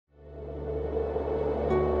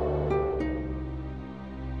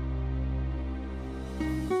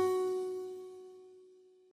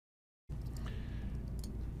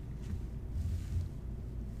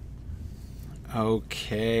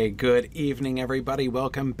Okay, good evening, everybody.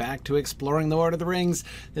 Welcome back to Exploring the Lord of the Rings.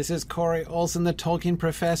 This is Corey Olsen, the Tolkien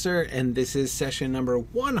Professor, and this is session number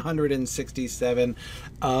 167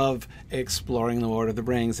 of Exploring the Lord of the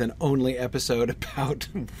Rings, an only episode about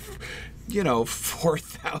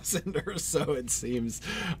 4,000 or so, it seems,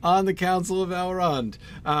 on the Council of Elrond.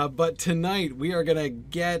 But tonight, we are going to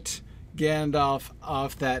get Gandalf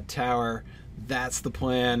off that tower. That's the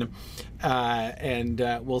plan. And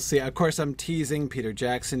we'll see. Of course, I'm teasing Peter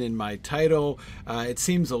Jackson in my title. It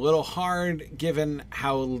seems a little hard given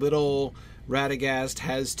how little Radagast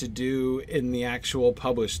has to do in the actual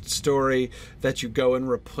published story that you go and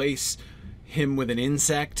replace him with an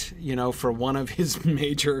insect, for one of his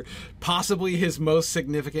major, possibly his most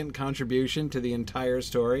significant contribution to the entire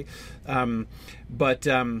story. So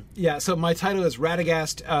my title is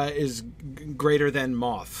Radagast is Greater Than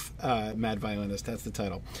Moth, Mad Violinist. That's the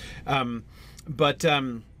title.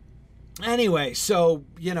 Anyway, so,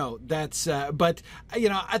 that's, at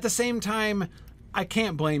the same time, I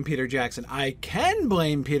can't blame Peter Jackson. I can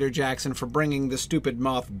blame Peter Jackson for bringing the stupid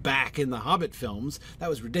moth back in the Hobbit films. That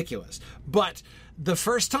was ridiculous. But the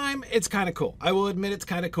first time, it's kind of cool. I will admit it's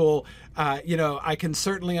kind of cool. I can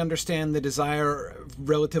certainly understand the desire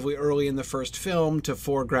relatively early in the first film to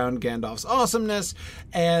foreground Gandalf's awesomeness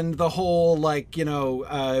and the whole,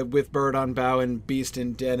 with bird on bough and beast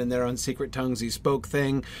in den and their own secret tongues he spoke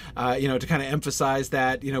thing, to kind of emphasize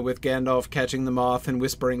that, with Gandalf catching the moth and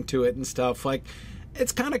whispering to it and stuff.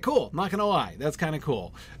 It's kind of cool. Not going to lie. That's kind of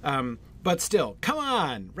cool. But still, come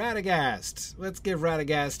on, Radagast. Let's give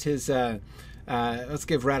Radagast his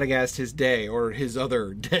day, or his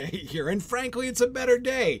other day here. And frankly, it's a better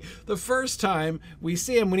day. The first time we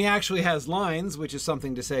see him, when he actually has lines, which is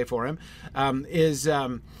something to say for him,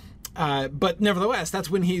 but nevertheless, that's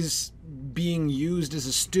when he's being used as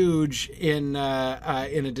a stooge in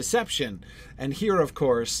a deception. And here, of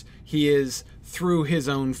course, he is, through his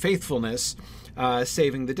own faithfulness,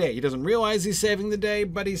 saving the day. He doesn't realize he's saving the day,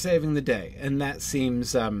 but he's saving the day. And that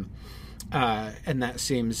seems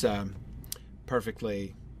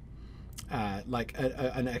perfectly like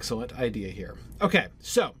an excellent idea here. Okay,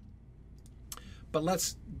 but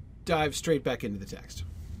let's dive straight back into the text.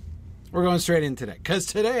 We're going straight in today, because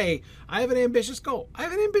today I have an ambitious goal.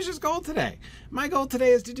 Today. My goal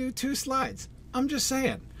today is to do 2 slides. I'm just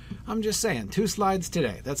saying. 2 slides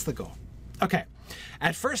today. That's the goal. Okay.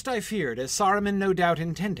 At first I feared, as Saruman no doubt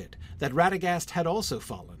intended, that Radagast had also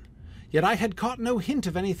fallen. Yet I had caught no hint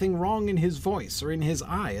of anything wrong in his voice or in his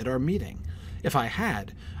eye at our meeting. If I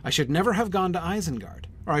had, I should never have gone to Isengard,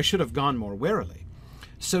 or I should have gone more warily.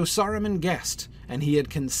 So Saruman guessed, and he had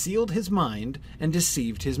concealed his mind and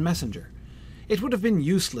deceived his messenger. It would have been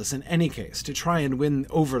useless in any case to try and win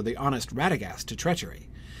over the honest Radagast to treachery.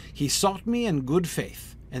 He sought me in good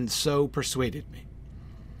faith, and so persuaded me.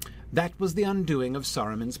 That was the undoing of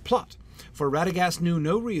Saruman's plot, for Radagast knew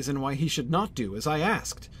no reason why he should not do as I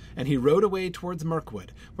asked, and he rode away towards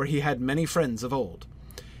Mirkwood, where he had many friends of old.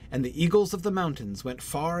 And the eagles of the mountains went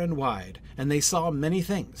far and wide, and they saw many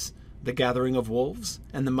things, the gathering of wolves,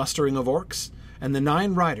 and the mustering of orcs, and the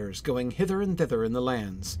 9 riders going hither and thither in the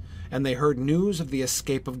lands, and they heard news of the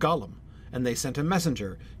escape of Gollum, and they sent a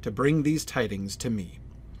messenger to bring these tidings to me.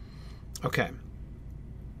 Okay.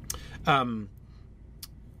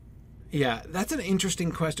 Yeah, that's an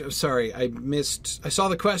interesting question. Sorry, I saw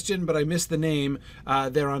the question, but I missed the name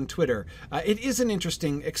there on Twitter. It is an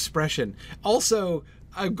interesting expression. Also,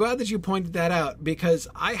 I'm glad that you pointed that out, because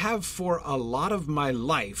I have for a lot of my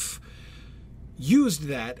life used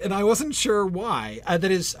that, and I wasn't sure why.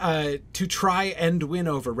 That is, to try and win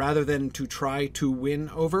over rather than to try to win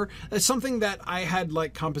over. That's something that I had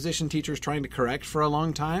composition teachers trying to correct for a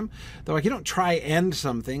long time. They're like, you don't try and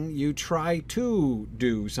something, you try to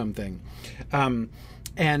do something. But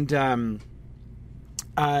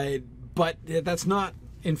that's not,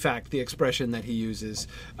 in fact, the expression that he uses.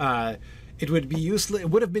 It would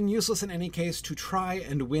have been useless in any case to try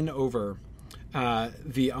and win over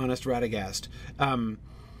the honest Radagast.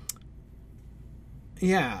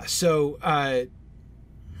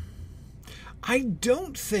 I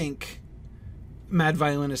don't think, Mad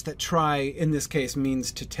Violinist, that try in this case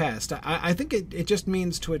means to test. I think it just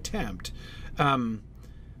means to attempt.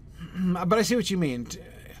 But I see what you mean.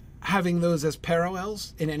 Having those as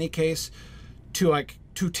parallels in any case to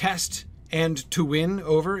test and to win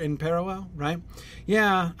over in parallel, right?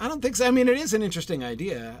 Yeah, I don't think so. I mean, it is an interesting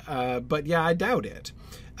idea, but yeah, I doubt it.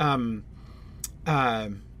 I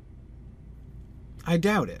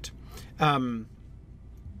doubt it. But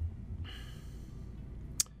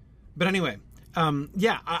anyway,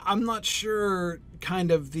 I'm not sure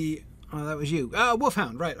kind of the... Oh, that was you.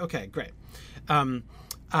 Wolfhound, right. Okay, great. It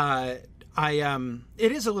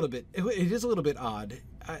is a little bit odd.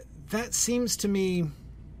 That seems to me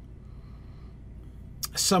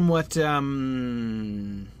somewhat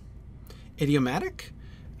idiomatic,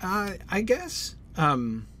 I guess.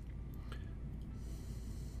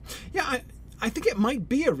 Yeah, I think it might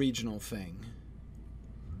be a regional thing.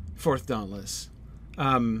 Fourth Dauntless.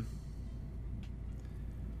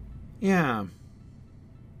 Yeah.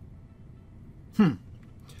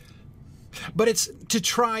 But it's to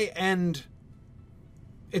try and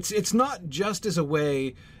it's not just as a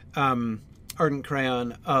way, Ardent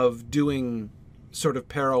Crayon, of doing sort of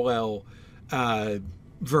parallel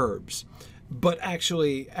verbs, but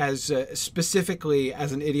actually as specifically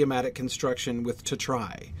as an idiomatic construction with to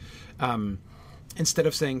try. Instead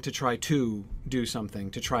of saying to try to do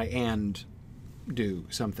something, to try and do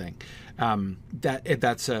something.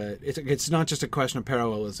 It's not just a question of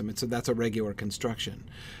parallelism. That's a regular construction.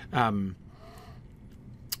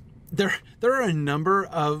 There are a number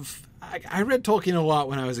of. I read Tolkien a lot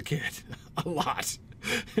when I was a kid, a lot,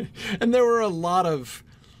 and there were a lot of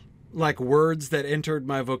like words that entered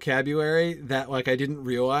my vocabulary that like I didn't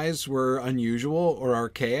realize were unusual or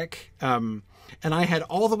archaic. And I had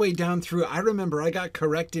all the way down through, I remember I got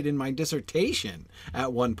corrected in my dissertation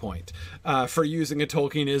at one point for using a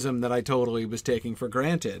Tolkienism that I totally was taking for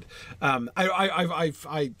granted. I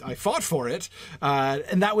fought for it,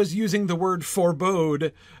 and that was using the word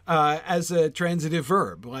forebode as a transitive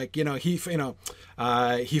verb. Like, he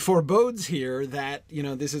forebodes here that,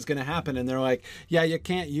 this is going to happen. And they're like, yeah, you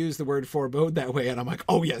can't use the word forebode that way. And I'm like,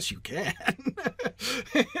 oh, yes, you can.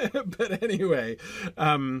 But anyway,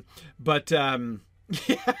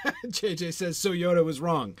 yeah, JJ says, so Yoda was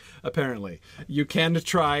wrong, apparently. You can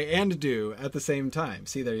try and do at the same time.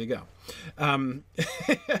 See, there you go.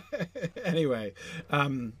 Anyway,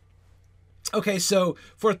 okay, so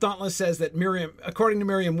Fourth Dauntless says that according to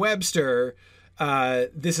Merriam-Webster,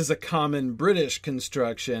 this is a common British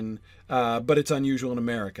construction, but it's unusual in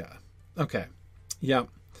America. Okay. Yeah.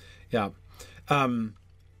 Yeah.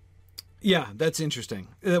 Yeah, that's interesting.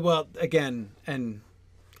 Well, again, and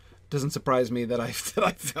doesn't surprise me that I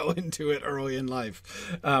fell into it early in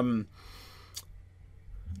life. I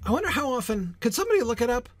wonder how often, could somebody look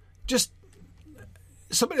it up? Just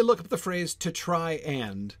somebody look up the phrase to try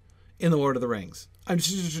and in the Lord of the Rings. I'm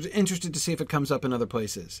just interested to see if it comes up in other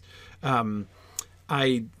places. I'd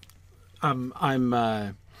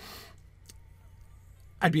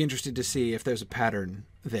be interested to see if there's a pattern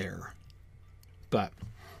there. But,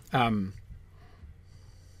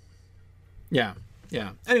 yeah.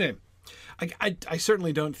 Anyway, I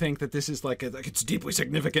certainly don't think that this is like it's deeply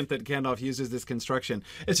significant that Gandalf uses this construction.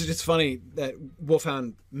 It's just funny that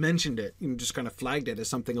Wolfhound mentioned it, just kind of flagged it as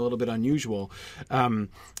something a little bit unusual, and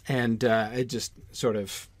it just sort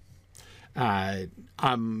of.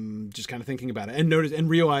 I'm just kind of thinking about it and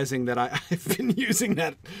realizing that I've been using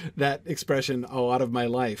that expression a lot of my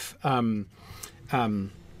life.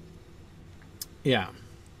 Yeah.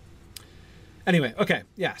 Anyway, okay,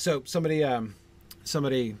 yeah. So somebody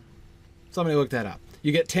looked that up.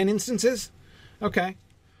 You get 10 instances. Okay,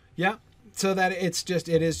 yeah. So that it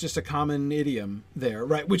is just a common idiom there,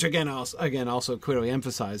 right? Which again also clearly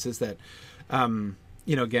emphasizes that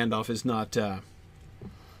Gandalf is not.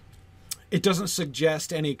 It doesn't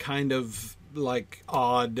suggest any kind of like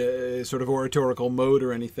odd sort of oratorical mode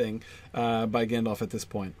or anything by Gandalf at this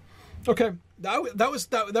point. Okay, that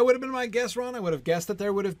would have been my guess, Ron. I would have guessed that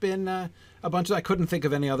there would have been a bunch of. I couldn't think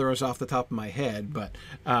of any others off the top of my head, but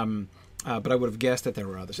I would have guessed that there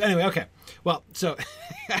were others. Anyway, okay. Well, so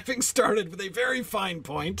having started with a very fine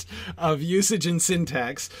point of usage and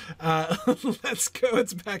syntax, let's go.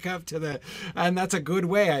 It's back up to and that's a good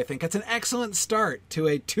way. I think that's an excellent start to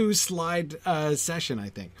a 2-slide session. I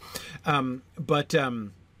think, and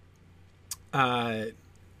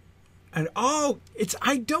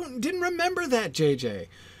I didn't remember that, JJ.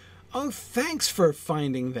 Oh, thanks for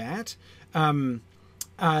finding that.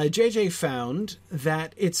 JJ found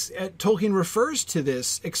that Tolkien refers to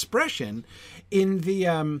this expression in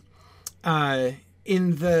the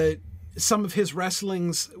some of his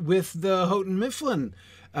wrestlings with the Houghton Mifflin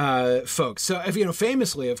folks. So,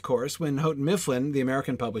 famously, of course, when Houghton Mifflin, the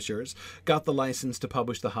American publishers, got the license to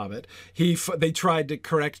publish The Hobbit, they tried to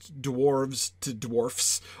correct dwarves to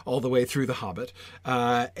dwarfs all the way through The Hobbit,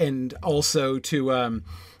 and also to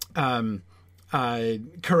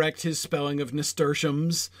correct his spelling of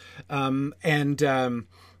nasturtiums, and to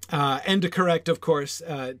correct, of course,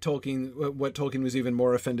 Tolkien. What Tolkien was even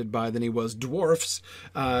more offended by than he was dwarfs,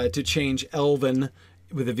 to change elven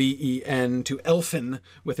with a V-E-N to elfin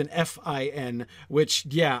with an F-I-N, which,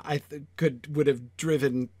 yeah, would have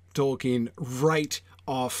driven Tolkien right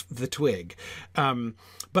off the twig.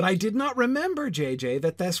 But I did not remember, JJ,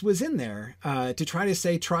 that this was in there, to try to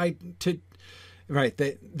say, right,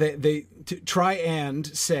 they to try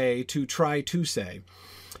to say.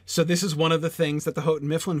 So this is one of the things that the Houghton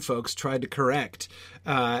Mifflin folks tried to correct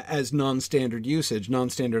as non-standard usage,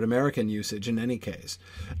 non-standard American usage in any case.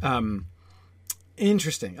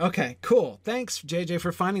 Interesting. Okay, cool. Thanks, JJ,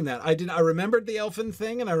 for finding that. I remembered the elfin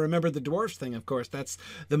thing, and I remembered the dwarf thing, of course. That's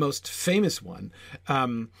the most famous one.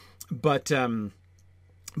 But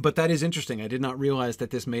that is interesting. I did not realize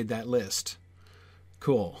that this made that list.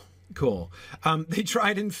 Cool. They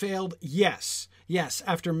tried and failed. Yes,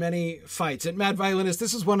 after many fights. At Mad Violinist,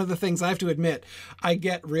 this is one of the things I have to admit, I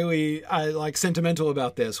get really sentimental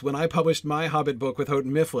about this. When I published my Hobbit book with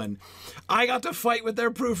Houghton Mifflin, I got to fight with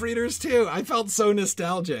their proofreaders too. I felt so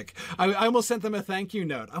nostalgic. I almost sent them a thank you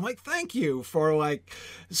note. I'm like, thank you for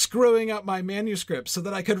screwing up my manuscript so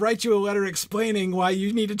that I could write you a letter explaining why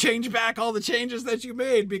you need to change back all the changes that you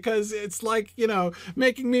made, because it's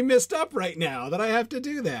making me messed up right now that I have to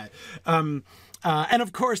do that. And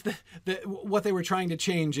of course, what they were trying to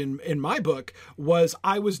change in my book was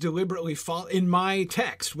I was deliberately in my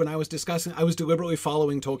text when I was discussing, I was deliberately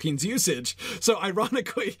following Tolkien's usage. So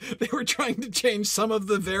ironically, they were trying to change some of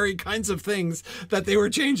the very kinds of things that they were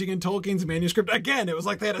changing in Tolkien's manuscript. Again, it was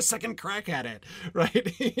like they had a second crack at it,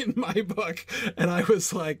 right, in my book. And I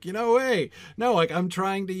was like, I'm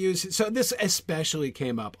trying to use it. So this especially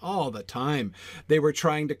came up all the time. They were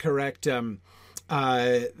trying to correct the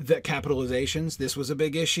capitalizations. This was a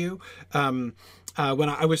big issue. When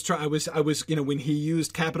I was when he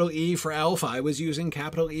used capital E for elf, I was using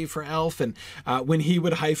capital E for elf. And when he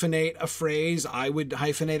would hyphenate a phrase, I would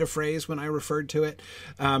hyphenate a phrase when I referred to it.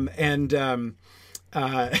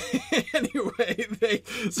 Anyway, they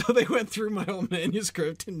went through my whole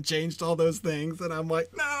manuscript and changed all those things, and I'm like,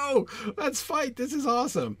 no, let's fight. This is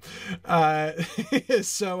awesome.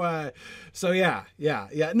 So yeah.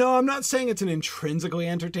 No, I'm not saying it's an intrinsically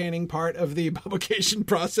entertaining part of the publication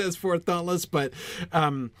process for Thoughtless, but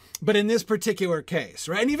in this particular case,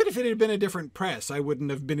 right? And even if it had been a different press, I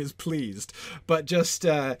wouldn't have been as pleased. But just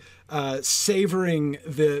savoring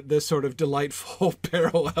the sort of delightful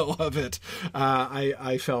parallel of it,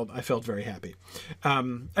 I felt very happy.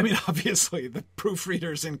 Obviously, the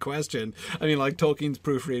proofreaders in question, Tolkien's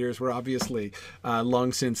proofreaders were obviously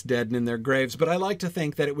long since dead and in their graves, but I like to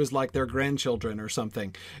think that it was like their grandchildren or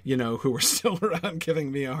something, who were still around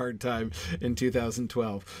giving me a hard time in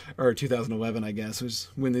 2012 or 2011, I guess, was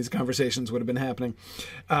when these conversations would have been happening.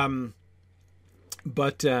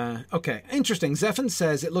 Okay, interesting. Zephan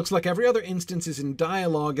says it looks like every other instance is in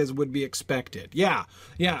dialogue as would be expected. Yeah,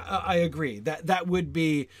 I agree. That would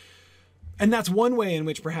be, and that's one way in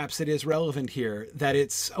which perhaps it is relevant here, that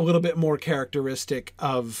it's a little bit more characteristic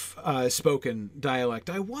of spoken dialect.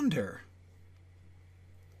 I wonder.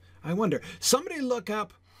 Somebody look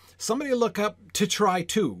up to try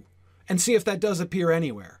to, and see if that does appear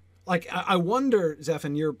anywhere. I wonder,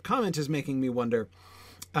 Zephan, your comment is making me wonder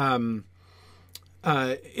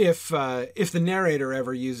if the narrator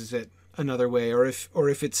ever uses it another way, or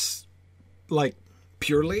if it's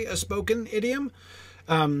purely a spoken idiom.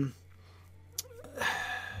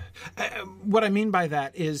 What I mean by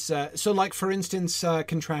that is, for instance,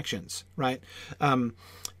 contractions, right?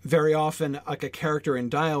 Very often, a character in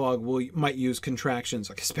dialogue might use contractions,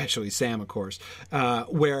 especially Sam, of course,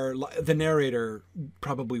 where the narrator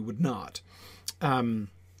probably would not.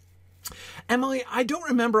 Emily, I don't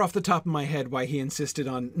remember off the top of my head why he insisted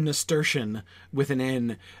on nasturtium with an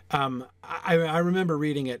N. I remember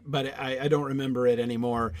reading it, but I don't remember it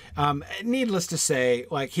anymore. Needless to say,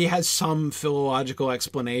 he has some philological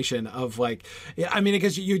explanation of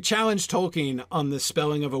because you challenge Tolkien on the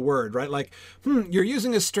spelling of a word, right? You're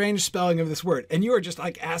using a strange spelling of this word, and you are just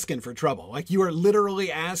asking for trouble. You are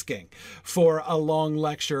literally asking for a long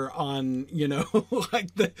lecture on,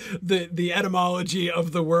 the etymology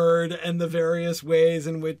of the word and the various ways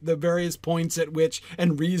in which the various points at which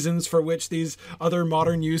and reasons for which these other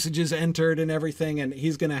modern usages entered and everything, and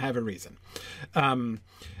he's going to have a reason.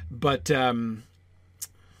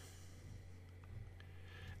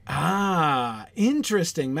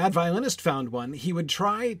 Interesting. Mad Violinist found one. He would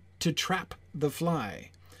try to trap the fly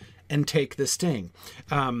and take the sting.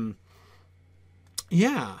 That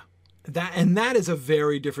is a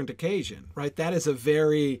very different occasion, right? That is a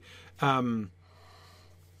very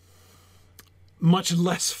much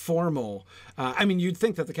less formal. You'd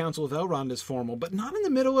think that the Council of Elrond is formal, but not in the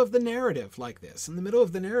middle of the narrative like this. In the middle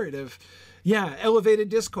of the narrative, elevated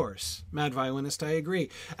discourse. Mad Violinist, I agree.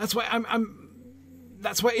 That's why I'm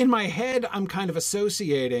that's why in my head I'm kind of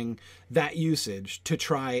associating that usage to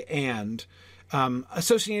try and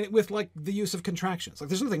associate it with like the use of contractions. Like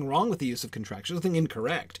there's nothing wrong with the use of contractions, nothing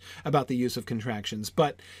incorrect about the use of contractions,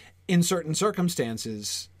 but in certain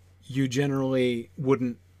circumstances you generally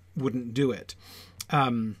wouldn't do it.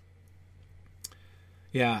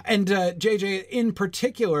 Yeah, and JJ in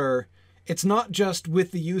particular, it's not just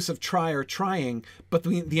with the use of try or trying, but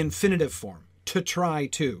the infinitive form, to try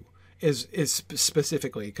to, is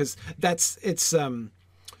specifically, because that's the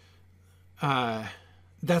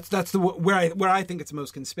where I think it's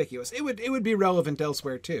most conspicuous. It would be relevant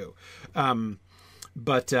elsewhere too,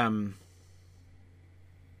 but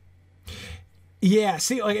yeah.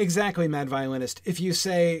 See, like exactly, Mad Violinist. If you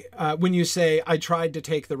say when you say I tried to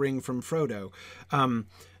take the ring from Frodo,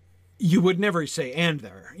 you would never say "and"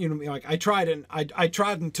 there. You know, like I tried and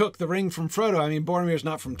took the ring from Frodo. I mean, Boromir's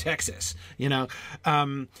not from Texas, you know,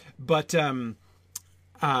 but in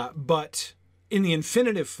the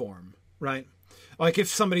infinitive form, right? Like if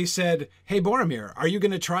somebody said, "Hey, Boromir, are you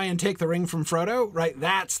going to try and take the ring from Frodo?" Right?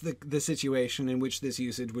 That's the situation in which this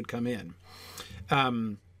usage would come in.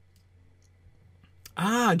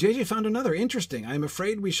 JJ found another interesting. I'm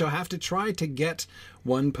afraid we shall have to try to get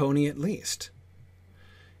one pony at least.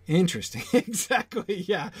 Interesting. Exactly.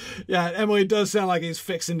 Yeah. Emily does sound like he's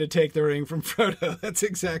fixing to take the ring from Frodo. That's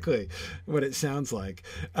exactly what it sounds like.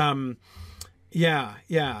 Yes.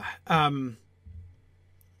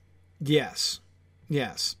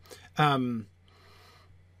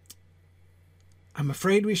 I'm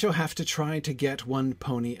afraid we shall have to try to get one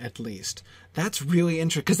pony at least. That's really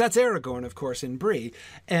interesting, because that's Aragorn, of course, in Bree.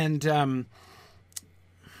 And,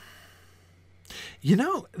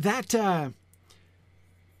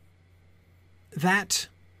 that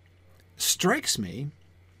strikes me.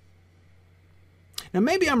 Now,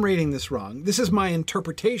 maybe I'm reading this wrong. This is my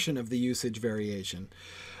interpretation of the usage variation.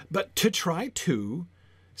 But to try to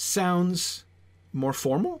sounds more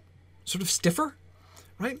formal, sort of stiffer,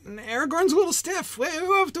 right? And Aragorn's a little stiff. We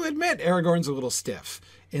have to admit, Aragorn's a little stiff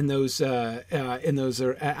in those. I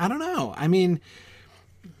don't know. I mean,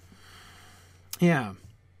 yeah.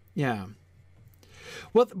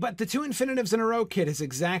 Well, but the two infinitives in a row, Kit, is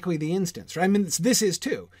exactly the instance, right? I mean, this is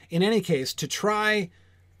too. In any case, to try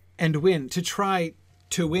and win, to try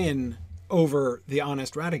to win over the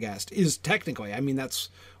honest Radagast is technically, I mean, that's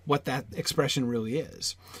what that expression really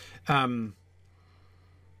is.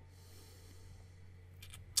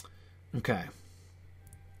 Okay,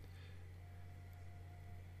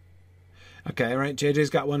 right. JJ's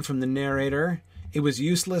got one from the narrator. It was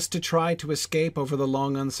useless to try to escape over the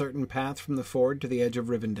long, uncertain path from the ford to the edge of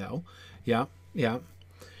Rivendell. Yeah.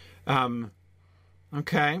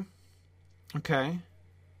 Okay.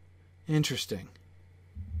 Interesting.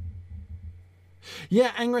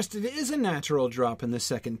 Yeah, Angrist, it is a natural drop in the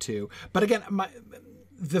second two. But again,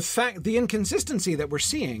 the inconsistency that we're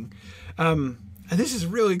seeing, this is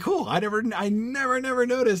really cool. I never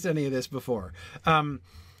noticed any of this before.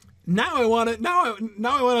 Now I want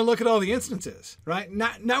to look at all the instances, right?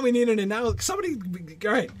 Now we need an analogy. Somebody,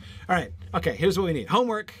 all right. Okay, here's what we need.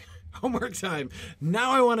 Homework time.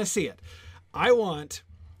 Now I want to see it. I want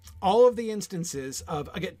all of the instances of,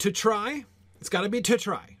 again, to try. It's got to be to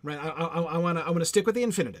try, right? I want to stick with the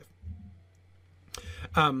infinitive.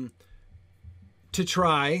 To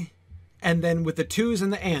try, and then with the twos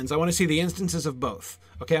and the ands, I want to see the instances of both.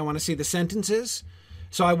 Okay, I want to see the sentences.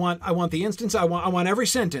 So I want the instance. I want every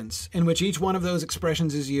sentence in which each one of those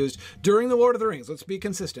expressions is used during the Lord of the Rings. Let's be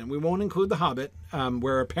consistent. We won't include the Hobbit,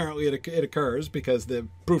 where apparently it occurs because the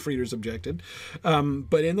proofreaders objected.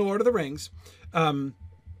 But in the Lord of the Rings,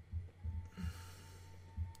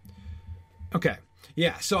 okay,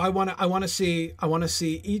 yeah. So I want to see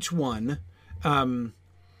each one. I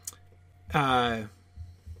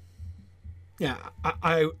want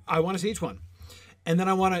to see each one. And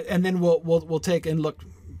then we'll take and look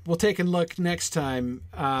next time,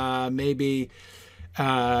 maybe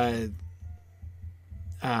at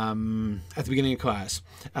the beginning of class,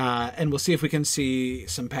 and we'll see if we can see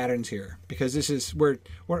some patterns here, because this is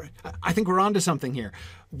I think we're onto something here.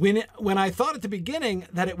 When I thought at the beginning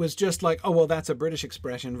that it was just like, oh well, that's a British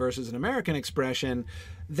expression versus an American expression,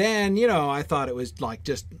 then I thought it was like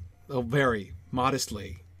just very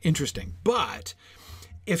modestly interesting. But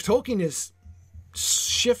if Tolkien is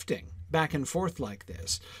shifting back and forth like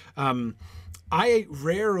this, I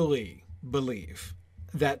rarely believe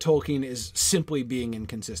that Tolkien is simply being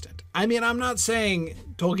inconsistent. I mean, I'm not saying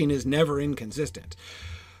Tolkien is never inconsistent,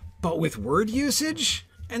 but with word usage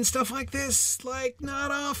and stuff like this, like not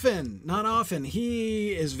often.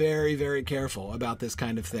 He is very, very careful about this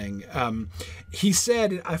kind of thing. He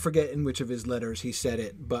said, I forget in which of his letters he said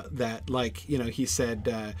it, but that like, you know, he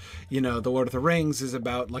said, you know, The Lord of the Rings is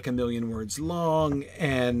about like 1,000,000 words long.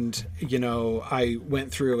 And, you know, I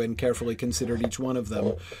went through and carefully considered each one of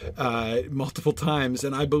them multiple times.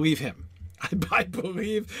 And I believe him. I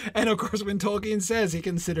believe, and of course when Tolkien says he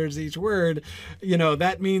considers each word, you know,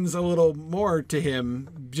 that means a little more to him,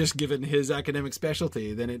 just given his academic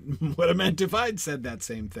specialty, than it would have meant if I'd said that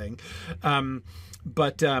same thing.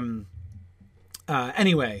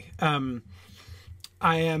 Anyway,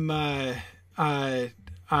 I am,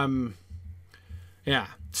 yeah.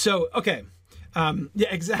 So, okay. Yeah,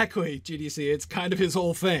 exactly, GDC. It's kind of his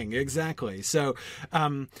whole thing. Exactly. So,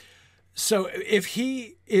 so if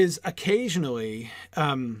he is occasionally,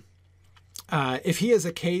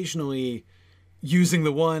 using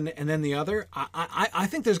the one and then the other, I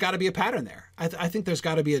think there's got to be a pattern there. I think there's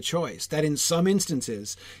got to be a choice that in some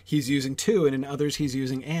instances he's using to, and in others he's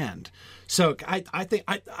using and. So I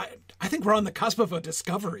think we're on the cusp of a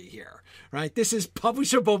discovery here, right? This is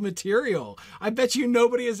publishable material. I bet you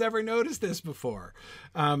nobody has ever noticed this before.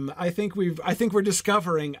 I think we're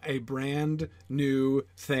discovering a brand new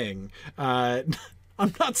thing.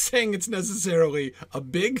 I'm not saying it's necessarily a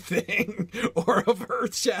big thing or of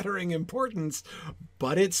earth-shattering importance,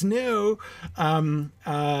 but it's new.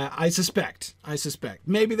 I suspect.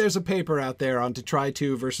 Maybe there's a paper out there on to try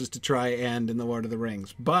to versus to try and in The Lord of the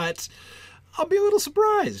Rings, but I'll be a little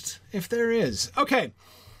surprised if there is. Okay.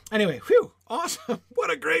 Anyway, whew, awesome. What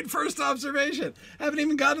a great first observation. Haven't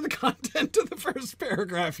even got to the content of the first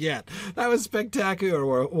paragraph yet. That was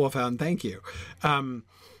spectacular, Wolfhound. Thank you.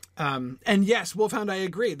 And yes, Wolfhound, I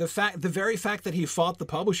agree. The very fact that he fought the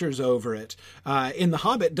publishers over it in The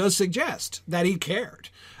Hobbit does suggest that he cared.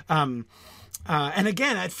 And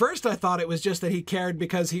again, at first I thought it was just that he cared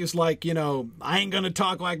because he was like, you know, I ain't gonna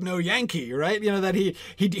talk like no Yankee, right? You know, that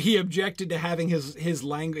he objected to having his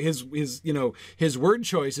language, his you know, his word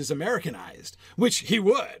choices Americanized, which he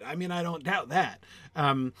would. I mean, I don't doubt that.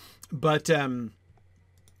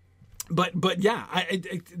 But yeah,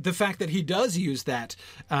 the fact that he does use that,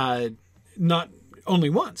 not only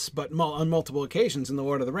once, but on multiple occasions in The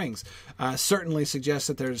Lord of the Rings, certainly suggests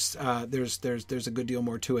that there's a good deal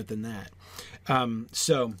more to it than that.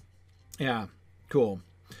 So, yeah, cool.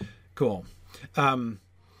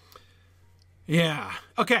 Yeah,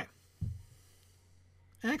 okay.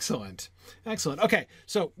 Excellent. Okay,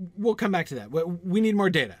 so we'll come back to that. We need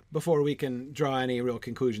more data before we can draw any real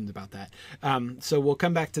conclusions about that. So we'll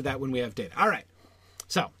come back to that when we have data. All right.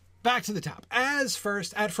 So back to the top. At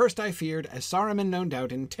first I feared, as Saruman no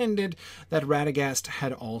doubt intended, that Radagast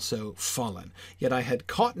had also fallen. Yet I had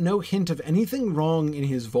caught no hint of anything wrong in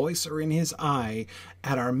his voice or in his eye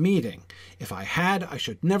at our meeting. If I had, I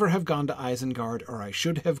should never have gone to Isengard, or I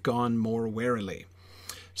should have gone more warily.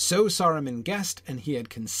 So Saruman guessed, and he had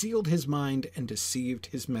concealed his mind and deceived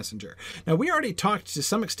his messenger. Now, we already talked to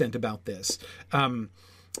some extent about this in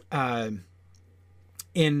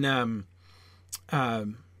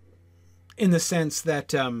the sense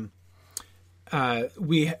that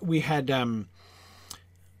we had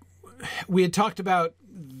talked about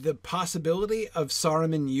the possibility of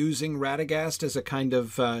Saruman using Radagast as a kind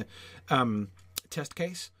of test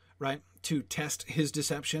case, right? To test his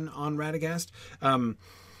deception on Radagast.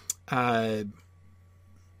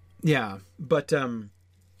 Yeah, but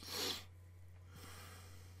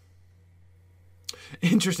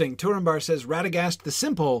interesting. Turambar says Radagast the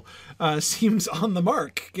Simple seems on the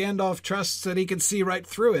mark. Gandalf trusts that he can see right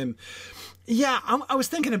through him. Yeah, I was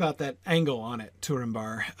thinking about that angle on it,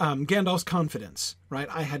 Turambar. Gandalf's confidence, right?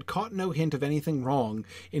 I had caught no hint of anything wrong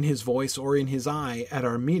in his voice or in his eye at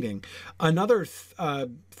our meeting. Another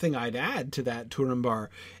thing I'd add to that, Turambar,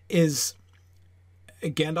 is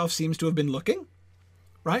Gandalf seems to have been looking,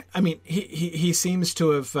 right? I mean, he seems to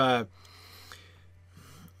have...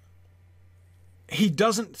 he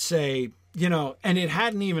doesn't say, you know, and it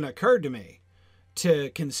hadn't even occurred to me to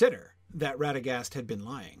consider that Radagast had been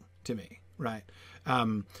lying to me. Right.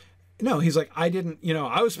 No, he's like, I didn't, you know,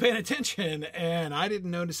 I was paying attention and I didn't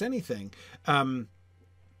notice anything. And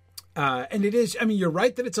it is, I mean, you're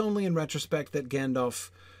right that it's only in retrospect that Gandalf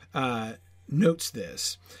notes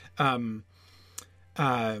this. Yeah,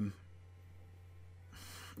 I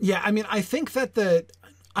mean, I think that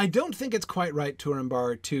I don't think it's quite right,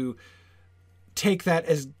 Turambar, to take that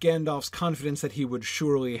as Gandalf's confidence that he would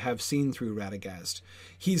surely have seen through Radagast.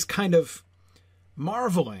 He's kind of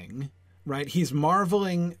marveling, right? He's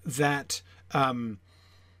marveling that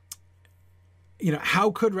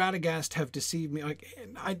how could Radagast have deceived me? Like,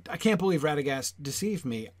 I can't believe Radagast deceived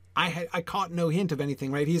me. I caught no hint of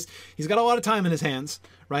anything, right? He's got a lot of time in his hands,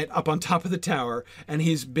 right, up on top of the tower, and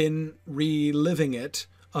he's been reliving it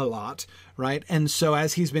a lot, right? And so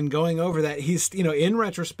as he's been going over that, he's, in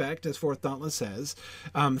retrospect, as Fourth Dauntless says,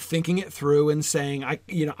 thinking it through and saying, I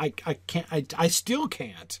still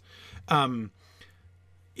can't,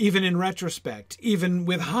 even in retrospect, even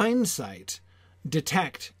with hindsight,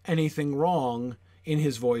 detect anything wrong in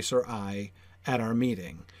his voice or eye at our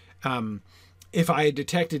meeting. If I had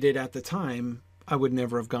detected it at the time, I would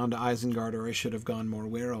never have gone to Isengard, or I should have gone more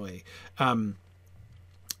warily. So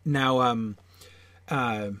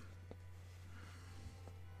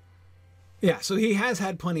he has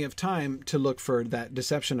had plenty of time to look for that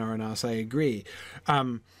deception, Aranas, I agree.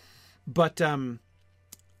 But I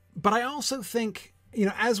also think,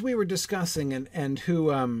 as we were discussing and who,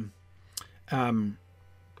 Turambar,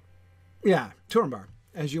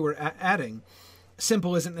 as you were adding,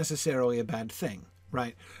 simple isn't necessarily a bad thing,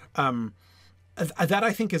 right? That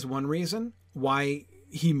I think is one reason why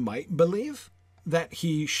he might believe that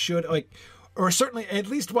he should, or certainly at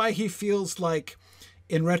least why he feels like,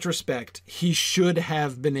 in retrospect, he should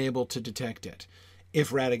have been able to detect it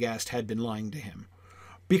if Radagast had been lying to him.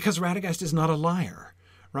 Because Radagast is not a liar,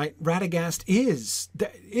 right? Radagast is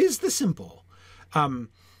the simple. Saruman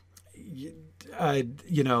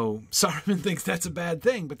thinks that's a bad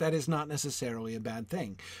thing, but that is not necessarily a bad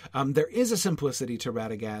thing. There is a simplicity to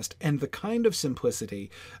Radagast, and the kind of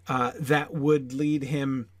simplicity that would lead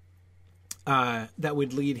him not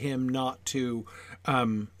to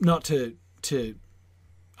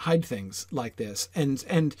hide things like this.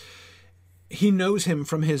 And he knows him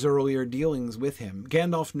from his earlier dealings with him.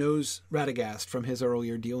 Gandalf knows Radagast from his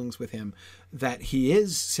earlier dealings with him, that he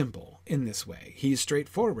is simple in this way. He's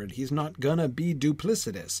straightforward. He's not gonna be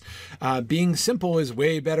duplicitous. Being simple is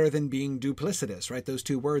way better than being duplicitous, right? Those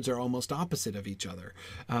two words are almost opposite of each other,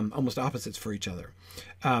 almost opposites for each other.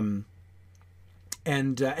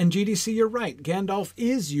 And GDC, you're right. Gandalf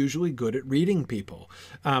is usually good at reading people.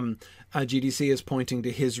 GDC is pointing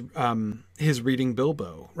to his reading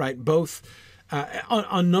Bilbo, right? Both on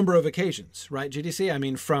a number of occasions, right? GDC, I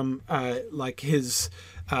mean, from his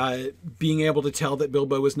being able to tell that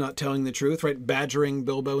Bilbo was not telling the truth, right? Badgering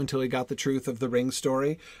Bilbo until he got the truth of the ring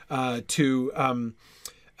story, to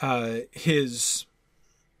his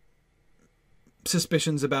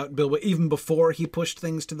suspicions about Bilbo even before he pushed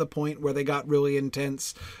things to the point where they got really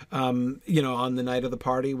intense, on the night of the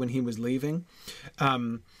party when he was leaving.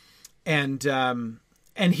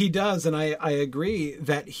 And he does, and I agree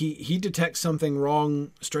that he detects something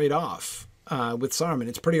wrong straight off with Saruman.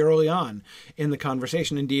 It's pretty early on in the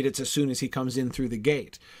conversation. Indeed, it's as soon as he comes in through the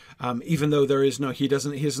gate. Even though there is he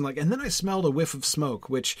isn't like, and then I smelled a whiff of smoke,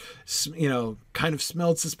 which, kind of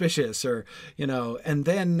smelled suspicious, or, and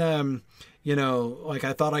then, I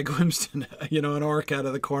thought I glimpsed an orc out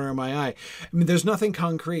of the corner of my eye. I mean, there's nothing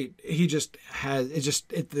concrete. He just has,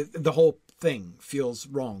 the whole thing feels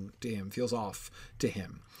wrong to him, feels off to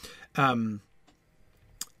him.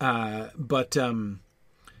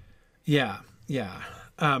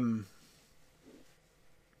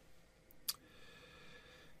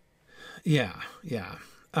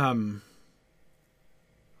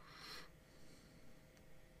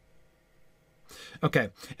 Okay.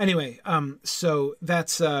 Anyway, so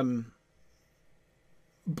that's,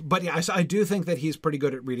 but yeah, I do think that he's pretty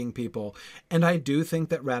good at reading people, and I do think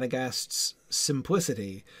that Radagast's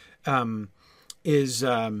simplicity is.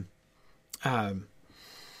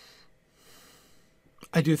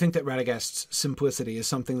 I do think that Radagast's simplicity is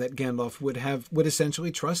something that Gandalf would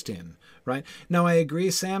essentially trust in, right? Now, I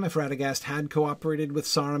agree, Sam, if Radagast had cooperated with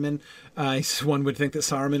Saruman, one would think that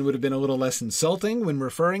Saruman would have been a little less insulting when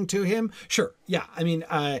referring to him. Sure, yeah. I mean,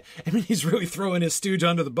 he's really throwing his stooge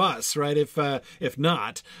under the bus, right? If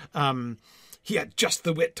not, he had just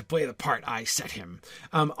the wit to play the part I set him.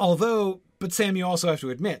 But Sam, you also have to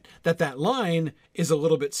admit that line is a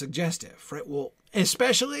little bit suggestive, right? Well,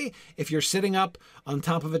 especially if you're sitting up on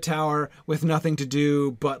top of a tower with nothing to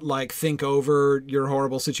do but think over your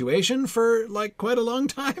horrible situation for quite a long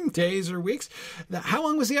time, days or weeks. How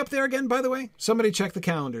long was he up there again, by the way? Somebody check the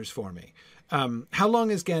calendars for me. How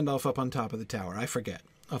long is Gandalf up on top of the tower? I forget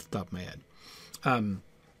off the top of my head.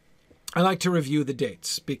 I like to review the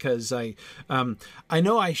dates because I know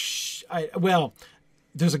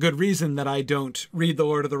there's a good reason that I don't read The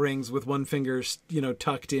Lord of the Rings with one finger,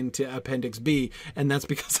 tucked into Appendix B, and that's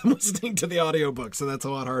because I'm listening to the audiobook, so that's a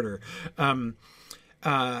lot harder.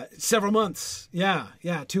 Several months. Yeah,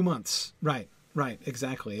 2 months. Right,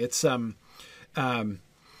 exactly. It's a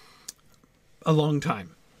long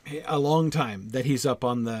time. a long time that he's up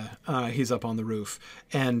on the roof.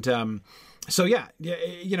 And so yeah,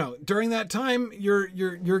 you know, during that time,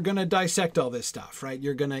 you're gonna dissect all this stuff, right?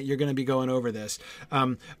 You're gonna be going over this.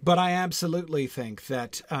 But I absolutely think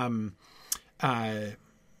that so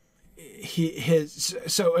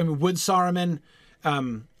I mean, would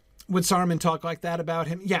Saruman talk like that about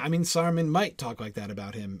him? Yeah, I mean, Saruman might talk like that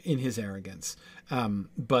about him in his arrogance.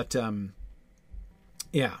 But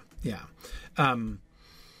yeah.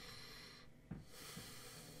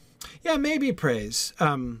 Yeah, maybe praise.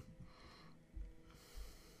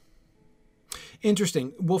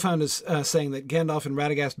 Interesting. Wolfhound is saying that Gandalf and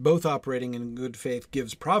Radagast both operating in good faith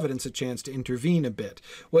gives Providence a chance to intervene a bit.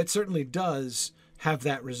 Well, it certainly does have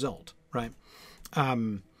that result, right?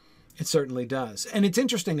 It certainly does. And it's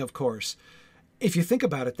interesting, of course, if you think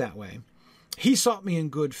about it that way. He sought me in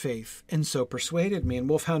good faith and so persuaded me. And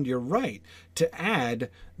Wolfhound, you're right to add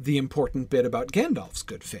the important bit about Gandalf's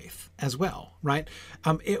good faith as well, right?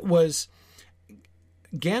 It was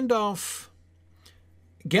Gandalf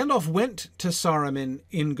went to Saruman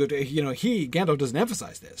in good, Gandalf doesn't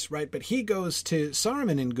emphasize this, right? But he goes to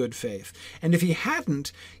Saruman in good faith. And if he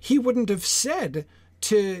hadn't, he wouldn't have said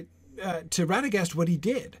to Radagast what he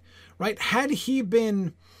did, right? Had he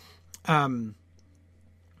been,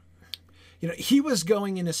 he was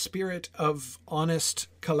going in a spirit of honest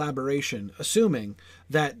collaboration, assuming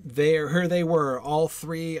that here they were, all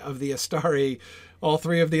three of the Astari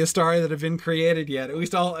that have been created yet, at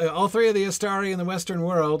least all three of the Astari in the Western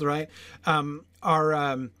world, right,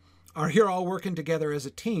 are here all working together as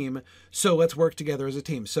a team. So let's work together as a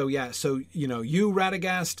team. So yeah, you,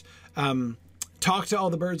 Radagast, talk to all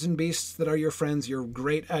the birds and beasts that are your friends. You're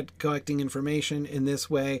great at collecting information in this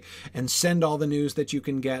way, and send all the news that you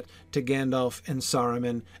can get to Gandalf and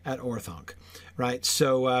Saruman at Orthanc, right?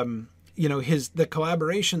 So, the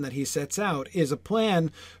collaboration that he sets out is a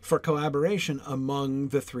plan for collaboration among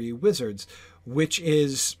the three wizards, which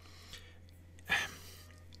is,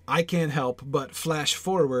 I can't help but flash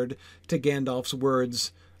forward to Gandalf's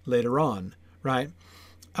words later on, right?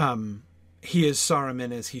 He is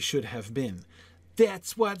Saruman as he should have been.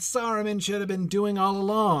 That's what Saruman should have been doing all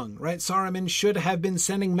along, right? Saruman should have been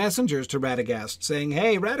sending messengers to Radagast saying,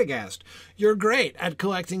 hey, Radagast, you're great at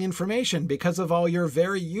collecting information because of all your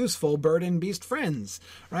very useful bird and beast friends,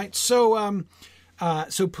 right? So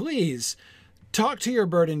please talk to your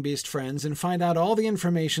bird and beast friends and find out all the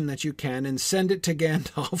information that you can and send it to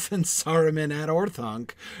Gandalf and Saruman at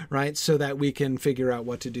Orthanc, right? So that we can figure out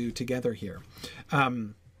what to do together here.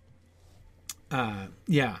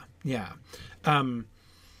 Yeah.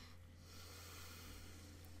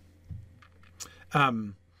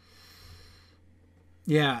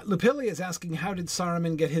 Lupilia is asking, how did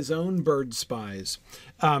Saruman get his own bird spies?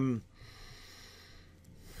 We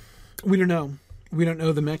don't know. We don't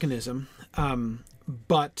know the mechanism.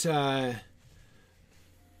 But I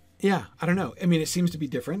don't know. I mean, it seems to be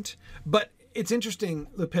different, but it's interesting,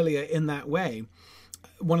 Lupilia, in that way.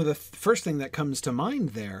 One of the first thing that comes to mind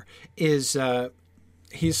there is,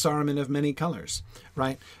 he's Saruman of many colors,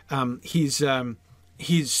 right? He's doing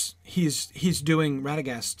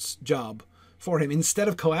Radagast's job for him instead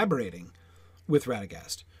of collaborating with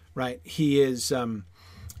Radagast, right? He's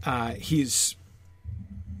Radagast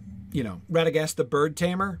the bird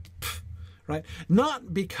tamer, right?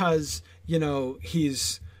 Not because,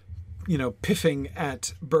 he's, piffing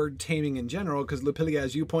at bird taming in general, because Lupilia,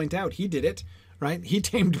 as you point out, he did it, right? He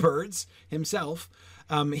tamed birds himself.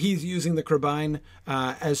 He's using the Crabine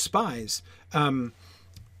as spies.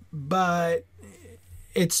 But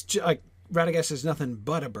it's like Radagast is nothing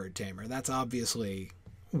but a bird tamer. That's obviously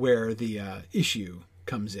where the issue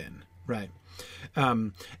comes in, right?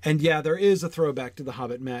 And yeah, there is a throwback to The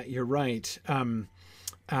Hobbit, Matt. You're right.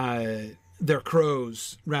 They're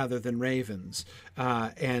crows rather than ravens.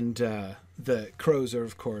 And the crows are,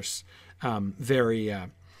 of course, very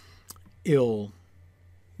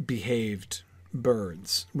ill-behaved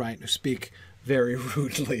birds, right, who speak very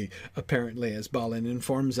rudely, apparently, as Balin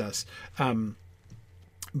informs us.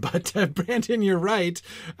 But Brandon, you're right.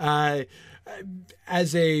 As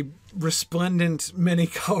a resplendent,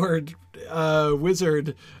 many-colored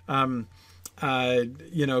wizard,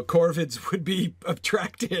 Corvids would be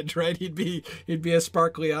attracted, right? He'd be a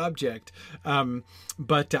sparkly object.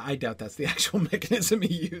 But I doubt that's the actual mechanism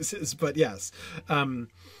he uses. But yes.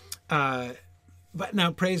 But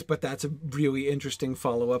that's a really interesting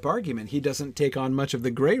follow-up argument. He doesn't take on much of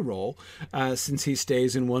the gray role since he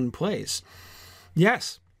stays in one place.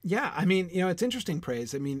 Yes. Yeah. I mean, it's interesting,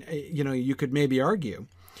 Praise. I mean, you could maybe argue.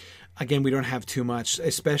 Again, we don't have too much,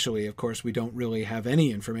 especially, of course, we don't really have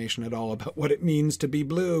any information at all about what it means to be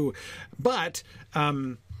blue. But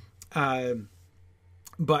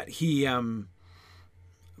But he,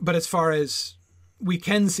 but as far as we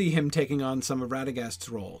can see him taking on some of Radagast's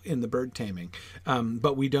role in the bird taming,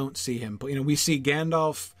 but we don't see him. We see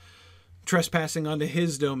Gandalf trespassing onto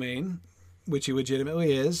his domain, which he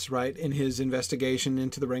legitimately is, right, in his investigation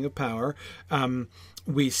into the Ring of Power.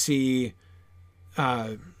 We see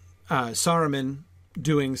Saruman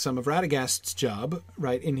doing some of Radagast's job,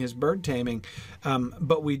 right, in his bird taming,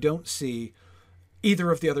 but we don't see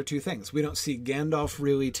either of the other two things. We don't see Gandalf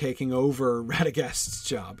really taking over Radagast's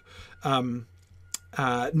job,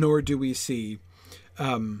 nor do we see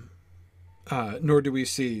Saruman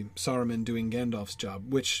doing Gandalf's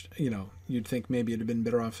job, which, you'd think maybe it'd have been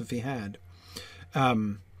better off if he had.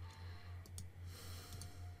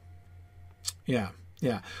 Yeah.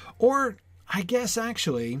 Or I guess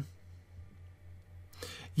actually,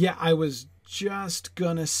 I was just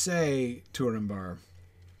gonna say, Turambar,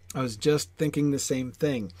 I was just thinking the same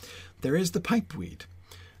thing. There is the pipeweed.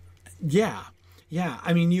 Yeah.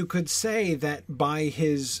 I mean, you could say that by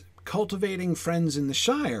his cultivating friends in the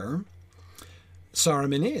Shire,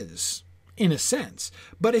 Saruman is, in a sense.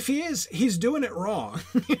 But if he is, he's doing it wrong,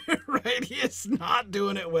 right? He is not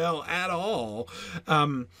doing it well at all.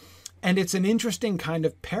 And it's an interesting kind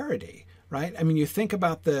of parody, right? I mean, you think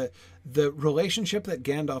about the relationship that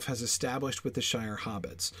Gandalf has established with the Shire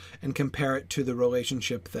hobbits and compare it to the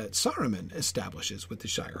relationship that Saruman establishes with the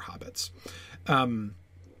Shire hobbits.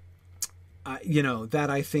 That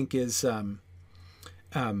I think is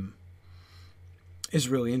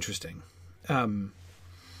really interesting.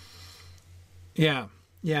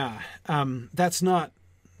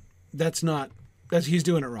 He's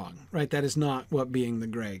doing it wrong, right? That is not what being the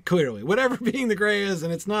Grey, clearly. Whatever being the Grey is,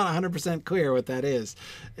 and it's not 100% clear what that is.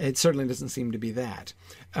 It certainly doesn't seem to be that.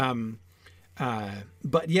 Bjarne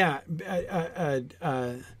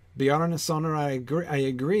Sonner, I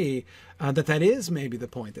agree that is maybe the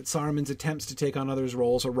point, that Saruman's attempts to take on others'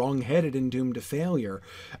 roles are wrong-headed and doomed to failure.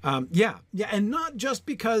 And not just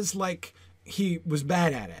because, he was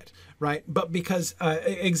bad at it, right? But because,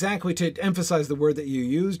 exactly to emphasize the word that you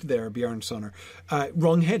used there, Bjarne Sonner,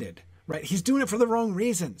 wrong-headed, right? He's doing it for the wrong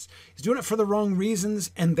reasons. He's doing it for the wrong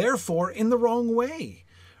reasons and therefore in the wrong way,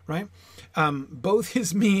 right? Both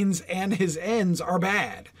his means and his ends are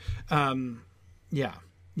bad.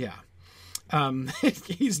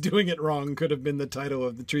 He's doing it wrong could have been the title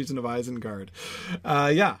of the Treason of Isengard.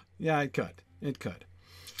 It could.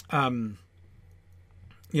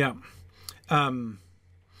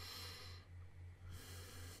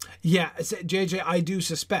 JJ, I do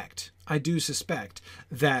suspect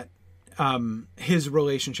that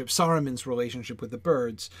Saruman's relationship with the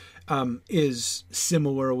birds, is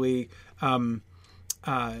similarly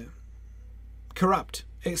corrupt,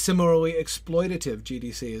 similarly exploitative.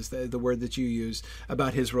 GDC is the word that you use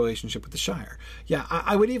about his relationship with the Shire.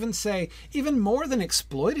 I would even say, even more than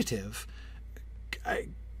exploitative,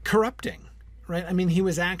 corrupting. Right? I mean, he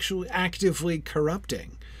was actually actively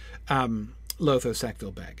corrupting Lotho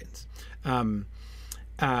Sackville Baggins,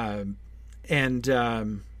 and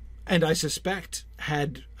I suspect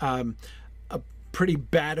had a pretty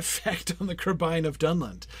bad effect on the Crabine of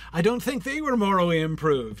Dunland. I don't think they were morally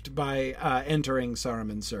improved by entering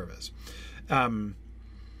Saruman's service. Those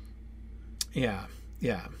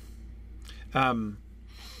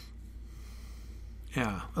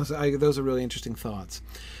are really interesting thoughts.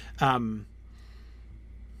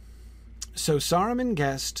 So Saruman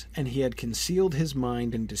guessed, and he had concealed his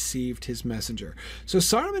mind and deceived his messenger. So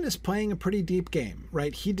Saruman is playing a pretty deep game,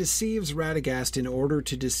 right? He deceives Radagast in order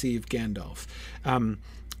to deceive Gandalf.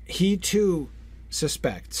 He too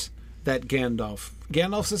suspects that Gandalf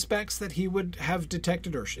suspects that he would have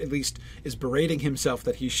detected, or at least is berating himself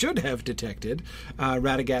that he should have detected,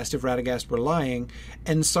 Radagast if Radagast were lying,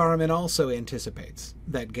 and Saruman also anticipates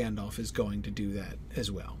that Gandalf is going to do that as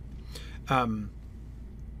well.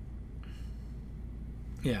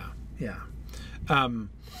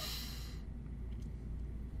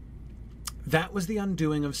 That was the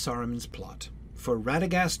undoing of Saruman's plot, for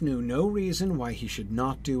Radagast knew no reason why he should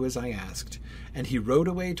not do as I asked, and he rode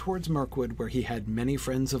away towards Mirkwood, where he had many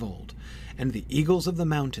friends of old. And the eagles of the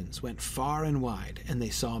mountains went far and wide, and they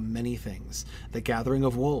saw many things, the gathering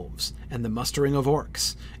of wolves, and the mustering of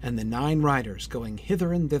orcs, and the 9 riders going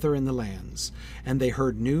hither and thither in the lands. And they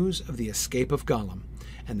heard news of the escape of Gollum,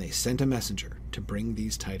 and they sent a messenger to bring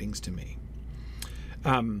these tidings to me.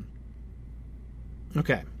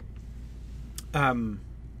 Okay. Now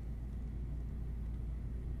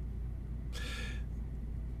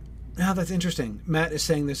that's interesting. Matt is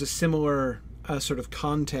saying there's a similar sort of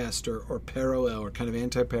contest or parallel or kind of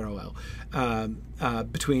anti-parallel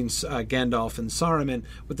between Gandalf and Saruman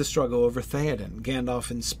with the struggle over Theoden.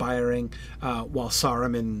 Gandalf inspiring while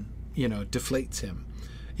Saruman, deflates him.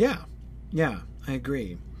 Yeah, I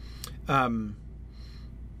agree.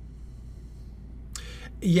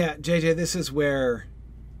 Yeah, JJ, this is where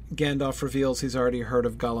Gandalf reveals he's already heard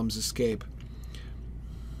of Gollum's escape.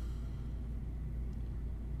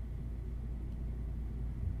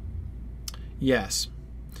 Yes.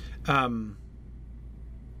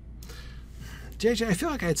 JJ, I feel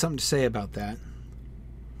like I had something to say about that,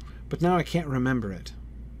 but now I can't remember it.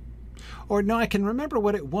 Or no, I can remember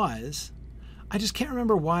what it was. I just can't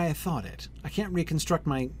remember why I thought it. I can't reconstruct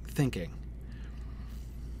my thinking.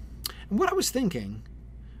 And what I was thinking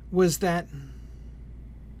was that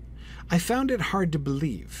I found it hard to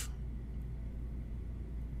believe.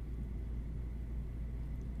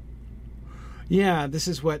 Yeah, this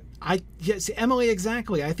is what yes, Emily,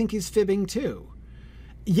 exactly. I think he's fibbing too.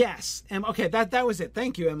 Yes. Okay, that was it.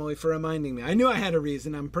 Thank you, Emily, for reminding me. I knew I had a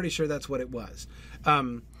reason. I'm pretty sure that's what it was.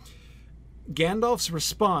 Gandalf's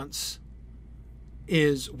response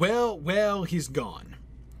is, well, he's gone,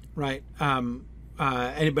 right?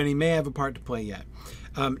 Anybody may have a part to play yet.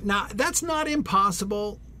 Now, that's not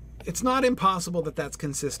impossible. It's not impossible that that's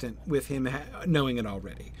consistent with him knowing it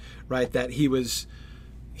already, right? That he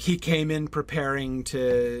came in preparing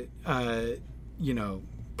to,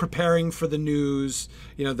 preparing for the news,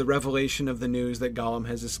 the revelation of the news that Gollum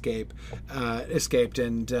has escaped,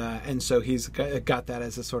 and so he's got that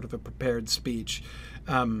as a sort of a prepared speech.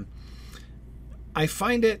 I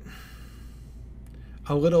find it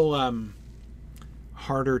a little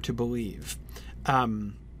harder to believe,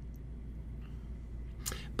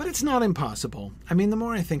 but it's not impossible. I mean, the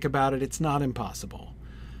more I think about it, it's not impossible.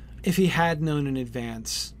 If he had known in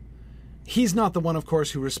advance, he's not the one, of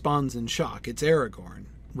course, who responds in shock. It's Aragorn,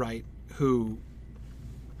 right, who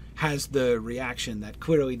has the reaction that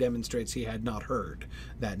clearly demonstrates he had not heard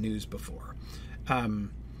that news before.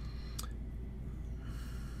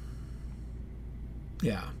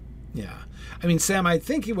 Yeah. I mean, Sam, I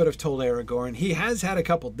think he would have told Aragorn. He has had a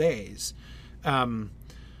couple days. But,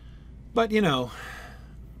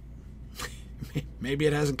 maybe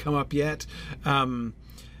it hasn't come up yet. Yeah,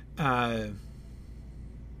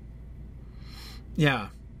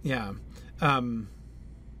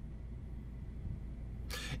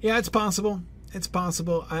 it's possible. It's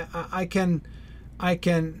possible. I can.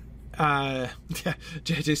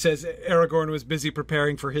 JJ says Aragorn was busy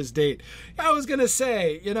preparing for his date. I was gonna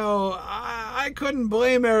say, I couldn't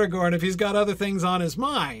blame Aragorn if he's got other things on his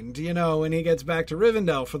mind. When he gets back to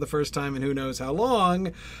Rivendell for the first time in who knows how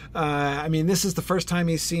long. I mean, this is the first time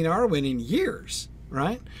he's seen Arwen in years.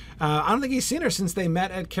 Right? I don't think he's seen her since they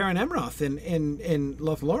met at Caren Emroth in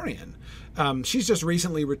Lothlorien. She's just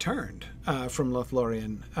recently returned from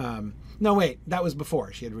Lothlorien. No, wait, that was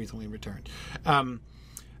before she had recently returned.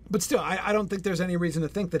 But still, I don't think there's any reason to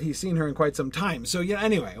think that he's seen her in quite some time. So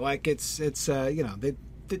anyway, like it's they've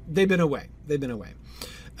been away. They've been away.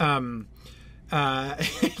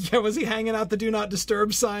 Was he hanging out the Do Not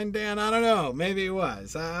Disturb sign, Dan? I don't know. Maybe he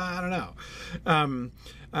was. I don't know.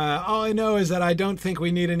 All I know is that I don't think we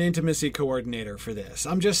need an intimacy coordinator for this.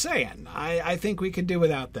 I'm just saying. I think we could do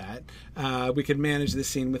without that. We could manage this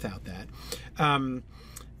scene without that.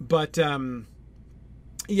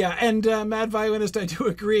 Yeah, and Mad Violinist, I do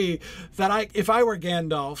agree that if I were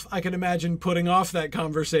Gandalf, I could imagine putting off that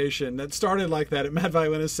conversation that started like that. And Mad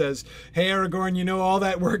Violinist says, "Hey, Aragorn, all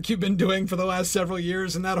that work you've been doing for the last several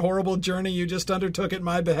years and that horrible journey you just undertook at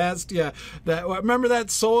my behest? Yeah, remember that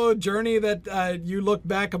solo journey that you look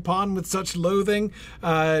back upon with such loathing?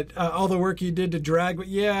 All the work you did to drag, but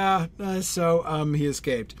yeah, so he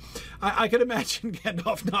escaped." I could imagine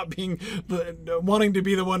Gandalf not wanting to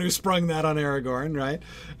be the one who sprung that on Aragorn, right?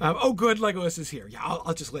 Oh, good, Legolas is here. Yeah,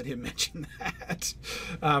 I'll just let him mention that.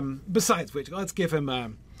 Besides which, let's give him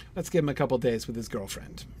a couple days with his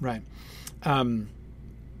girlfriend, right?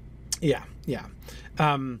 Yeah.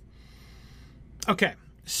 Okay,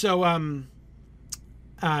 so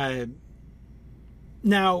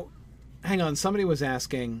now, hang on. Somebody was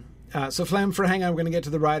asking. So Flam for hang on. We're going to get to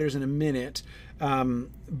the riders in a minute.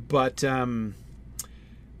 But who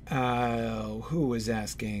was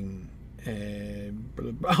asking?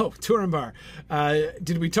 Turambar.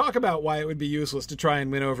 Did we talk about why it would be useless to try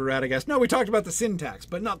and win over Radagast? No, we talked about the syntax,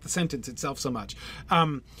 but not the sentence itself so much.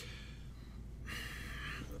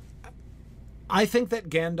 I think that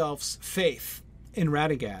Gandalf's faith in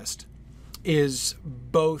Radagast is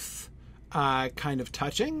both kind of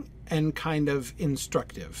touching and kind of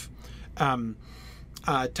instructive.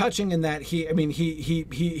 touching in that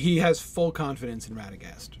he has full confidence in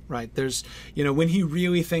Radagast, right? There's, when he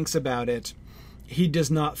really thinks about it, he does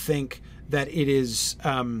not think that it is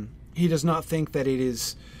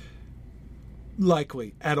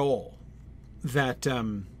likely at all that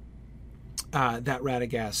that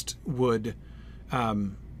Radagast would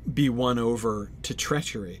be won over to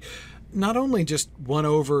treachery. Not only just won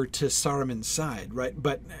over to Saruman's side, right?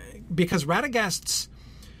 But because Radagast's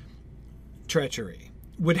treachery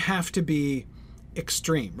would have to be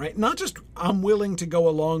extreme, right? Not just, I'm willing to go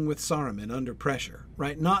along with Saruman under pressure,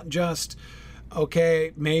 right? Not just,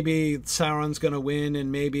 okay, maybe Sauron's going to win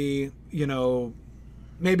and maybe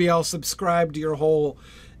I'll subscribe to your whole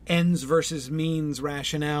ends versus means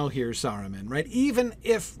rationale here, Saruman, right? Even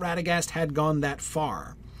if Radagast had gone that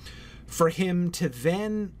far, for him to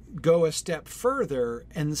then go a step further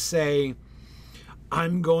and say,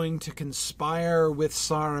 I'm going to conspire with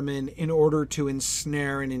Saruman in order to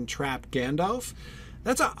ensnare and entrap Gandalf,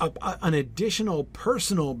 that's an additional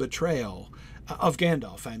personal betrayal of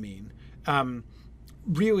Gandalf,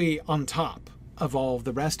 really on top of all of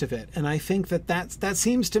the rest of it. And I think that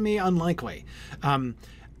seems to me unlikely.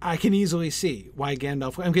 I can easily see why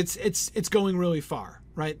Gandalf, it's going really far,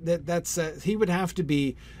 right? That's he would have to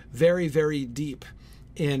be very, very deep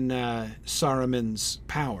in Saruman's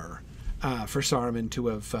power for Saruman to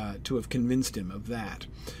have convinced him of that.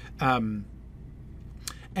 And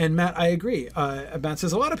Matt, I agree. Matt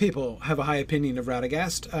says a lot of people have a high opinion of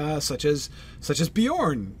Radagast, such as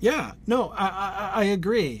Bjorn. Yeah, no, I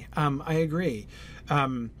agree. I agree.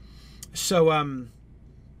 So,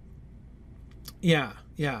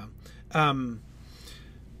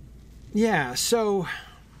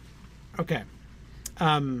 okay.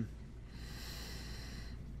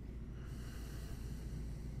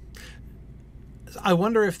 I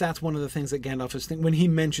wonder if that's one of the things that Gandalf is thinking when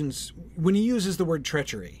he uses the word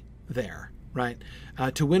treachery there, right?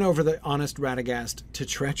 To win over the honest Radagast to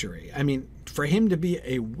treachery. I mean, for him to be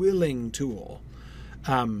a willing tool,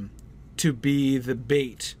 to be the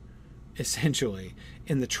bait, essentially,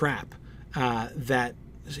 in the trap that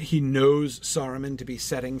he knows Saruman to be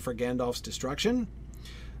setting for Gandalf's destruction,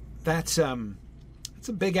 that's a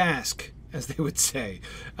big ask, as they would say,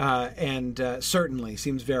 and certainly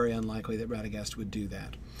seems very unlikely that Radagast would do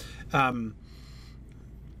that.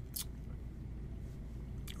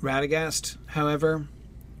 Radagast, however,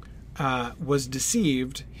 was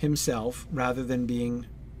deceived himself rather than being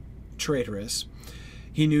traitorous.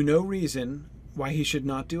 He knew no reason why he should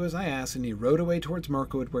not do as I asked, and he rode away towards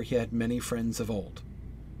Mirkwood, where he had many friends of old.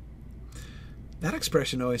 That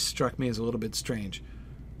expression always struck me as a little bit strange.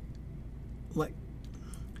 Like,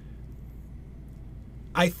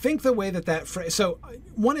 I think the way that phrase... So,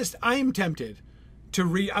 one is, I'm always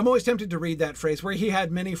tempted to read that phrase, where he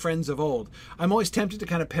had many friends of old. I'm always tempted to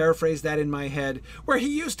kind of paraphrase that in my head, where he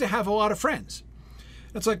used to have a lot of friends.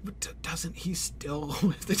 It's like, doesn't he still...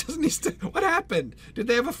 What happened? Did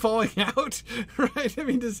they have a falling out? Right? I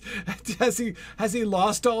mean, has he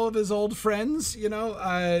lost all of his old friends,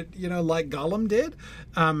 like Gollum did?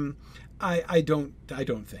 I don't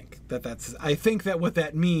think that's... I think that what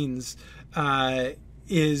that means...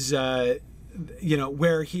 is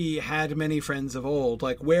where he had many friends of old,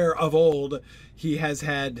 like where of old he has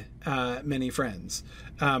had many friends.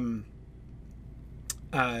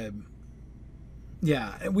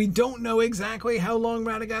 We don't know exactly how long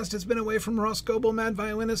Radagast has been away from Rhosgobel, Mad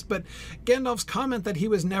Violinist, but Gandalf's comment that he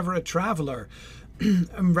was never a traveler,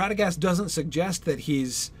 Radagast doesn't suggest that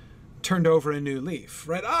he's turned over a new leaf,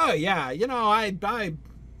 right? Oh yeah, I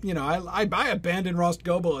abandoned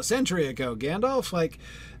Rhosgobel a century ago, Gandalf. Like,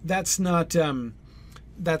 that's not him.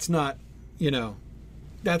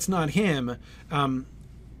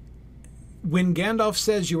 When Gandalf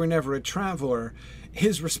says you were never a traveler,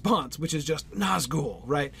 his response, which is just Nazgul,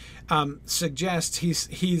 right, suggests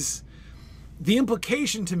he's the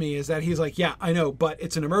implication to me is that he's like, yeah, I know, but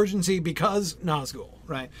it's an emergency because Nazgul,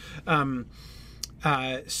 right?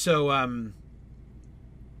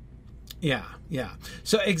 Yeah.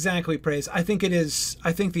 So exactly, Praise. I think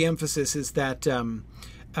the emphasis is that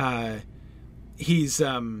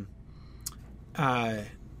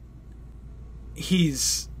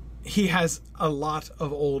he has a lot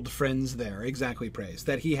of old friends there. Exactly, Praise.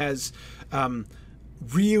 That he has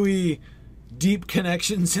really deep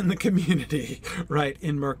connections in the community, right,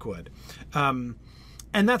 in Mirkwood.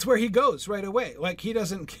 And that's where he goes right away. Like, he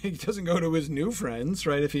doesn't go to his new friends,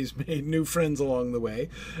 right, if he's made new friends along the way.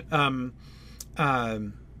 So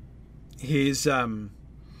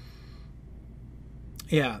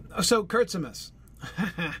Kurtzimus.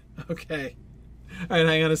 Okay. All right,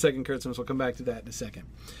 hang on a second, Kurtzimus. We'll come back to that in a second.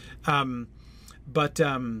 But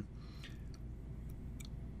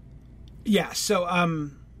yeah, so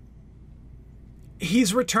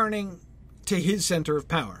he's returning to his center of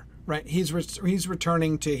power, right? He's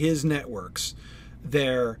returning to his networks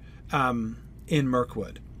there in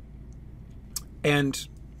Mirkwood. And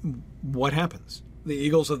what happens? The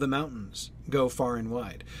Eagles of the Mountains go far and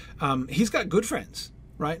wide. He's got good friends,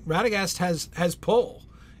 right? Radagast has pull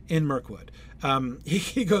in Mirkwood.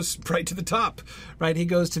 He goes right to the top, right? He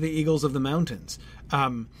goes to the Eagles of the Mountains.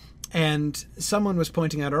 And someone was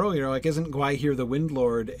pointing out earlier, like, isn't Gwaihir the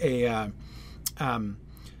Windlord a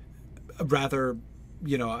rather,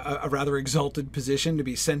 a rather exalted position to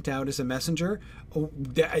be sent out as a messenger?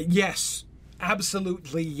 Yes,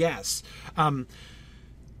 absolutely yes.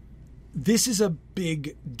 This is a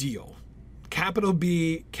big deal. Capital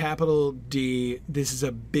B, capital D. This is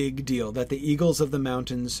a big deal that the Eagles of the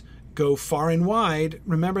Mountains go far and wide.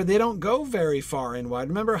 Remember, they don't go very far and wide.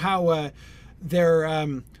 Remember how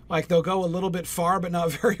they're they'll go a little bit far but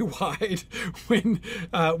not very wide when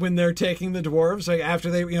they're taking the dwarves. Like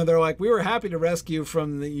after they, they're like, we were happy to rescue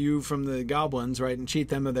from the goblins, right, and cheat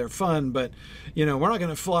them of their fun, but we're not going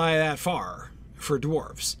to fly that far for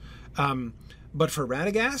dwarves. But for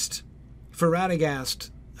Radagast,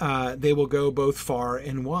 they will go both far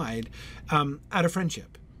and wide out of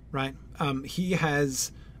friendship, right? He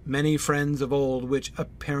has many friends of old, which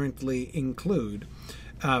apparently include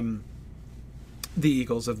the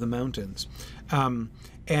Eagles of the Mountains. Now,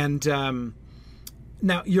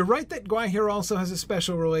 you're right that Gwaihir also has a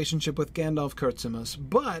special relationship with Gandalf Kurtzimus,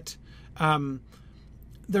 but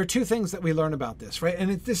there are two things that we learn about this, right?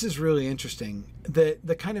 And this is really interesting.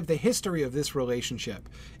 The kind of the history of this relationship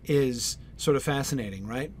is sort of fascinating,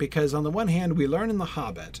 right? Because on the one hand, we learn in The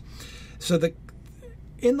Hobbit. So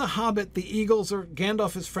in The Hobbit, the Eagles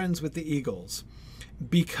Gandalf is friends with the Eagles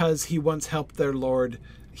because he once helped their lord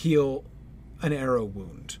heal an arrow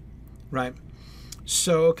wound, right?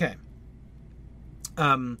 So, okay.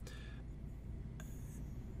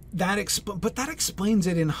 That explains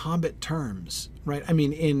it in Hobbit terms, right? I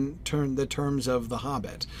mean, the terms of The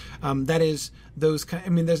Hobbit. That is those kind. I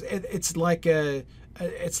mean, it's like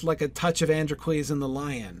a touch of Androcles and the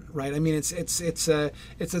lion, right? I mean, it's a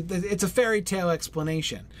fairy tale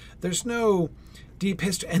explanation. There's no deep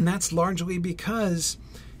history, and that's largely because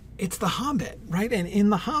it's The Hobbit, right? And in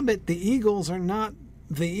The Hobbit, the eagles are not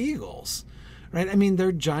the eagles, right? I mean,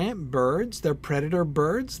 they're giant birds. They're predator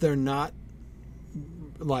birds. They're not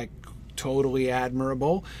like totally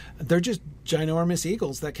admirable. They're just ginormous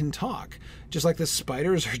eagles that can talk. Just like the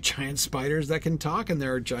spiders are giant spiders that can talk, and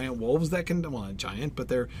there are giant wolves that can, well, not giant, but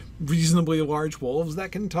they're reasonably large wolves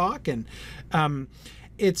that can talk. And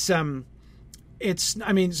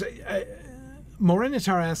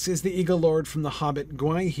Morinitar asks, is the Eagle Lord from The Hobbit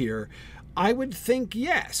Gwaihir? I would think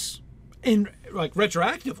yes.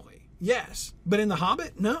 Retroactively, yes. But in The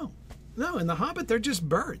Hobbit, no. No, in The Hobbit, they're just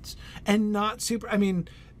birds. And not super... I mean,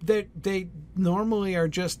 they normally are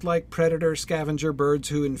just like predator scavenger birds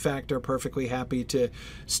who, in fact, are perfectly happy to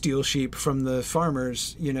steal sheep from the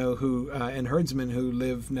farmers, who and herdsmen who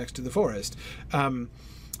live next to the forest.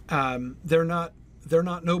 They're not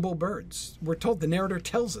noble birds. We're told, the narrator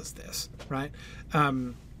tells us this, right?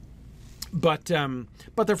 But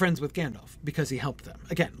they're friends with Gandalf because he helped them.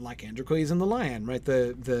 Again, like Androcles and the lion, right?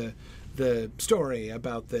 The story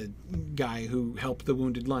about the guy who helped the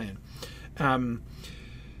wounded lion.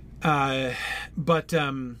 But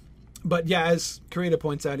yeah, as Karita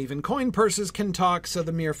points out, even coin purses can talk, so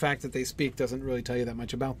the mere fact that they speak doesn't really tell you that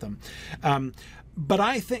much about them.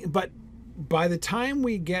 But by the time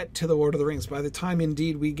we get to the Lord of the Rings, by the time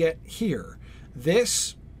indeed we get here,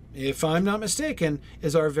 this, if I'm not mistaken,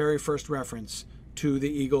 is our very first reference to the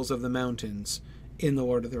Eagles of the Mountains in the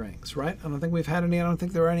Lord of the Rings, right? I don't think we've had any. I don't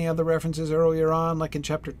think there were any other references earlier on, like in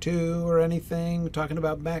Chapter 2 or anything, talking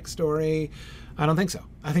about backstory. I don't think so.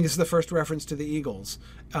 I think this is the first reference to the Eagles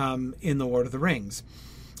in the Lord of the Rings.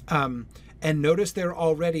 And notice they're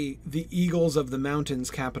already the Eagles of the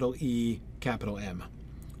Mountains, capital E, capital M,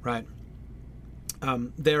 right?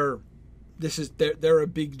 They're a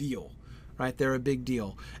big deal, right? They're a big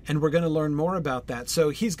deal. And we're going to learn more about that. So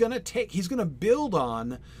he's going to build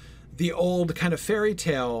on the old kind of fairy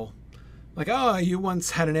tale, like, oh, you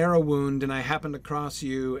once had an arrow wound and I happened across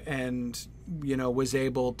you and, was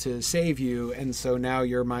able to save you. And so now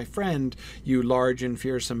you're my friend, you large and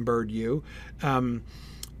fearsome bird, you.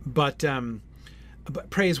 But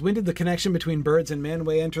praise, when did the connection between birds and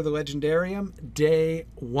Manwë enter the legendarium? Day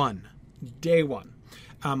one.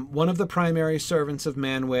 One of the primary servants of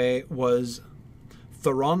Manwë was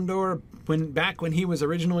Thorondor, back when he was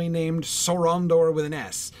originally named Sorondor with an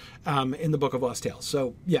S, in the Book of Lost Tales.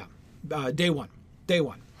 So yeah, Day one.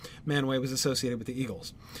 Manwë was associated with the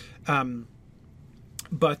eagles.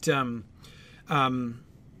 But see,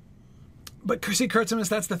 Kurtzimus,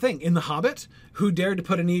 that's the thing. In The Hobbit, who dared to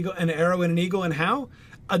put an arrow in an eagle, and how?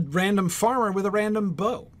 A random farmer with a random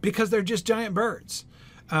bow, because they're just giant birds.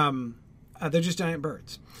 They're just giant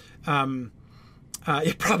birds.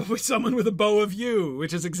 Probably someone with a bow of yew,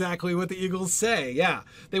 which is exactly what the eagles say. Yeah,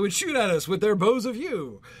 they would shoot at us with their bows of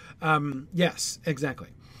yew. Yes, exactly.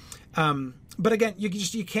 But again,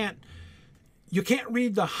 you can't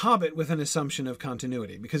read The Hobbit with an assumption of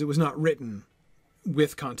continuity, because it was not written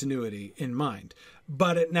with continuity in mind.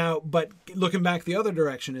 But looking back the other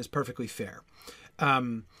direction is perfectly fair.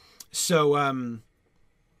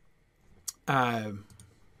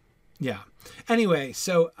 Yeah. Anyway,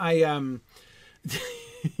 so I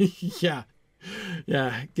yeah.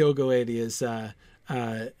 Gilgoady is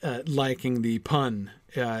liking the pun.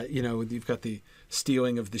 You've got the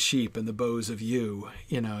stealing of the sheep and the bows of yew.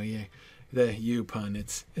 The yew pun.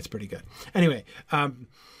 It's pretty good. Anyway,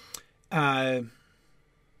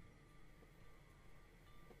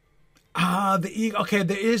 the eagle. Okay,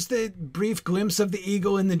 there is the brief glimpse of the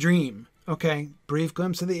eagle in the dream. Okay, brief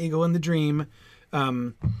glimpse of the eagle in the dream.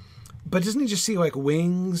 But doesn't he just see like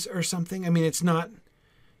wings or something? I mean, it's not.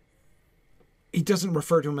 He doesn't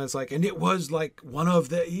refer to him as like, and it was like one of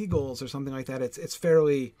the eagles or something like that. It's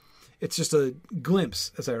just a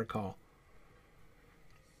glimpse, as I recall.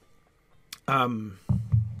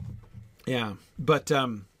 Yeah, but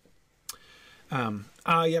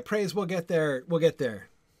praise. We'll get there. We'll get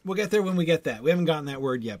there when we get that. We haven't gotten that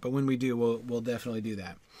word yet, but when we do, we'll definitely do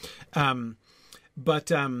that.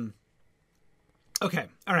 Okay.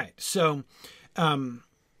 All right. So, the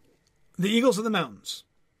Eagles of the Mountains,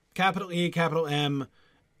 capital E, capital M,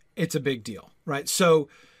 it's a big deal, right? So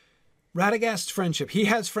Radagast's friendship, he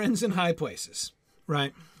has friends in high places,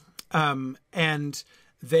 right? And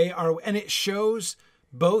it shows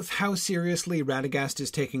both how seriously Radagast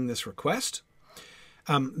is taking this request,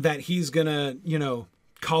 that he's going to,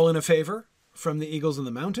 call in a favor from the Eagles of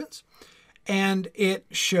the Mountains. And it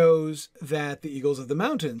shows that the Eagles of the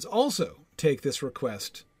Mountains also take this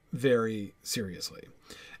request very seriously.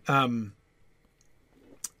 Yeah.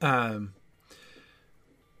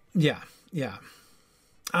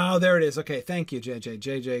 Oh, there it is. Okay, thank you, JJ.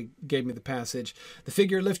 JJ gave me the passage. The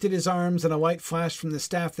figure lifted his arms, and a light flashed from the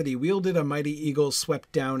staff that he wielded. A mighty eagle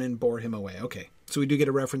swept down and bore him away. Okay, so we do get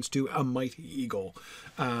a reference to a mighty eagle,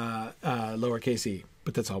 lowercase e,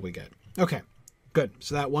 but that's all we get. Okay, good.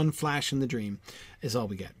 So that one flash in the dream is all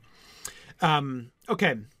we get.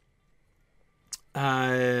 Okay.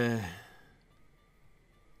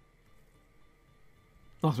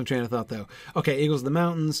 Lost my train of thought, though. Okay, Eagles of the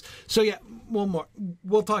Mountains. So yeah, we'll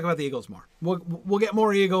talk about the Eagles more. We'll get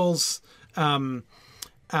more Eagles. For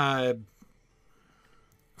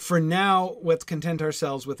now, let's content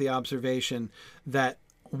ourselves with the observation that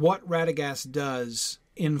what Radagast does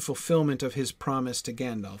in fulfillment of his promise to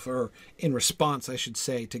Gandalf, or in response, I should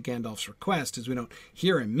say, to Gandalf's request, as we don't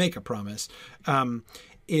hear him make a promise,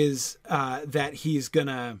 is that he's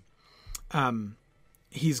gonna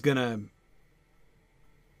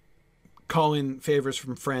call in favors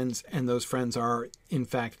from friends, and those friends are, in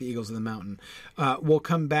fact, the Eagles of the Mountain. We'll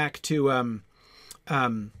come back to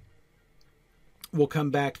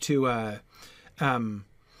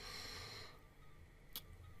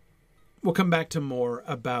more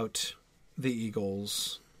about the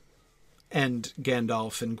Eagles and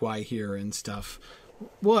Gandalf and Gwaihir and stuff.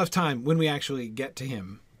 We'll have time when we actually get to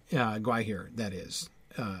him, Gwaihir, that is,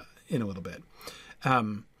 in a little bit.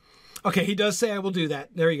 Okay, he does say, I will do that.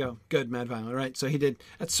 There you go. Good, Mad Violet, right? So he did.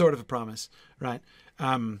 That's sort of a promise, right?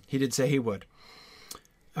 He did say he would.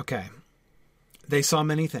 Okay. They saw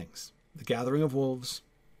many things. The gathering of wolves,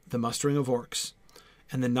 the mustering of orcs,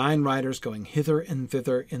 and the 9 riders going hither and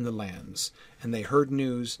thither in the lands. And they heard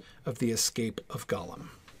news of the escape of Gollum.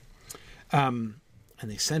 And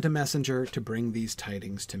they sent a messenger to bring these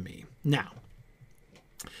tidings to me. Now,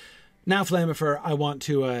 Flammifer, I want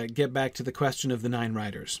to get back to the question of the 9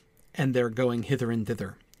 riders and they're going hither and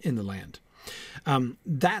thither in the land.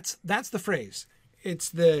 That's the phrase. It's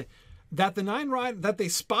that they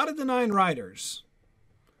spotted the 9 riders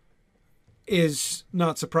is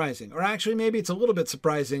not surprising. Or actually, maybe it's a little bit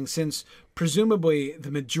surprising, since presumably the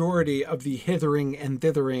majority of the hithering and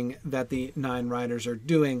thithering that the 9 riders are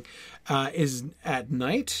doing is at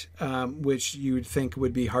night, which you would think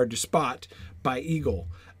would be hard to spot by eagle.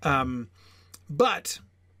 But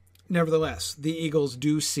nevertheless, the eagles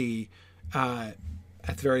do see, at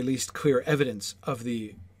the very least, clear evidence of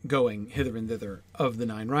the going hither and thither of the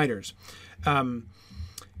 9 riders.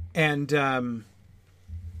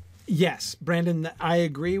 Yes, Brandon, I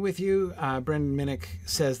agree with you. Brandon Minnick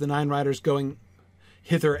says the 9 riders going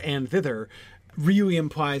hither and thither really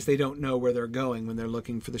implies they don't know where they're going when they're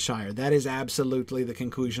looking for the Shire. That is absolutely the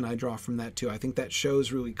conclusion I draw from that too. I think that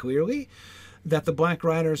shows really clearly that the Black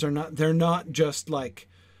Riders they're not just like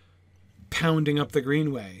pounding up the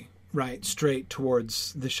Greenway, right, straight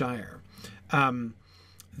towards the Shire.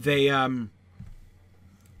 They don't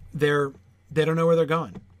know where they're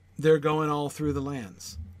going. They're going all through the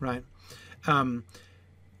lands, right?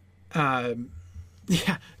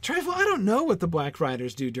 Yeah, Trifle, I don't know what the Black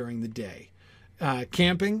Riders do during the day.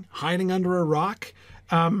 Camping, hiding under a rock.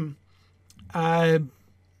 I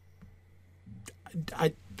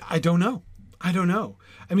don't know. I don't know.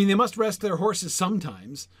 I mean, they must rest their horses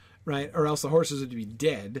sometimes, right? Or else the horses would be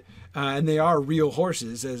dead. And they are real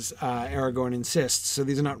horses, as Aragorn insists. So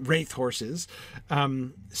these are not wraith horses.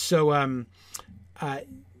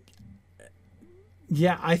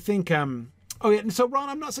 Yeah, I think... oh, yeah. And so, Ron,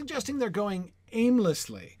 I'm not suggesting they're going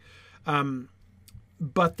aimlessly.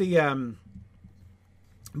 But the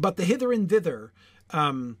hither and thither...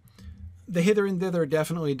 the hither and thither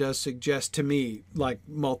definitely does suggest to me like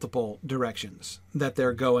multiple directions that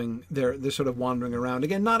they're going. They're sort of wandering around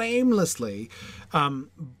again, not aimlessly,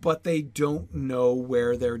 but they don't know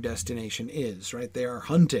where their destination is. Right? They are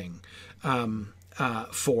hunting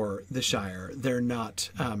for the Shire. They're not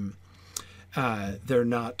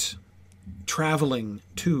traveling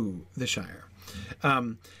to the Shire,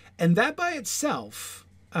 and that by itself.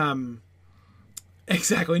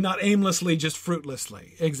 Exactly, not aimlessly, just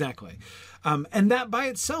fruitlessly. Exactly. And that by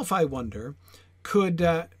itself, I wonder,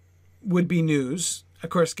 would be news. Of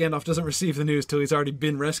course, Gandalf doesn't receive the news till he's already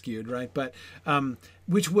been rescued, right? But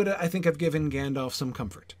which would, I think, have given Gandalf some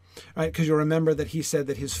comfort, right? Because you'll remember that he said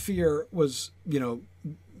that his fear was,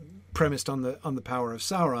 premised on the power of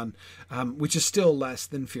Sauron, which is still less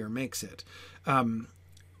than fear makes it.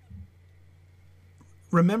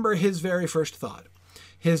 Remember his very first thought.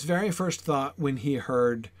 His very first thought when he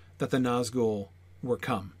heard that the Nazgul were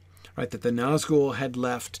come, right? That the Nazgul had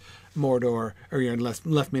left Mordor, or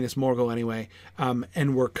left Minas Morgul anyway,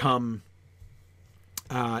 and were come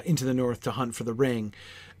into the north to hunt for the ring.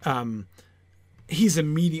 He's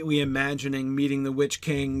immediately imagining meeting the Witch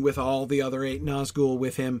King with all the other 8 Nazgul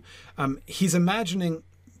with him. He's imagining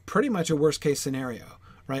pretty much a worst case scenario,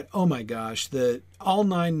 right? Oh my gosh, all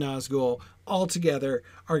 9 Nazgul all together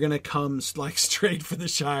are going to come like straight for the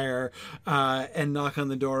Shire and knock on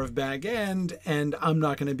the door of Bag End, and I'm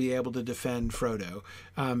not going to be able to defend Frodo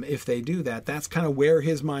if they do that. That's kind of where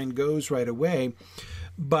his mind goes right away.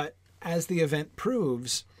 But as the event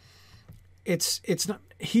proves, it's not.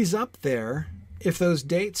 He's up there. If those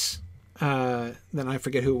dates, then I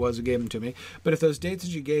forget who it was who gave them to me, but if those dates that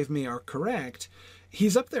you gave me are correct,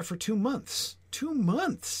 he's up there for 2 months. 2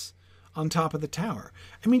 months. On top of the tower.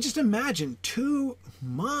 I mean, just imagine 2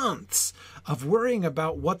 months of worrying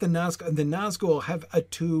about what the Nazgul have a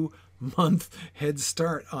 2-month head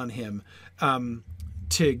start on him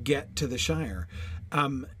to get to the Shire.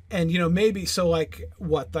 And, maybe so like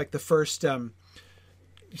the first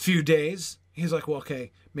few days, he's like, well,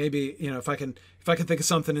 okay, maybe, if I can think of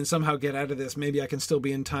something and somehow get out of this, maybe I can still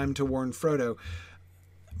be in time to warn Frodo.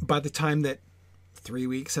 By the time that 3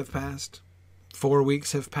 weeks have passed, 4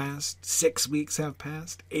 weeks have passed, 6 weeks have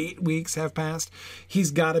passed, 8 weeks have passed.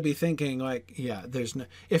 He's got to be thinking like, yeah,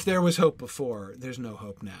 if there was hope before, there's no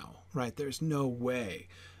hope now, right? There's no way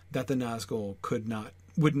that the Nazgul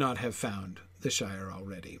would not have found the Shire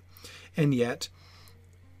already. And yet,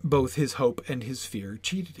 both his hope and his fear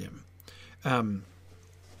cheated him.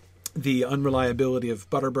 The unreliability of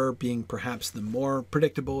Butterbur being perhaps the more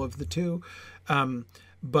predictable of the two.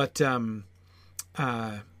 But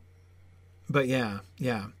yeah.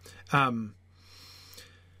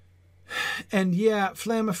 And yeah,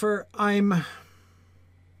 Flammifer,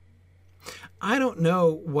 I don't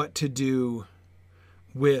know what to do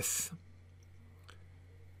with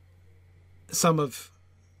some of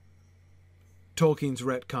Tolkien's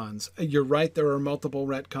retcons. You're right, there are multiple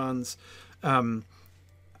retcons, and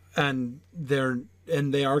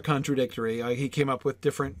they are contradictory. He came up with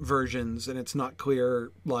different versions, and it's not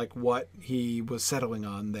clear like what he was settling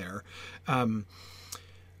on there.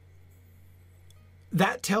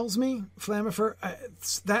 That tells me, Flammifer,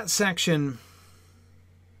 that section...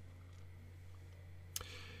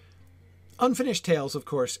 Unfinished Tales, of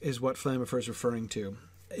course, is what Flammifer is referring to.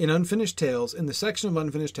 In Unfinished Tales, in the section of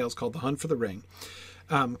Unfinished Tales called The Hunt for the Ring,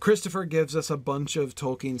 Christopher gives us a bunch of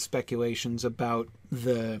Tolkien speculations about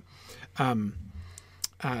the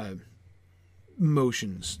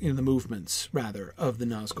motions, the movements, rather, of the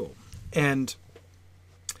Nazgul. And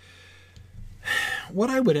what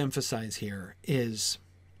I would emphasize here is,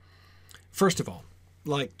 first of all,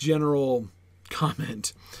 like general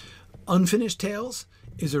comment, Unfinished Tales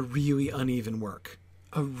is a really uneven work.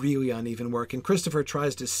 And Christopher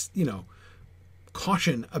tries to,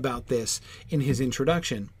 caution about this in his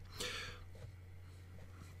introduction.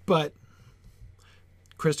 But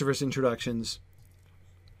Christopher's introductions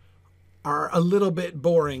are a little bit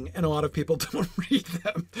boring and a lot of people don't read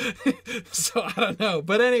them. So I don't know.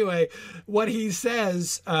 But anyway, what he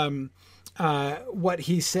says in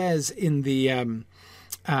the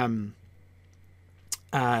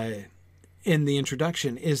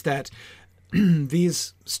introduction is that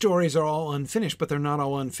these stories are all unfinished, but they're not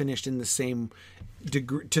all unfinished in the same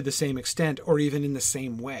degree, to the same extent, or even in the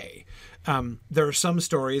same way. There are some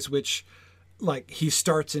stories which, like, he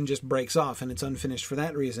starts and just breaks off, and it's unfinished for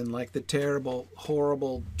that reason, like the terrible,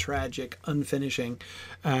 horrible, tragic, unfinished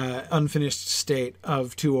state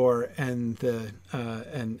of Tuor and the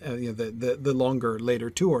longer,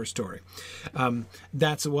 later Tuor story.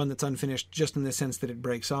 That's the one that's unfinished, just in the sense that it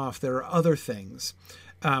breaks off. There are other things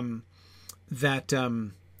that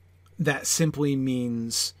simply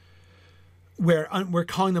means, where we're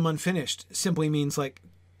calling them unfinished, simply means like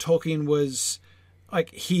Tolkien was,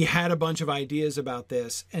 like, he had a bunch of ideas about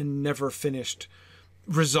this and never finished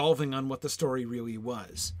resolving on what the story really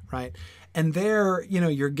was, right? And there,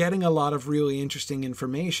 you're getting a lot of really interesting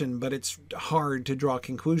information, but it's hard to draw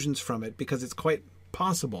conclusions from it, because it's quite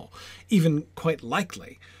possible, even quite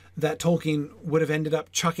likely, that Tolkien would have ended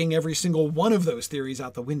up chucking every single one of those theories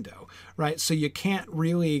out the window, right? So you can't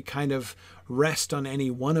really kind of rest on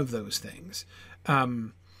any one of those things.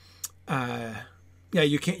 You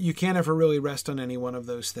can't ever really rest on any one of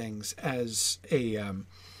those things as even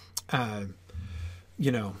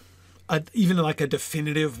like a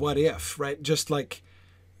definitive what if, right? Just like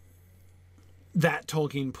that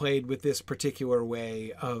Tolkien played with this particular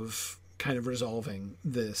way of kind of resolving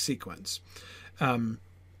the sequence. There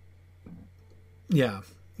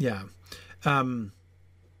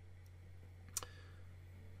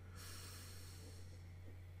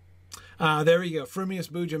we go. Frumius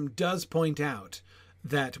Boojum does point out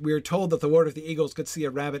that we're told that the Lord of the Eagles could see a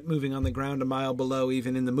rabbit moving on the ground a mile below,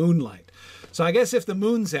 even in the moonlight. So I guess if the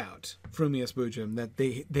moon's out, Frumius Boojum, that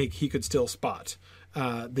he could still spot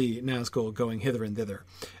the Nazgul going hither and thither.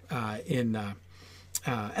 And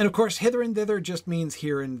of course, hither and thither just means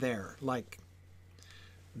here and there, like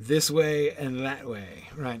this way and that way,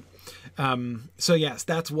 right? So yes,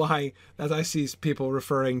 that's why, as I see people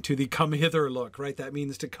referring to the come hither look, right? That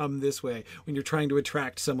means to come this way when you're trying to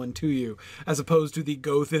attract someone to you, as opposed to the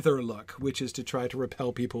go thither look, which is to try to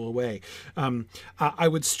repel people away. I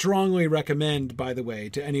would strongly recommend, by the way,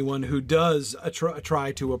 to anyone who does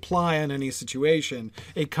try to apply in any situation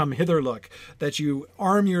a come hither look, that you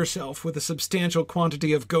arm yourself with a substantial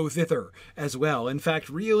quantity of go thither as well. In fact,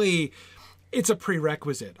 really, it's a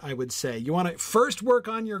prerequisite, I would say. You want to first work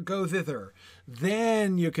on your go thither,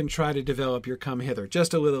 then you can try to develop your come hither.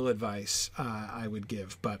 Just a little advice I would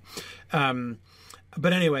give, but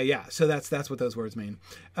anyway, yeah. So that's what those words mean.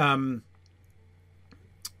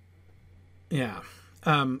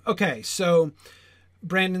 Okay, so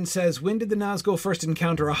Brandon says, when did the Nazgul first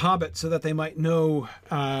encounter a hobbit so that they might know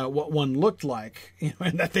what one looked like,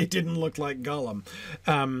 and that they didn't look like Gollum?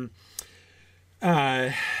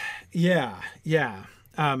 Yeah.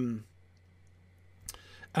 I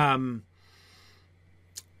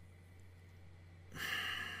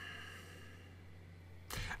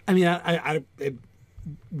mean, I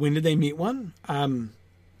when did they meet one?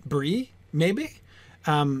 Bree, maybe.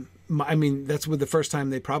 I mean, that's the first time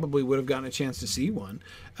they probably would have gotten a chance to see one.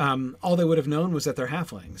 All they would have known was that they're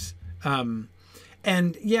halflings. And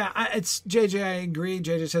yeah, it's JJ. I agree.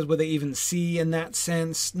 JJ says, will they even see in that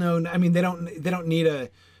sense? No, I mean, they don't need a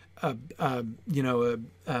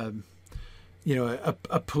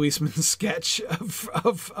policeman's sketch of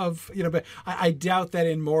but I doubt that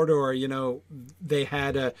in Mordor, they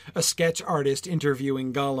had a sketch artist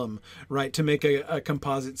interviewing Gollum, right, to make a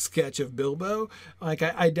composite sketch of Bilbo. Like,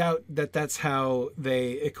 I doubt that that's how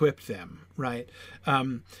they equipped them, right?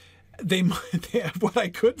 What I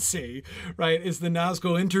could see, right, is the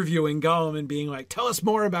Nazgul interviewing Gollum and being like, tell us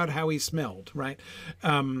more about how he smelled, right?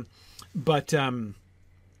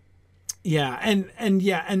 Yeah,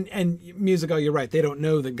 and Musical, you're right. They don't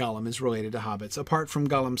know that Gollum is related to hobbits. Apart from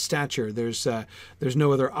Gollum's stature, there's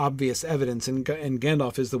no other obvious evidence, and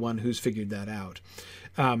Gandalf is the one who's figured that out.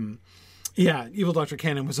 Evil Dr.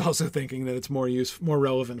 Cannon was also thinking that it's more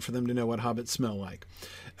relevant for them to know what hobbits smell like.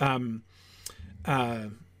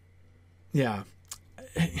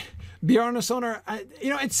 Bjarnasonar,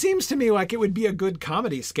 it seems to me like it would be a good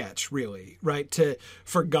comedy sketch, really, right?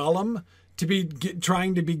 For Gollum to be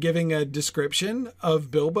trying to be giving a description of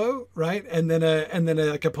Bilbo, right? And then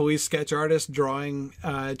like a police sketch artist trying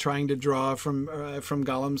to draw from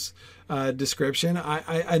Gollum's description,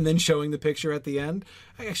 and then showing the picture at the end.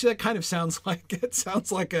 Actually, that kind of sounds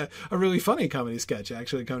like a really funny comedy sketch.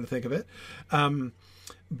 Actually, come to think of it,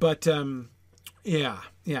 yeah.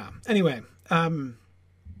 Anyway,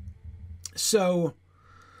 so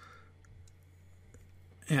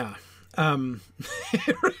yeah.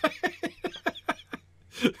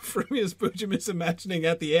 Frumius Boojum is imagining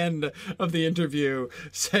at the end of the interview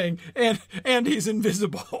saying, and he's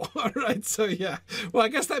invisible. All right. So yeah. Well, I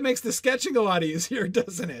guess that makes the sketching a lot easier,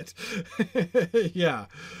 doesn't it? Yeah.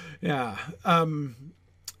 Yeah.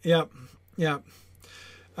 Yep.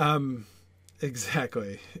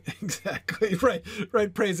 Exactly. Right.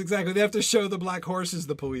 Praise. Exactly. They have to show the black horses,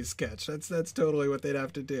 the police sketch. That's totally what they'd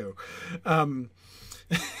have to do.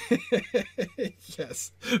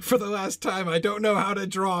 Yes. For the last time, I don't know how to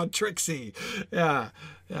draw Trixie. Yeah,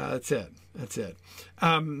 that's it. So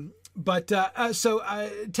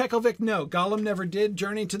Tekelvik, no, Gollum never did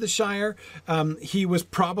journey to the Shire. He was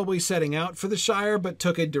probably setting out for the Shire, but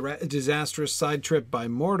took a disastrous side trip by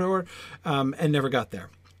Mordor, and never got there.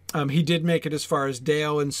 He did make it as far as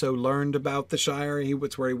Dale, and so learned about the Shire.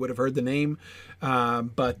 That's where he would have heard the name.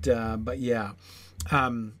 But yeah.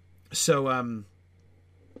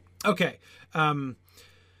 Okay.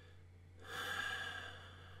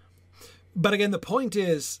 But again, the point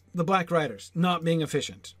is the Black Riders not being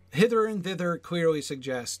efficient. Hither and thither clearly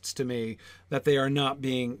suggests to me that they are not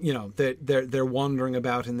being, they're wandering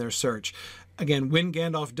about in their search. Again, when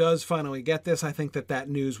Gandalf does finally get this, I think that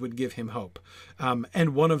news would give him hope.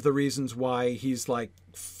 And one of the reasons why he's like,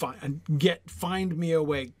 find me a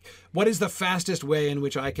way. What is the fastest way in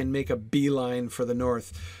which I can make a beeline for the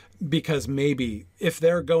north? Because maybe if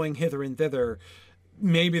they're going hither and thither,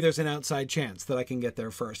 maybe there's an outside chance that I can get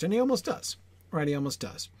there first. And he almost does, right? He almost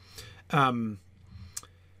does. Yeah.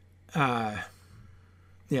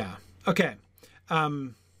 Okay. I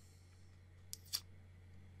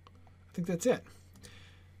think that's it.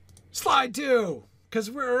 Slide 2,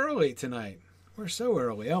 because we're early tonight. We're so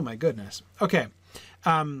early. Oh my goodness. Okay.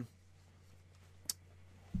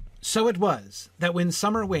 So it was that when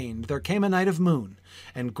summer waned, there came a night of moon,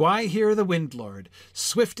 and Gwaihir the Windlord,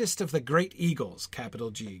 swiftest of the great eagles,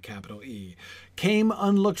 capital G, capital E, came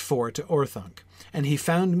unlooked for to Orthanc, and he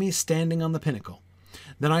found me standing on the pinnacle.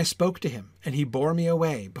 Then I spoke to him, and he bore me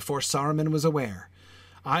away before Saruman was aware.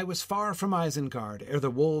 I was far from Isengard ere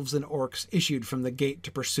the wolves and orcs issued from the gate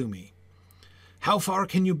to pursue me. How far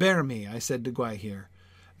can you bear me? I said to Gwaihir.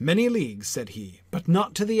 Many leagues, said he, but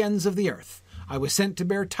not to the ends of the earth. I was sent to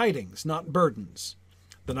bear tidings, not burdens.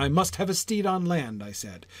 Then I must have a steed on land, I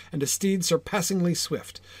said, and a steed surpassingly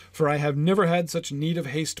swift, for I have never had such need of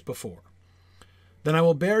haste before. Then I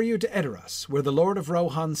will bear you to Edoras, where the Lord of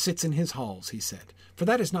Rohan sits in his halls, he said, for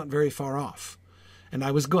that is not very far off. And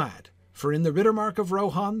I was glad, for in the Riddermark of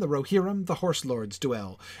Rohan the Rohirrim, the horse lords,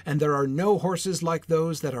 dwell, and there are no horses like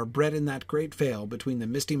those that are bred in that great vale between the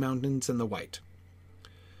misty mountains and the white.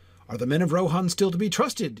 Are the men of Rohan still to be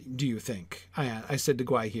trusted, do you think? I said to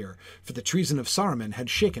Gwaihir, for the treason of Saruman had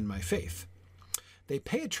shaken my faith. They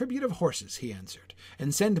pay a tribute of horses, he answered,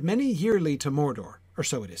 and send many yearly to Mordor, or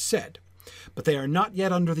so it is said. But they are not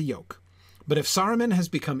yet under the yoke. But if Saruman has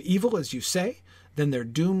become evil, as you say, then their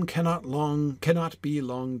doom cannot be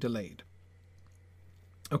long delayed.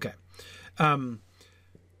 Okay. All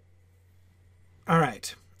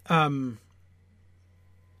right.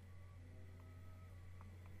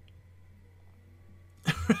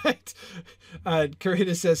 Right.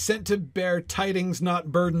 Kurita says, sent to bear tidings,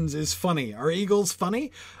 not burdens, is funny. Are eagles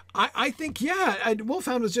funny? I think, yeah.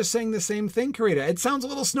 Wolfhound was just saying the same thing, Kurita. It sounds a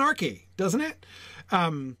little snarky, doesn't it?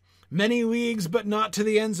 Many leagues, but not to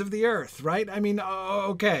the ends of the earth, right? I mean,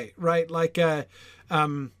 okay, right? Like,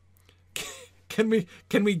 can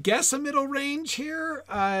we guess a middle range here?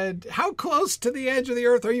 How close to the edge of the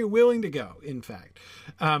earth are you willing to go, in fact?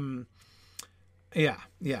 Yeah.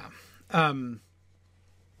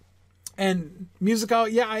 And musical,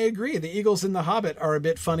 yeah, I agree. The eagles in The Hobbit are a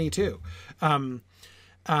bit funny too.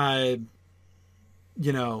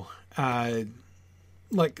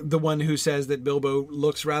 Like the one who says that Bilbo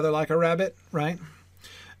looks rather like a rabbit, right?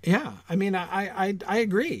 Yeah, I mean, I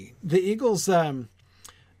agree. The eagles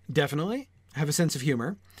definitely have a sense of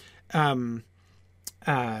humor.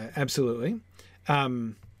 Absolutely.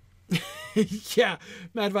 Yeah,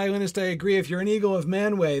 Mad Violinist, I agree. If you're an eagle of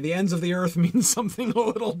Manwë, the ends of the earth means something a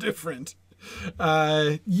little different.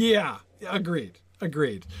 Yeah, agreed.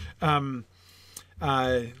 Agreed.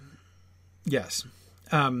 Yes.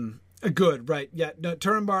 Good, right. Yeah, no,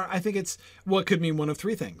 Turambar, I think it's what could mean one of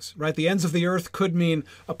three things, right? The ends of the earth could mean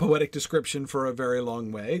a poetic description for a very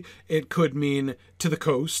long way. It could mean to the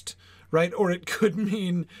coast, right? Or it could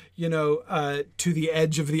mean, to the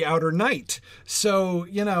edge of the outer night. So,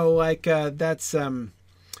 that's,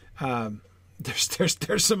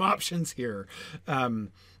 there's some options here.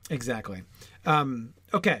 Exactly.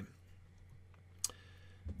 Okay.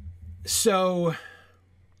 So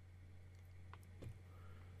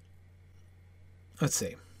let's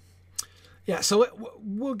see. Yeah, so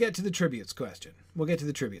we'll get to the tributes question.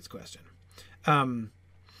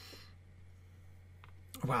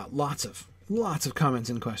 Wow, lots of comments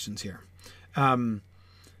and questions here. Does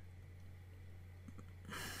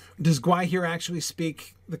Gwaihir actually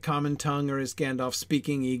speak the common tongue, or is Gandalf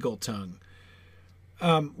speaking eagle tongue?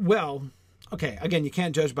 Well, okay, again, you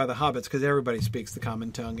can't judge by the hobbits because everybody speaks the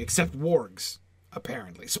common tongue except wargs,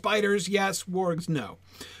 apparently. Spiders, yes. Wargs, no.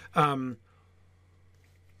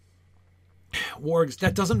 Wargs,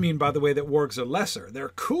 that doesn't mean, by the way, that wargs are lesser. They're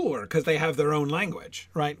cooler because they have their own language,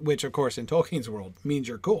 right? Which, of course, in Tolkien's world means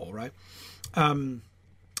you're cool, right? But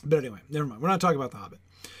anyway, never mind. We're not talking about the Hobbit.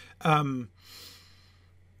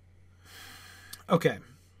 Okay.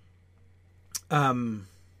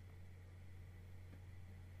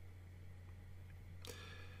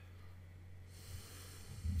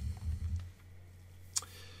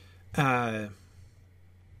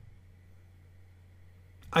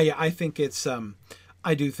 I think it's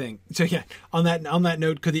I do think so. Yeah. On that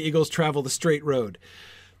note, could the Eagles travel the straight road?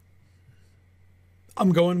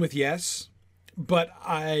 I'm going with yes, but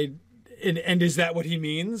and is that what he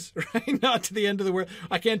means? Right? Not to the end of the world.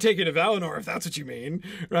 I can't take you to Valinor if that's what you mean,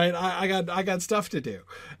 right? I got stuff to do.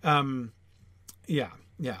 Yeah.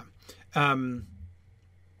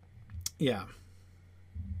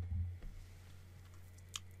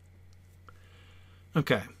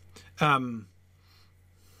 Okay.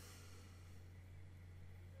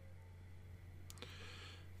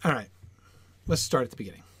 All right. Let's start at the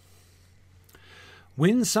beginning.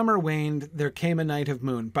 When summer waned, there came a night of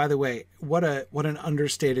moon. By the way, what an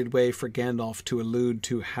understated way for Gandalf to allude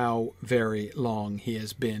to how very long he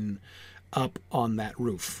has been up on that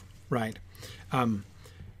roof, right?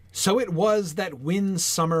 So it was that when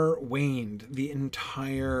summer waned, the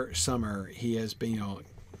entire summer he has been,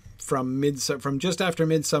 from just after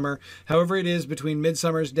midsummer, however it is between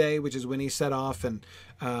Midsummer's Day, which is when he set off, and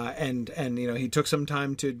he took some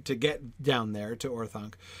time to get down there to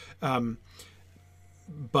Orthanc.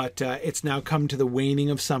 But it's now come to the waning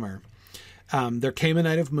of summer. There came a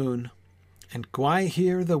night of moon, and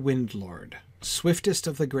Gwaihir the Wind Lord, swiftest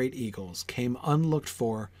of the great eagles, came unlooked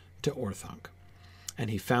for to Orthanc, and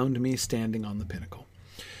he found me standing on the pinnacle.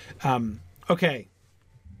 Okay,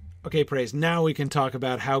 Praise. Now we can talk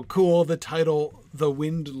about how cool the title The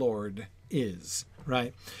Wind Lord is,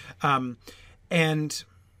 right? And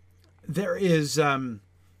there is no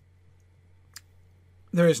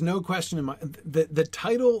question in my the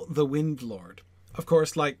title The Wind Lord, of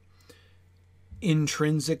course, like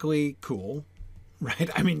intrinsically cool,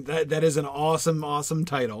 right? I mean, that is an awesome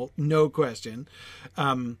title, no question.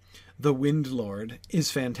 The Wind Lord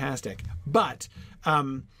is fantastic, but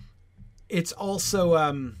it's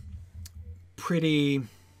also pretty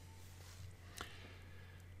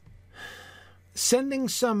sending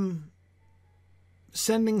some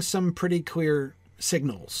pretty clear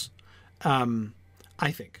signals,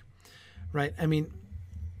 I think, right? I mean,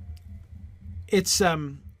 it's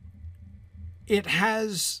it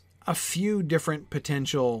has a few different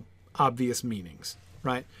potential obvious meanings,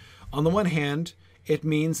 right? On the one hand, it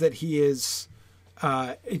means that he is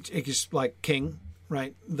it's like king,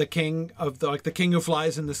 right? The king of the king who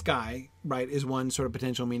flies in the sky, right, is one sort of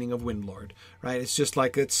potential meaning of Windlord, right? It's just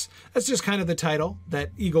like that's just kind of the title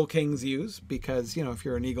that eagle kings use because, if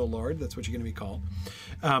you're an eagle lord, that's what you're going to be called.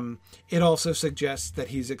 It also suggests that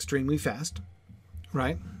he's extremely fast,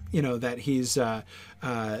 right? That he is the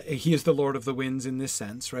Lord of the Winds in this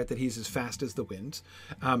sense, right? That he's as fast as the winds,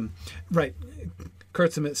 right?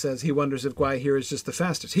 Kurtzimit says he wonders if Gwaihir is just the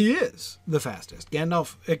fastest. He is the fastest.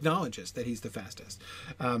 Gandalf acknowledges that he's the fastest.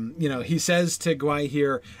 He says to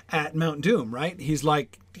Gwaihir at Mount Doom, right? He's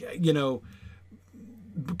like,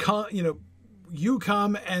 you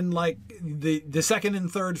come and like the second and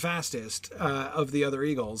third fastest of the other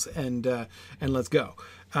eagles, and let's go.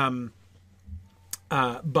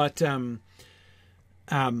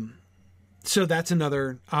 So that's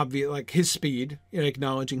another obvious, like his speed,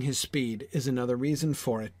 acknowledging his speed is another reason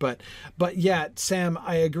for it. But yeah, Sam,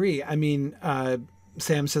 I agree. I mean,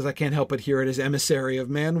 Sam says, I can't help but hear it as emissary of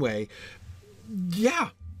Manwë. Yeah.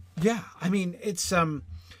 I mean, it's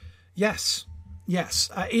yes.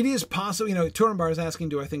 It is possible. Turambar is asking,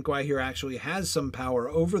 do I think Gwaihir actually has some power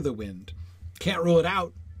over the wind? Can't rule it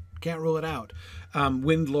out.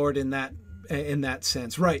 Wind Lord in that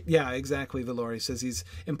sense, right? Yeah, exactly. Valor, he says,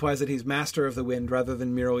 implies that he's master of the wind rather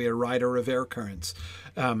than merely a rider of air currents.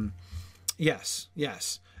 Yes.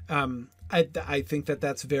 I think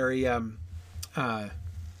that's very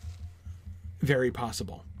very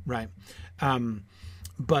possible, right?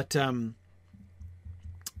 But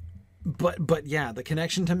yeah, the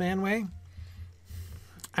connection to Manwë,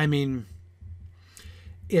 I mean,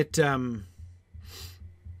 it's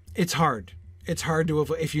hard. It's hard to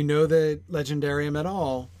avoid. If you know the Legendarium at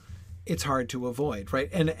all, it's hard to avoid, right?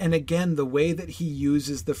 And again, the way that he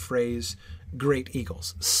uses the phrase great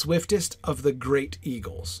eagles, swiftest of the great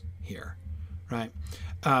eagles here, right?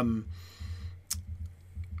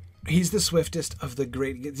 He's the swiftest of the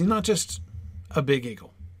great. He's not just a big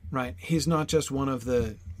eagle, right? He's not just one of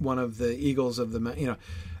the eagles of the,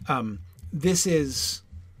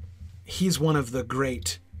 he's one of the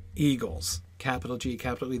great eagles, capital G,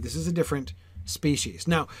 capital E. This is a different species.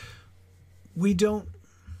 Now, we don't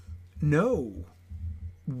know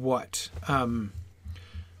what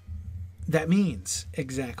that means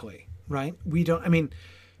exactly, right? We don't, I mean,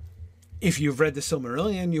 if you've read the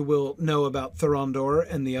Silmarillion, you will know about Thorondor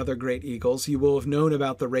and the other great eagles. You will have known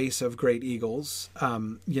about the race of great eagles,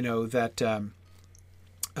 that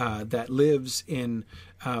lives in,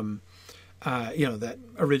 that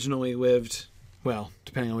originally lived, well,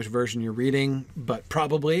 depending on which version you're reading, but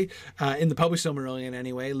probably in the published Silmarillion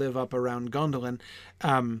anyway, live up around Gondolin,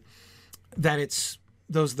 those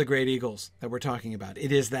are the great eagles that we're talking about.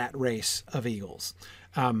 It is that race of eagles.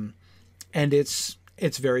 And it's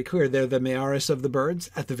very clear. They're the Mearis of the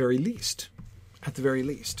birds at the very least.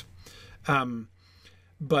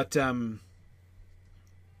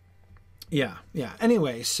 Yeah.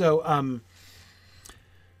 Anyway, so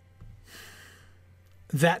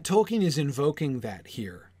that Tolkien is invoking that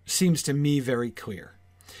here seems to me very clear.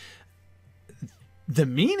 The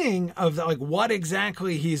meaning of what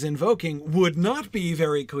exactly he's invoking would not be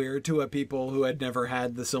very clear to a people who had never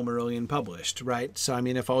had the Silmarillion published, right? So, I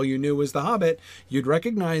mean, if all you knew was The Hobbit, you'd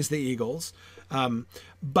recognize the eagles.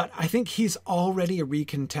 But I think he's already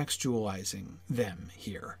recontextualizing them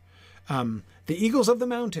here. The eagles of the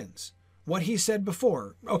mountains, what he said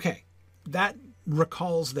before, okay, that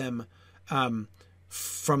recalls them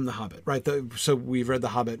from The Hobbit, right? So we've read The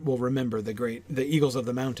Hobbit, we'll remember the eagles of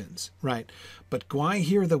the mountains, right? But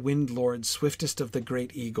Gwaihir the Wind Lord, swiftest of the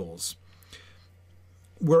great eagles,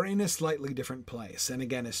 we're in a slightly different place. And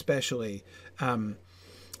again, especially, and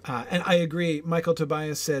I agree, Michael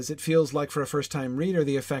Tobias says, it feels like for a first-time reader,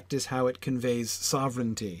 the effect is how it conveys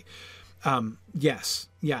sovereignty. Yes,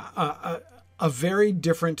 yeah, a very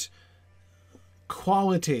different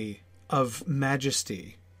quality of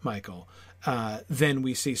majesty, Michael, than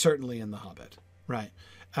we see certainly in The Hobbit, right?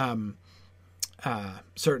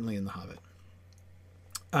 Certainly in The Hobbit.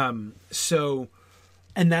 And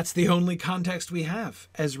that's the only context we have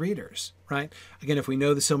as readers, right? Again, if we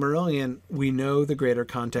know the Silmarillion, we know the greater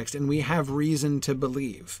context, and we have reason to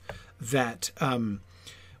believe that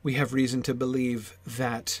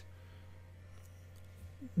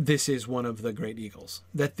this is one of the great eagles.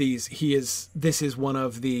 That this is one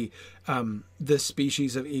of the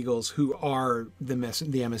species of eagles who are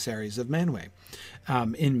the emissaries of Manwë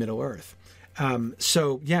in Middle Earth.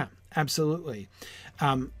 So yeah, absolutely.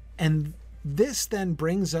 And this then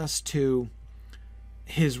brings us to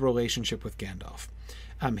his relationship with Gandalf.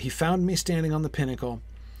 He found me standing on the pinnacle.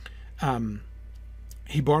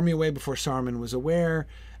 He bore me away before Saruman was aware.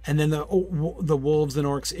 And then the wolves and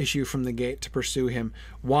orcs issue from the gate to pursue him.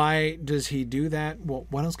 Why does he do that? Well,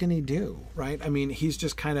 what else can he do, right? I mean, he's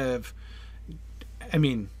just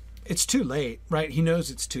it's too late, right? He knows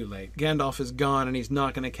it's too late. Gandalf is gone and he's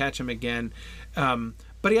not going to catch him again.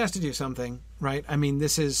 But he has to do something, right? I mean,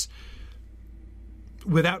 this is,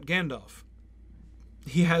 without Gandalf,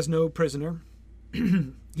 he has no prisoner.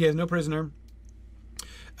 He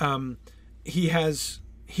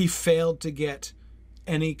failed to get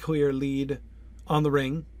any clear lead on the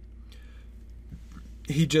ring.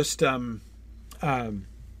 He just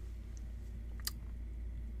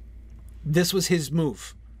this was his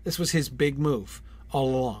move. This was his big move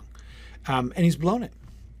all along. And he's blown it,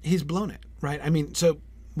 right? I mean, so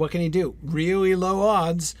what can he do? Really low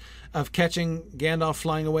odds of catching Gandalf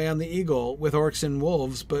flying away on the eagle with orcs and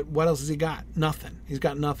wolves, but what else has he got? Nothing. He's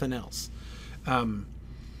got nothing else.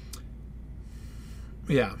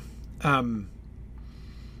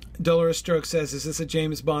 Dolores Stroke says, is this a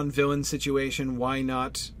James Bond villain situation? Why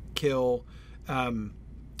not kill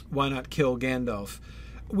Why not kill Gandalf?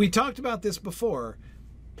 We talked about this before.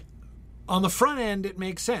 On the front end, it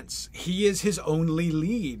makes sense. He is his only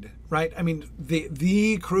lead, right? I mean,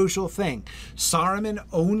 the crucial thing. Saruman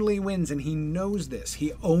only wins, and he knows this.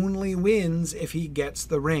 He only wins if he gets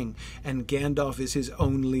the ring. And Gandalf is his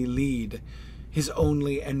only lead, his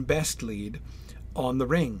only and best lead on the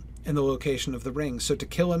ring and the location of the ring. So to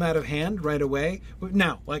kill him out of hand right away,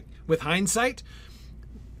 now, like with hindsight,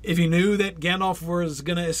 if he knew that Gandalf was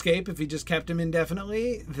going to escape if he just kept him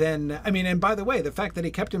indefinitely, then, I mean, and by the way, the fact that he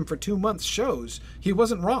kept him for 2 months shows he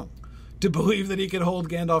wasn't wrong to believe that he could hold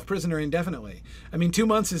Gandalf prisoner indefinitely. I mean, 2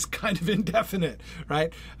 months is kind of indefinite,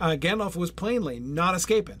 right? Gandalf was plainly not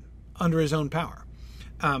escaping under his own power.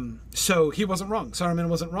 So he wasn't wrong. Saruman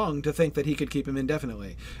wasn't wrong to think that he could keep him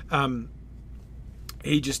indefinitely.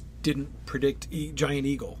 He just didn't predict Giant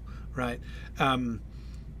Eagle, right?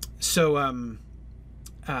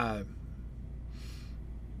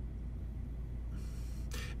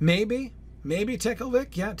 Maybe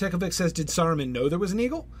Tekkelvik. Yeah, Tekkelvik says, did Saruman know there was an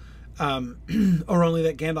eagle? Or only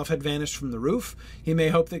that Gandalf had vanished from the roof? He may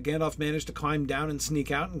hope that Gandalf managed to climb down and sneak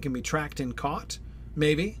out and can be tracked and caught.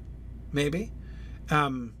 Maybe. Maybe.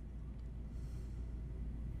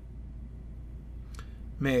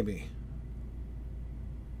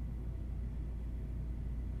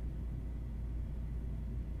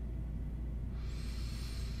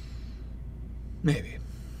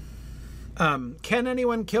 Can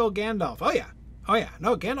anyone kill Gandalf? Oh yeah.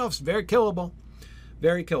 No, Gandalf's very killable.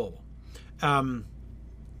 Very killable. Gandalf's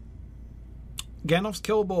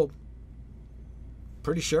killable,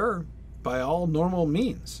 pretty sure, by all normal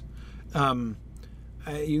means. You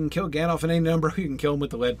can kill Gandalf in any number. You can kill him with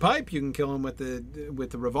the lead pipe. You can kill him with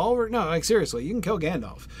the revolver. No, like seriously, you can kill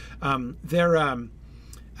Gandalf.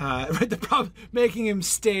 The problem, making him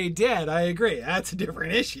stay dead, I agree. That's a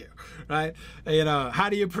different issue, right? You know, how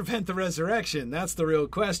do you prevent the resurrection? That's the real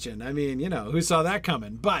question. I mean, you know, who saw that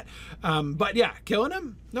coming? But yeah, killing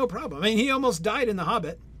him, no problem. I mean, he almost died in The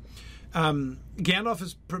Hobbit.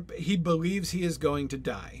 Gandalf he believes he is going to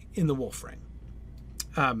die in the Wolf Ring.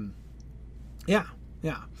 Yeah.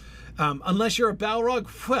 Unless you're a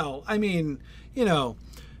Balrog, well, I mean, you know,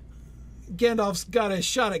 Gandalf's got a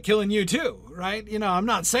shot at killing you too, right? You know, I'm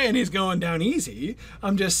not saying he's going down easy.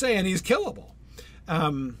 I'm just saying he's killable.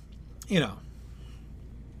 You know,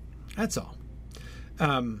 that's all.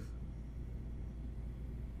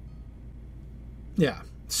 Yeah.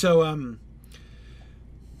 So,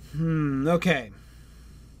 okay.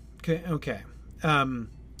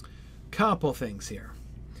 Couple things here.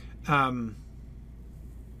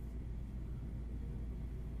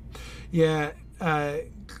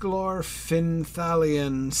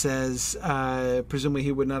 Glorfinthalion says, presumably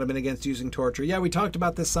he would not have been against using torture. Yeah, we talked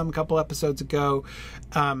about this some couple episodes ago.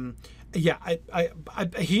 He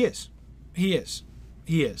is.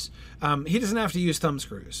 He doesn't have to use thumb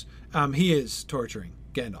screws. He is torturing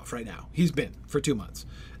Gandalf right now. He's been for 2 months.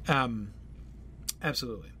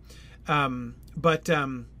 Absolutely.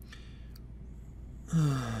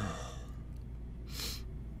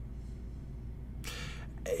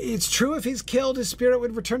 It's true, if he's killed, his spirit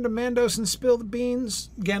would return to Mandos and spill the beans.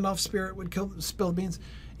 Gandalf's spirit would spill the beans.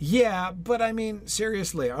 Yeah, but I mean,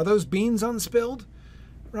 seriously, are those beans unspilled?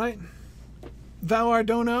 Right? Valar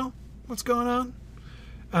don't know what's going on.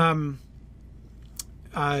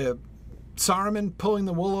 Saruman pulling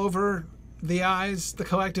the wool over the eyes, the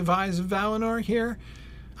collective eyes of Valinor here.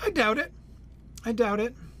 I doubt it.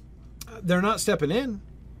 They're not stepping in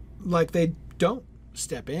like they don't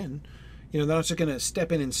step in. You know, they're not just going to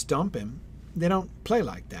step in and stump him. They don't play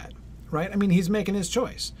like that, right? I mean, he's making his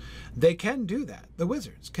choice. They can do that. The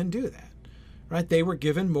wizards can do that, right? They were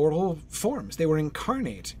given mortal forms. They were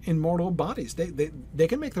incarnate in mortal bodies. They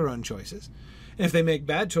can make their own choices. And if they make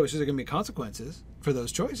bad choices, there are going to be consequences for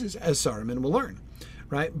those choices, as Saruman will learn,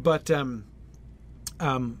 right? But I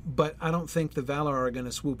don't think the Valar are going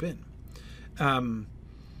to swoop in.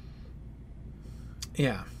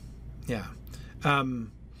 Yeah.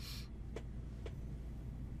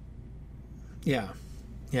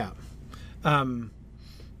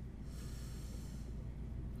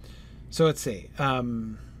 So let's see.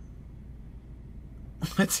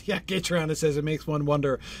 Gatron says it makes one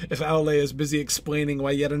wonder if Aule is busy explaining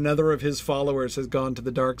why yet another of his followers has gone to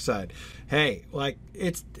the dark side. Hey, like,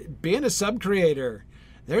 it's being a sub-creator,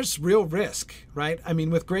 there's real risk, right? I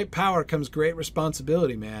mean, with great power comes great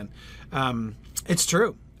responsibility, man. It's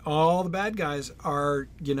true. All the bad guys are,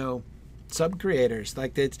 you know, sub-creators.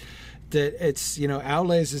 Like, it's you know,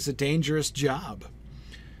 Aule's is a dangerous job.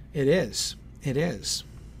 It is.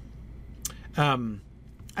 I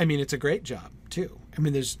I mean, it's a great job too. I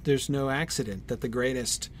mean, there's no accident that the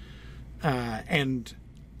greatest and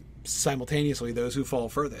simultaneously those who fall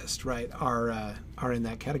furthest, right, are in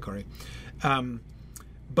that category.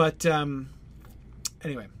 But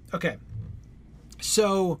anyway, okay.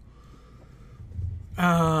 So,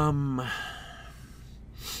 where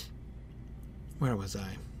was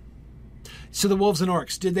I? So the wolves and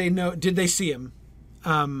orcs, did they see him?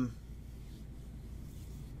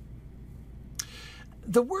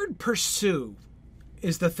 The word pursue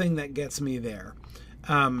is the thing that gets me there.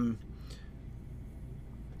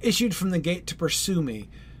 Issued from the gate to pursue me,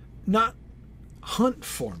 not hunt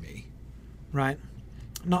for me, right?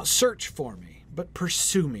 Not search for me, but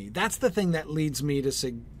pursue me. That's the thing that leads me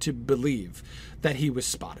to believe that he was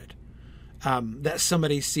spotted. That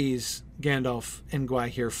somebody sees Gandalf and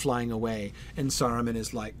Gwaihir flying away, and Saruman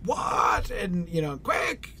is like, what? And,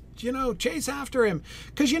 quick, chase after him.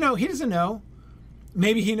 Because, he doesn't know.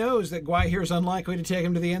 Maybe he knows that Gwaihir is unlikely to take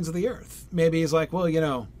him to the ends of the earth. Maybe he's like,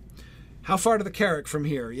 well, how far to the Carrick from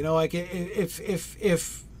here? Like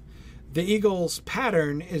if the Eagles'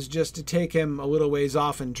 pattern is just to take him a little ways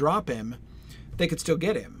off and drop him, they could still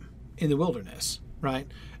get him in the wilderness, right?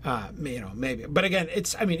 Maybe. But again,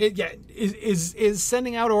 is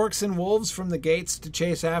sending out orcs and wolves from the gates to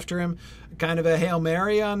chase after him kind of a Hail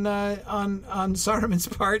Mary on Saruman's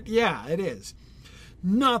part? Yeah, it is.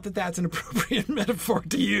 Not that that's an appropriate metaphor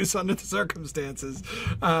to use under the circumstances,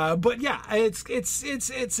 but yeah,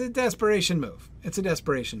 it's a desperation move. It's a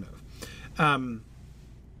desperation move.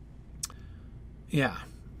 Yeah,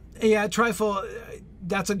 Trifle.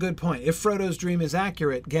 That's a good point. If Frodo's dream is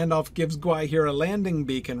accurate, Gandalf gives Gwaihir a landing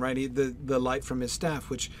beacon, right? The light from his staff,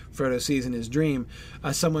 which Frodo sees in his dream.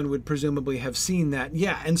 Someone would presumably have seen that.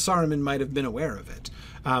 Yeah, and Saruman might have been aware of it.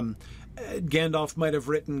 Gandalf might have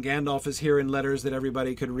written, Gandalf is here in letters that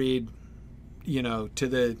everybody could read, to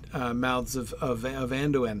the mouths of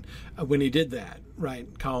Anduin when he did that, right?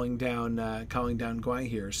 Calling down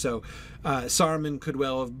Gwaihir. So Saruman could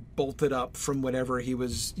well have bolted up from whatever he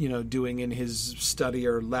was, doing in his study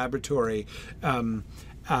or laboratory, at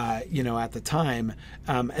the time,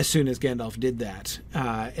 as soon as Gandalf did that,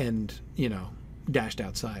 and, dashed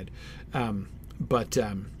outside.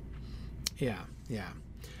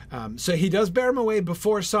 So he does bear him away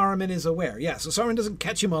before Saruman is aware. Yeah, so Saruman doesn't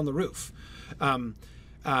catch him on the roof. But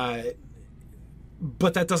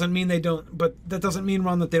that doesn't mean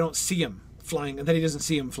Ron, that they don't see him flying, that he doesn't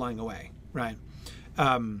see him flying away, right?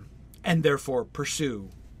 And therefore pursue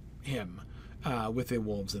him with the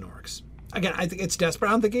wolves and orcs. Again, I think it's desperate.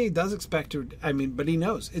 I don't think he does expect to, but he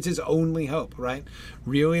knows. It's his only hope, right?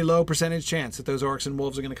 Really low percentage chance that those orcs and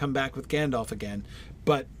wolves are going to come back with Gandalf again.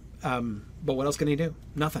 But what else can he do?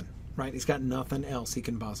 Nothing, right? He's got nothing else he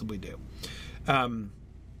can possibly do.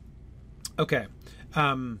 Okay.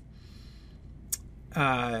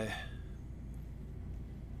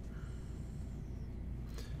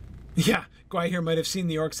 Yeah, Gwaihir might have seen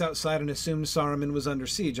the orcs outside and assumed Saruman was under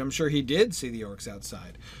siege. I'm sure he did see the orcs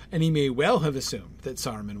outside, and he may well have assumed that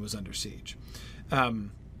Saruman was under siege.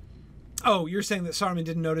 Oh, you're saying that Saruman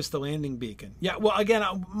didn't notice the landing beacon. Yeah, well, again,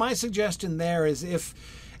 my suggestion there is if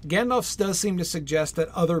Gandalf does seem to suggest that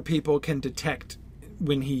other people can detect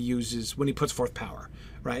when he puts forth power,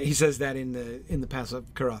 right? He says that in the Pass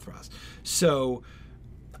of Carothras. So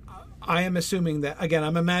I am assuming that, again,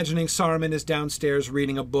 I'm imagining Saruman is downstairs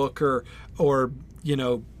reading a book or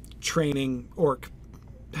training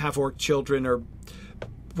half-orc children or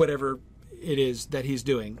whatever it is that he's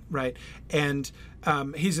doing, right? And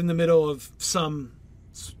he's in the middle of some,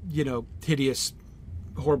 hideous,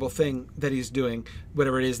 horrible thing that he's doing,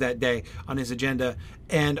 whatever it is that day on his agenda,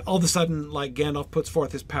 and all of a sudden, like, Gandalf puts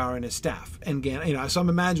forth his power and his staff, and so I'm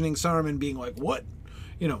imagining Saruman being like, what,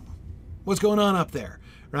 what's going on up there,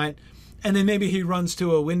 right? And then maybe he runs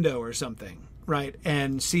to a window or something, right,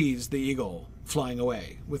 and sees the eagle flying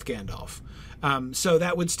away with Gandalf. So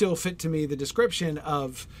that would still fit to me the description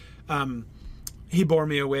of he bore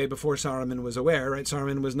me away before Saruman was aware, right?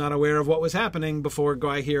 Saruman was not aware of what was happening before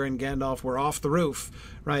Gwaihir and Gandalf were off the roof,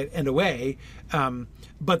 right, and away.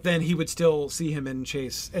 But then he would still see him and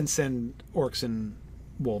chase and send orcs and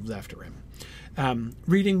wolves after him.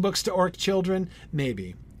 Reading books to orc children,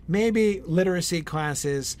 maybe literacy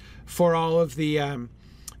classes for all of the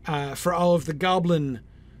goblin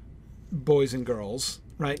boys and girls,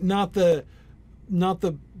 right? Not the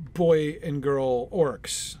boy and girl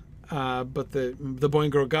orcs. But the boy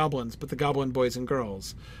and girl goblins, but the goblin boys and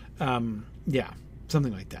girls. Yeah,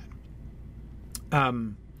 something like that.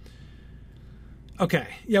 Okay.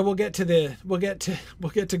 Yeah, we'll get to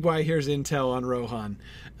Gwaihir's intel on Rohan.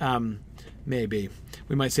 Maybe.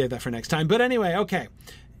 We might save that for next time. But anyway, okay.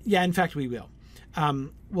 Yeah, in fact, we will.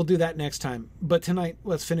 We'll do that next time. But tonight,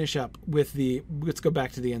 let's finish up with let's go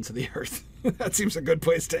back to the ends of the earth. That seems a good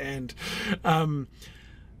place to end.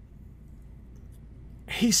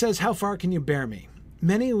 He says, how far can you bear me?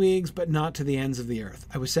 Many leagues, but not to the ends of the earth.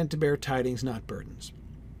 I was sent to bear tidings, not burdens.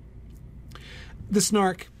 The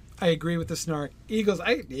snark, I agree with the snark.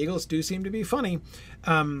 Eagles do seem to be funny.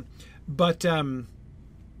 But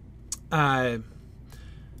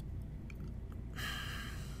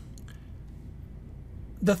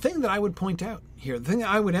the thing that I would point out here, the thing that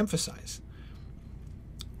I would emphasize,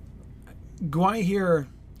 Gwaihir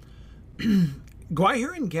and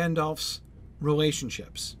Gandalf's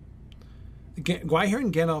relationships, Gwaihir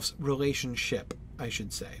and Gandalf's relationship, I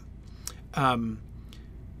should say,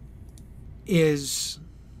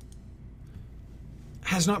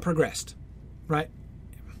 has not progressed, right?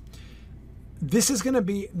 This is going to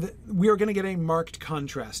be, we are going to get a marked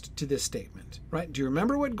contrast to this statement, right? Do you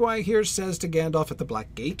remember what Gwaihir says to Gandalf at the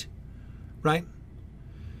Black Gate, right?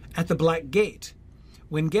 At the Black Gate,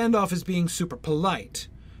 when Gandalf is being super polite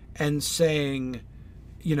and saying,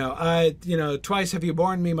 twice have you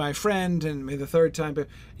borne me, my friend, and the third time, but,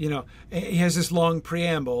 he has this long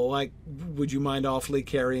preamble, like, would you mind awfully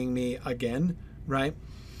carrying me again, right?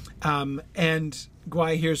 And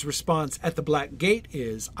Gwaihir's response at the Black Gate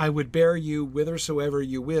is, I would bear you whithersoever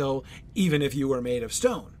you will, even if you were made of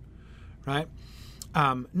stone, right?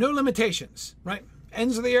 No limitations, right?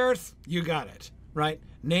 Ends of the earth, you got it, right?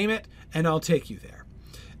 Name it, and I'll take you there.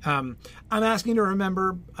 I'm asking you to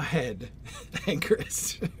remember ahead,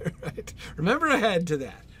 Anchorist, right? Remember ahead to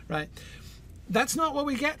that, right? That's not what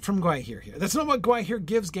we get from Gwaihir here. That's not what Gwaihir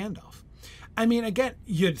gives Gandalf. I mean, again,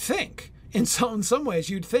 you'd think, in some ways,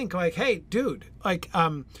 you'd think like, hey, dude, like,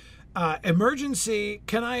 emergency,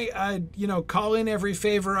 can I, call in every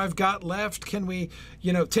favor I've got left? Can we,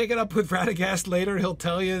 take it up with Radagast later? He'll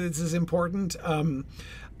tell you this is important. I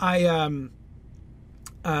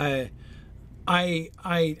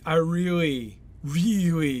really,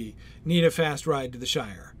 really need a fast ride to the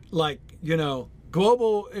Shire. Like,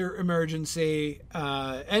 global emergency,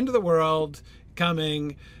 end of the world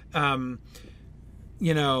coming.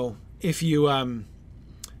 If you,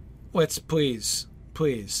 let's please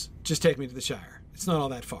just take me to the Shire. It's not all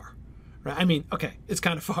that far, right? I mean, okay, it's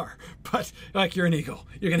kind of far, but like, you're an eagle,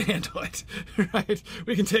 you're going to handle it, right?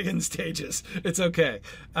 We can take it in stages. It's okay.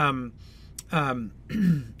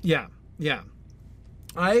 Yeah.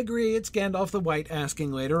 I agree. It's Gandalf the White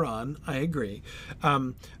asking later on. I agree.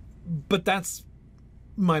 But that's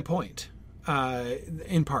my point.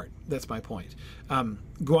 In part, that's my point.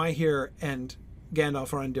 Gwaihir and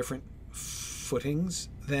Gandalf are on different footings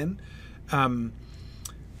then.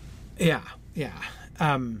 Yeah.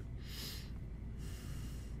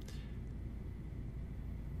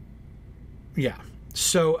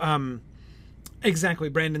 So, exactly,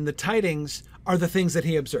 Brandon, the tidings are the things that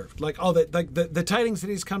he observed. Like all the tidings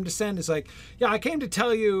that he's come to send is like, yeah, I came to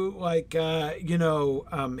tell you, like,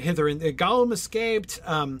 hither and Gollum escaped,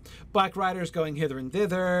 Black Rider's going hither and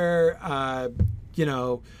thither,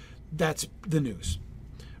 that's the news,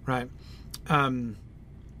 right?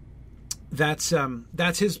 That's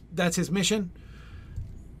his mission,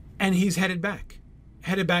 and he's headed back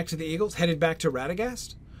to the Eagles, headed back to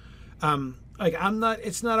Radagast.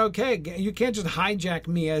 It's not okay. You can't just hijack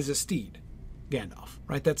me as a steed, Gandalf,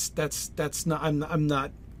 right? That's not, I'm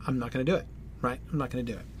not going to do it, right? I'm not going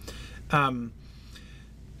to do it.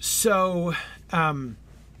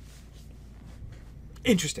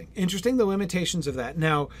 Interesting the limitations of that.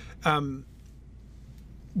 Now,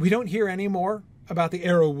 we don't hear any more about the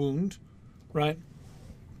arrow wound, right?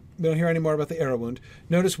 We don't hear any more about the arrow wound.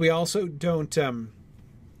 Notice we also don't,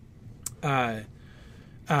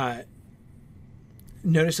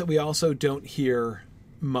 notice that we also don't hear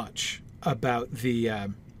much about the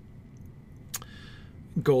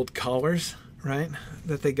gold collars, right,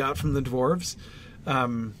 that they got from the dwarves.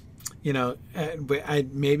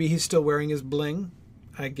 Maybe he's still wearing his bling,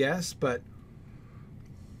 I guess, but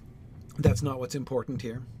that's not what's important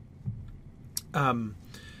here.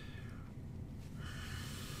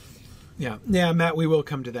 Yeah, Matt, we will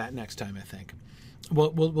come to that next time, I think.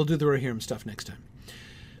 We'll do the Rohirrim stuff next time.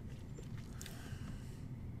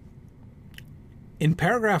 In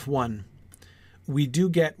paragraph 1, we do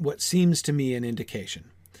get what seems to me an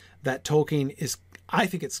indication that Tolkien I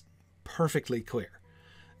think it's perfectly clear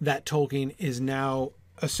that Tolkien is now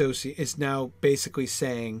basically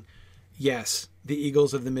saying, yes, the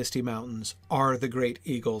Eagles of the Misty Mountains are the great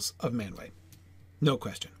Eagles of Manwë. No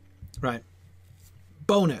question, right?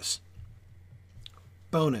 Bonus.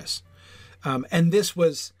 And this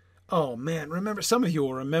was oh man, remember, some of you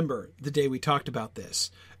will remember the day we talked about this.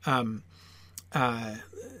 Some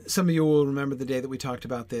of you will remember the day that we talked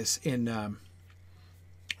about this in,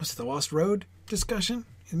 was it the Lost Road discussion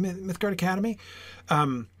in Mythgard Academy?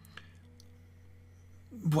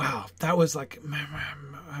 Wow, that was like,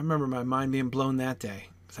 I remember my mind being blown that day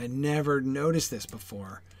because I never noticed this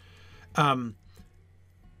before. The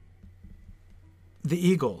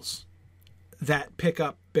eagles that pick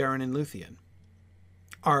up Beren and Luthien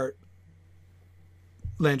are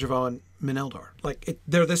Landreval and Meneldor. Like,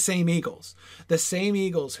 they're the same eagles. The same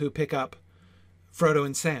eagles who pick up Frodo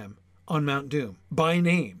and Sam on Mount Doom by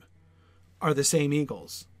name are the same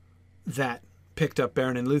eagles that picked up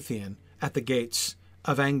Beren and Luthien at the gates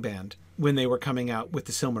of Angband when they were coming out with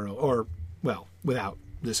the Silmaril, or, well, without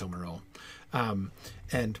the Silmaril,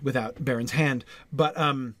 and without Beren's hand. But,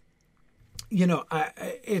 you know, and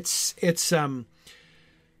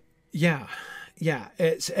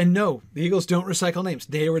no, the eagles don't recycle names.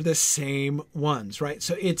 They were the same ones, right?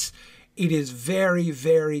 So it is very,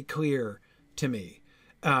 very clear to me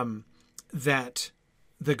that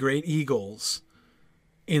the great eagles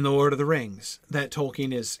in the Lord of the Rings, that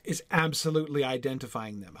Tolkien is absolutely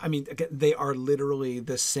identifying them. I mean, again, they are literally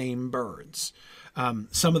the same birds.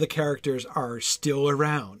 Some of the characters are still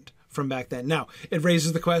around from back then. Now, it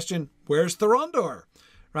raises the question, where's Thorondor,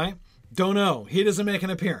 right? Don't know. He doesn't make an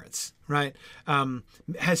appearance, right?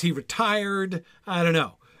 Has he retired? I don't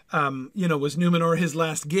know. You know, was Numenor his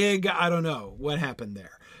last gig? I don't know what happened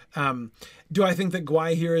there. Do I think that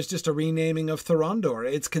Gwaihir is just a renaming of Thorondor?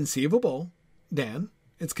 It's conceivable, Dan.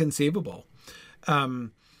 It's conceivable.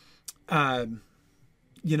 You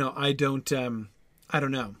know, I don't know.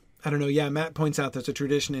 Yeah, Matt points out there's a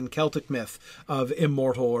tradition in Celtic myth of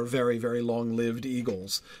immortal or very, very long-lived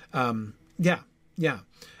eagles. Yeah.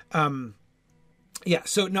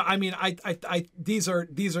 So no, I mean, these are,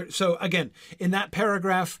 so again, in that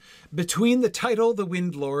paragraph between the title, The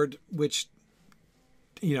Wind Lord, which,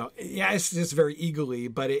 you know, yeah, it's just very eagerly,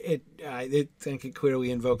 but I think it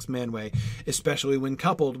clearly invokes Manwë, especially when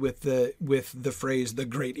coupled with the phrase "the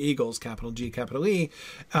great eagles," capital G, capital E.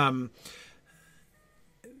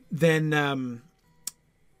 Then,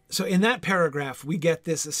 so in that paragraph, we get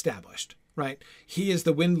this established, right? He is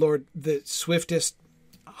the Wind Lord, the swiftest.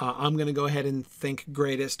 I'm going to go ahead and think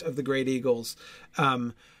greatest of the great eagles,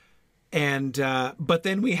 but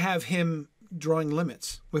then we have him drawing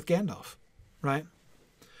limits with Gandalf, right?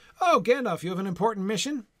 Oh, Gandalf, you have an important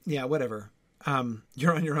mission? Yeah, whatever.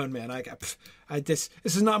 You're on your own, man. This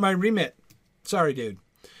is not my remit. Sorry, dude.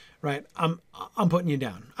 Right? I'm putting you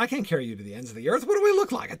down. I can't carry you to the ends of the earth. What do we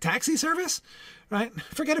look like? A taxi service? Right?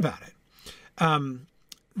 Forget about it.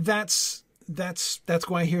 That's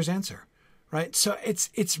Gwaihir's answer, right? So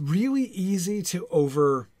it's really easy to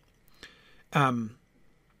overstate.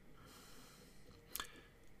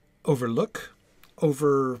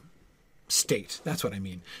 That's what I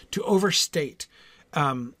mean. To overstate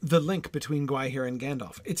the link between Gwaihir and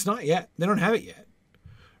Gandalf. It's not yet. They don't have it yet,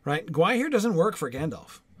 right? Gwaihir doesn't work for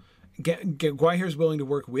Gandalf. Gwaihir is willing to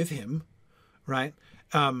work with him, right?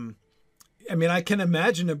 I mean, I can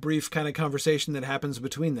imagine a brief kind of conversation that happens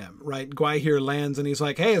between them, right? Gwaihir lands and he's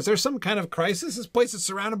like, hey, is there some kind of crisis? This place is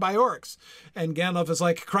surrounded by orcs. And Gandalf is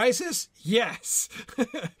like, crisis? Yes.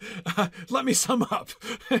 Let me sum up.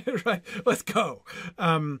 Right? Let's go.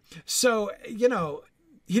 So, you know,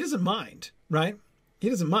 he doesn't mind, right? He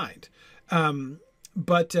doesn't mind.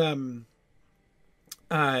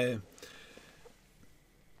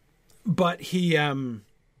 But he,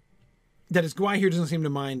 that is, Gwaihir doesn't seem to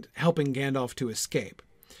mind helping Gandalf to escape.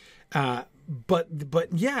 But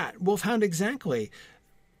yeah, Wolfhound, exactly.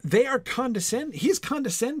 They are condescending. He's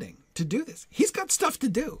condescending to do this. He's got stuff to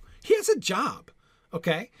do. He has a job.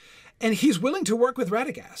 Okay. And he's willing to work with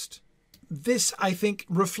Radagast. This, I think,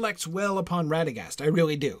 reflects well upon Radagast. I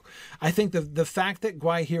really do. I think the fact that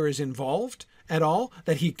Gwaihir is involved at all,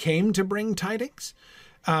 that he came to bring tidings,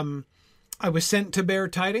 I was sent to bear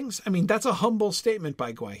tidings. I mean, that's a humble statement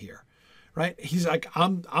by Gwaihir, right? He's like,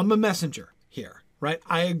 I'm a messenger here, right?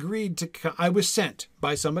 I was sent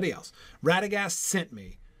by somebody else. Radagast sent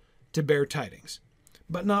me to bear tidings,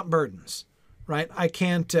 but not burdens, right? I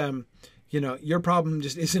can't, your problem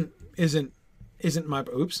just isn't my,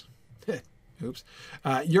 oops.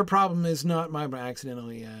 Your problem is not my, I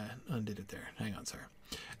accidentally undid it there. Hang on, sir.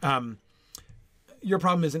 Your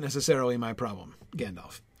problem isn't necessarily my problem,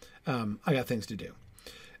 Gandalf. I got things to do.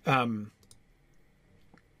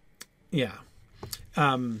 Yeah.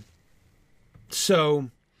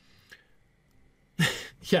 So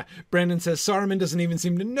Yeah, Brandon says Saruman doesn't even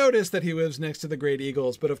seem to notice that he lives next to the Great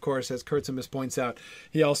Eagles, but of course, as Kurtzimus points out,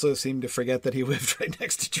 he also seemed to forget that he lived right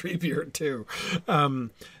next to Treebeard too.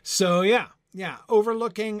 So yeah,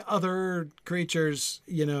 overlooking other creatures,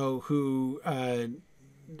 who, and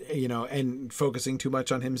focusing too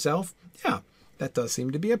much on himself. Yeah, that does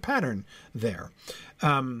seem to be a pattern there.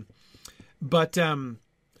 So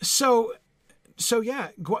yeah,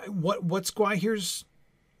 what's Gwaihir's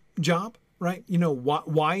job? Right?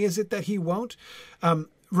 Why is it that he won't?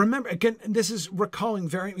 Remember, again, this is recalling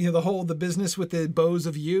the business with the bows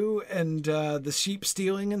of yew and the sheep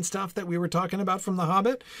stealing and stuff that we were talking about from The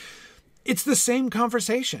Hobbit. It's the same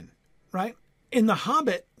conversation, right? In The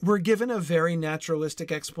Hobbit, we're given a very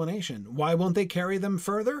naturalistic explanation. Why won't they carry them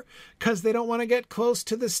further? Because they don't want to get close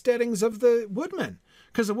to the steadings of the woodmen,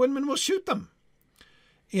 because the woodmen will shoot them.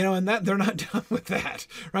 And that they're not done with that,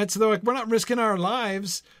 right? So they're like, we're not risking our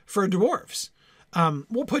lives for dwarves.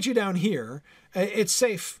 We'll put you down here. It's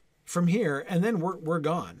safe from here, and then we're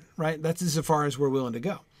gone, right? That's as far as we're willing to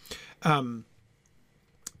go.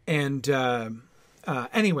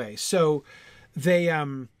 Anyway, so they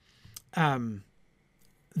have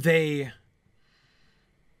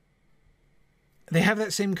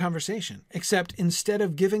that same conversation, except instead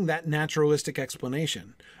of giving that naturalistic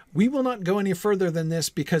explanation, we will not go any further than this,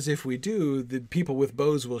 because if we do, the people with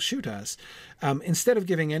bows will shoot us. Instead of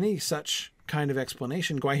giving any such kind of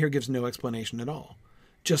explanation, Gwaihir gives no explanation at all.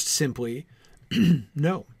 Just simply,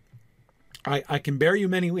 no. I can bear you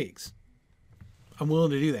many leagues. I'm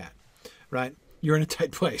willing to do that, right? You're in a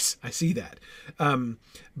tight place. I see that.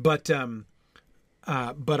 But I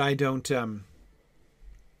don't...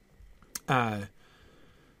 I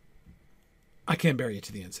can't bear you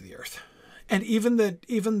to the ends of the earth. And even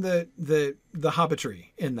the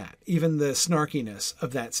hobbitry in that, even the snarkiness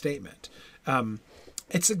of that statement,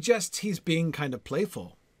 it suggests he's being kind of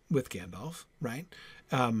playful with Gandalf, right?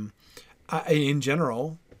 In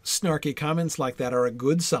general, snarky comments like that are a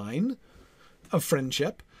good sign of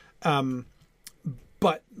friendship. But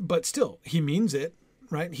still, he means it,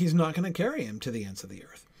 right? He's not going to carry him to the ends of the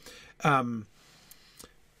earth.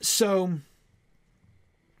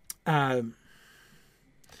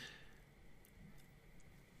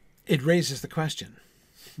 It raises the question,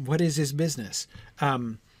 what is his business?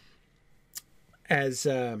 Let's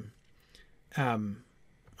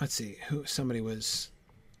see, somebody was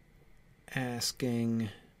asking,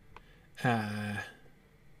 I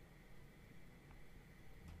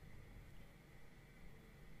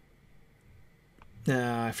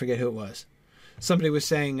forget who it was. Somebody was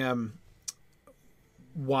saying,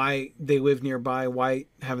 why they live nearby. Why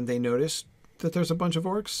haven't they noticed that there's a bunch of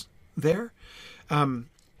orcs there?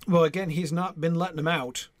 Well, again, he's not been letting them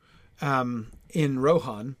out in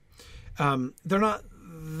Rohan. They're not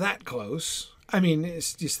that close. I mean,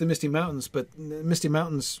 it's just the Misty Mountains, but the Misty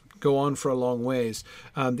Mountains go on for a long ways.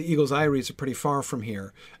 The Eagle's Eyries are pretty far from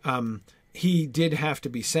here. He did have to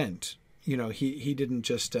be sent. He didn't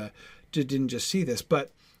just see this,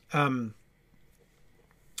 but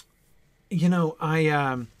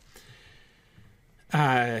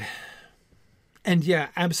and yeah,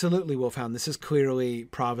 absolutely, Wolfhound. This is clearly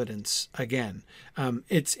Providence again.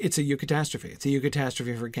 It's a eucatastrophe. It's a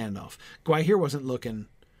eucatastrophe for Gandalf. Gwaihir wasn't looking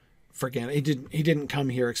for Gandalf. He didn't come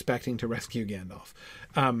here expecting to rescue Gandalf.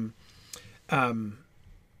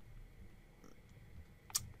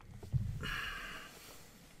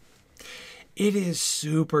 It is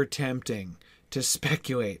super tempting to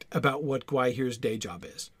speculate about what Gwaihir's day job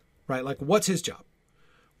is, right? Like, what's his job?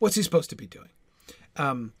 What's he supposed to be doing?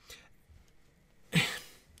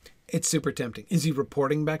 It's super tempting. Is he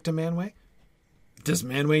reporting back to Manwë? Does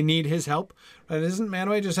Manwë need his help? Right? Doesn't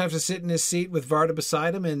Manwë just have to sit in his seat with Varda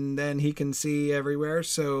beside him and then he can see everywhere?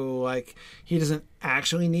 So, like, he doesn't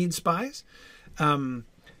actually need spies?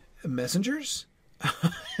 Messengers?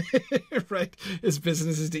 Right? His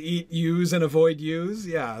business is to eat yews and avoid yews?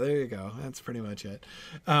 Yeah, there you go. That's pretty much it.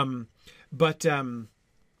 Yeah,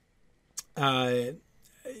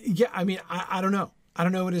 I mean, I don't know. I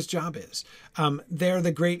don't know what his job is. They're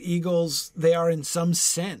the Great Eagles. They are, in some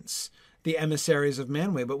sense, the emissaries of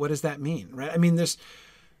Manwë. But what does that mean, right? I mean,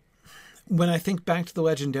 when I think back to the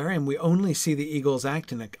Legendarium, we only see the Eagles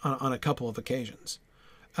act on a couple of occasions.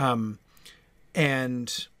 And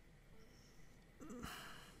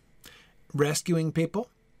rescuing people,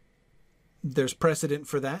 there's precedent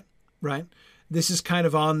for that, right? This is kind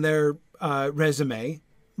of on their resume,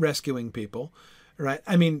 rescuing people. Right.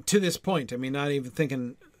 I mean, to this point, I mean, not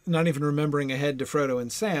even remembering ahead to Frodo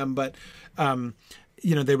and Sam, but,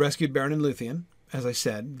 they rescued Beren and Luthien, as I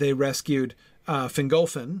said. They rescued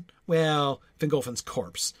Fingolfin. Well, Fingolfin's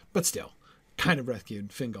corpse, but still, kind of rescued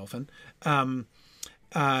Fingolfin.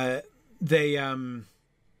 They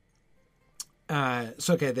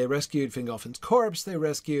rescued Fingolfin's corpse. They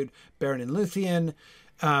rescued Beren and Luthien.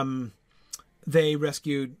 They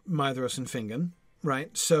rescued Maedhros and Fingon,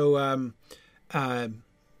 right? So,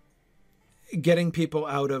 getting people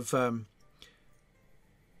out of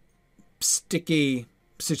sticky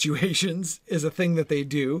situations is a thing that they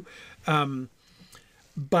do. But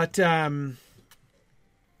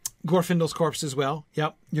Glorfindel's corpse as well.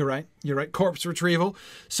 Yep, you're right. You're right. Corpse retrieval.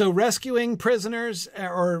 So rescuing prisoners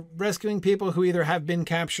or rescuing people who either have been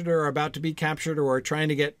captured or are about to be captured or are trying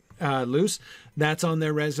to get loose, that's on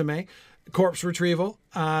their resume. Corpse retrieval,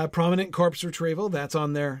 prominent corpse retrieval, that's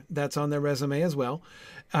on their resume as well.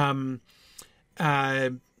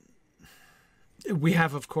 We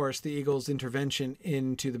have, of course, the Eagles' intervention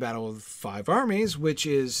into the Battle of the Five Armies, which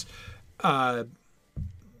is coming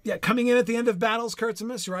in at the end of battles,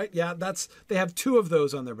 Kurtzimus, right? Yeah, they have two of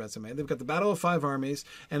those on their resume. They've got the Battle of Five Armies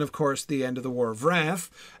and, of course, the end of the War of Wrath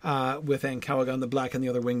with Ancalagon the Black and the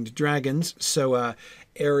other winged dragons. So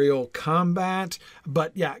aerial combat,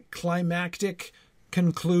 but climactic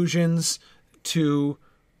conclusions to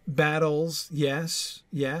battles. Yes.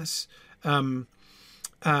 And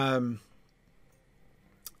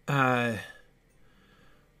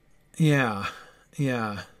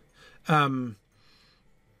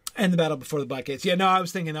the battle before the Black Gates. Yeah, no, I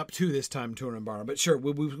was thinking up to this time, Turambar. But sure,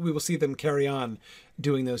 we will see them carry on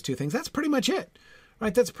doing those two things. That's pretty much it,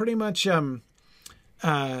 right? That's pretty much the.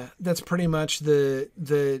 I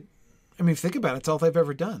mean, think about it. It's all they've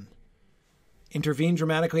ever done. Intervene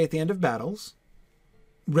dramatically at the end of battles,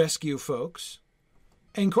 rescue folks,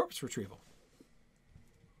 and corpse retrieval.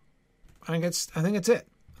 I think it's it.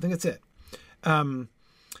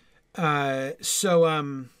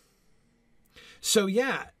 So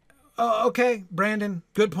yeah. Oh, okay, Brandon.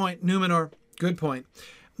 Good point. Numenor. Good point.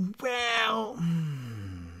 Well,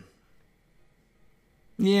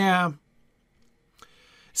 yeah.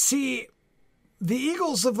 See, the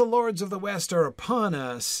eagles of the Lords of the West are upon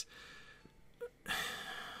us.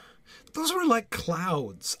 Those were like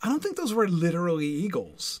clouds. I don't think those were literally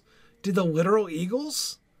eagles. Did the literal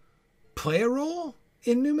eagles play a role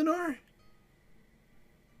in Numenor?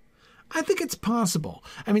 I think it's possible.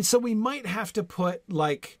 I mean, so we might have to put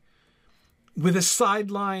with a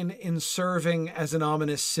sideline in serving as an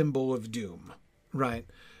ominous symbol of doom, right?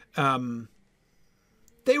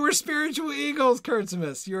 They were spiritual eagles,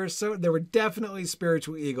 Kurtzimus. They were definitely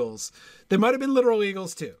spiritual eagles. There might have been literal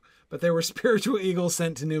eagles too, but they were spiritual eagles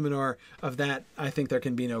sent to Numenor. Of that, I think there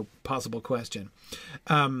can be no possible question.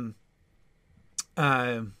 So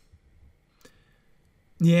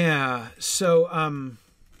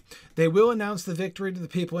they will announce the victory to the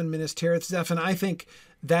people in Minas Tirith, Zeph, and I think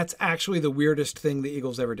that's actually the weirdest thing the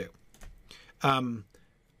Eagles ever do.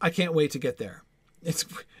 I can't wait to get there.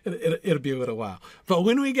 It'll be a little while, but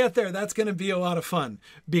when we get there, that's going to be a lot of fun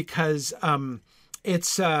because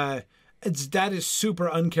that is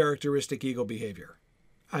super uncharacteristic Eagle behavior.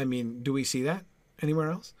 I mean, do we see that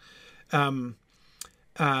anywhere else?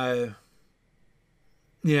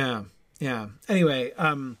 Yeah. Anyway,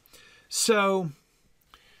 so.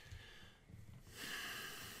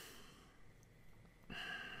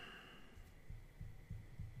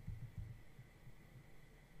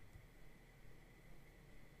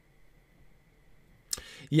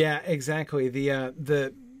 Yeah, exactly. The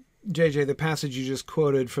JJ, the passage you just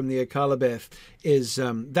quoted from the Akalabeth is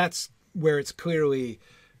that's where it's clearly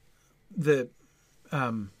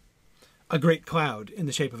a great cloud in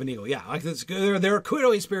the shape of an eagle. Yeah, like there are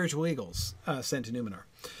clearly spiritual eagles sent to Numenor.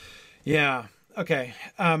 Yeah. Okay.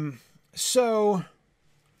 So.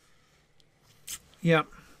 Yeah.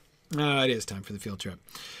 It is time for the field trip.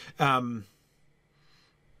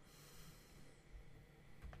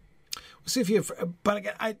 We'll see if you have, but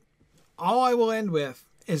again, all I will end with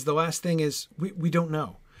is the last thing is we don't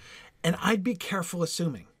know. And I'd be careful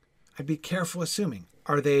assuming. Are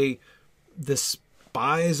they the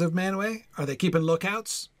spies of Manwë? Are they keeping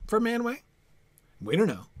lookouts for Manwë? We don't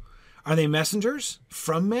know. Are they messengers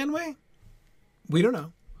from Manwë? We don't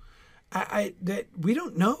know. We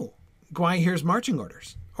don't know. Gwai hears marching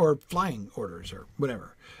orders or flying orders or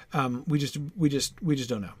whatever. We just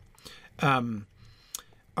don't know.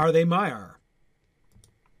 Are they Maiar?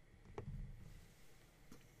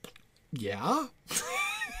 Yeah.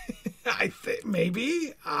 I think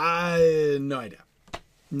maybe. No idea.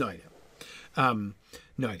 No idea.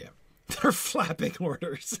 They're flapping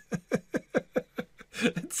orders.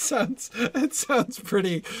 It sounds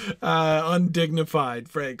pretty undignified,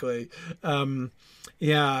 frankly.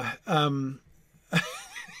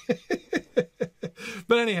 But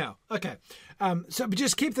But anyhow, okay. So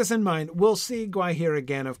just keep this in mind. We'll see Gwaihir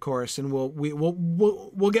again, of course, and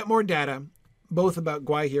we'll get more data, both about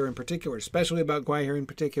Gwaihir in particular, especially about Gwaihir in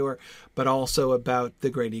particular, but also about the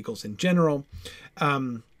Great Eagles in general.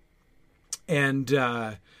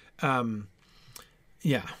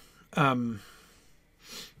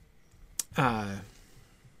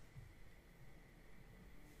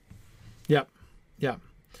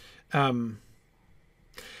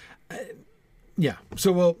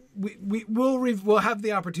 So we'll have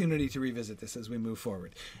the opportunity to revisit this as we move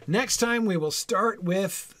forward. Next time we will start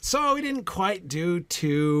with. So we didn't quite do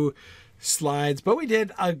 2 slides, but we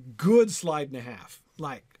did a good slide and a half,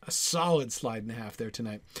 like a solid slide and a half there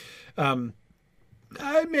tonight.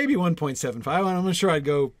 Maybe 1.75. I'm not sure I'd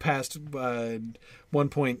go past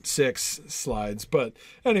 1.6 slides, but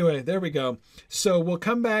anyway, there we go. So we'll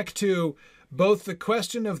come back to both the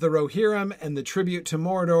question of the Rohirrim and the tribute to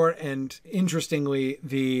Mordor, and interestingly,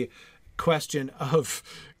 the question of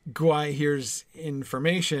Gwaihir's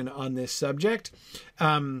information on this subject.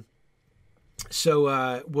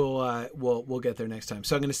 So we'll get there next time.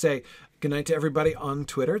 So I'm going to say good night to everybody on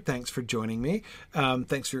Twitter. Thanks for joining me.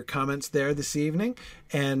 Thanks for your comments there this evening.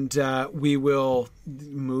 And we will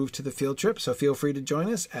move to the field trip. So feel free to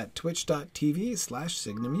join us at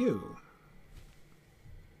twitch.tv/SignumU.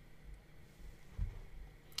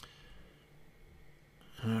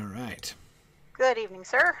 All right. Good evening,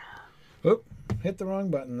 sir. Oop, hit the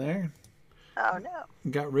wrong button there. Oh, no.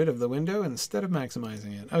 Got rid of the window instead of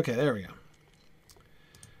maximizing it. Okay, there we go.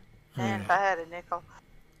 And if I had a nickel.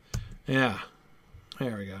 Yeah.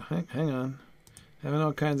 There we go. Hang on. Having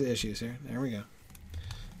all kinds of issues here. There we go.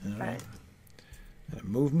 All right. Gotta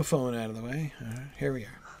move my phone out of the way. All right, here we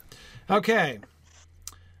are. Okay.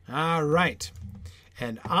 All right.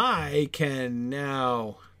 And I can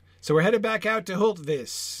now... So we're headed back out to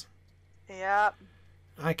Hultvis. Yep.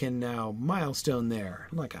 I can now milestone there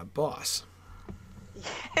like a boss.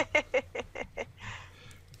 All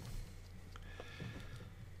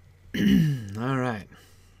right.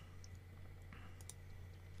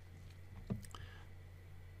 I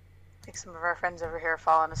think some of our friends over here are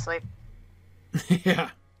falling asleep.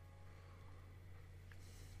 Yeah.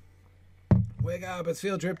 Wake up, it's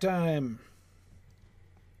field trip time.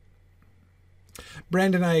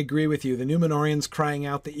 Brandon, I agree with you. The Númenóreans crying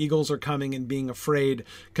out the eagles are coming and being afraid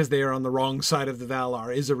because they are on the wrong side of the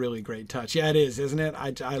Valar is a really great touch. Yeah, it is, isn't it?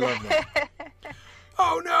 I love that.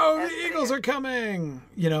 Oh no, the eagles are coming!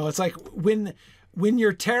 You know, it's like when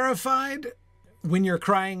you're terrified, when you're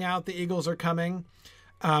crying out the eagles are coming,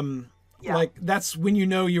 like that's when you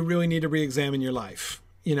know you really need to re-examine your life.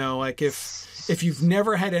 You know, like if you've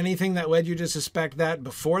never had anything that led you to suspect that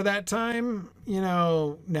before that time, you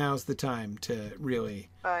know, now's the time to really.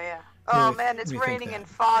 Oh yeah. Oh man, it's raining and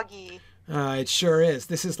foggy. It sure is.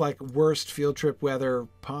 This is like worst field trip weather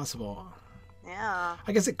possible. Yeah.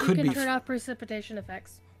 I guess it could be. You can turn off precipitation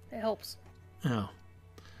effects. It helps. Oh.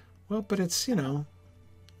 Well, but it's, you know,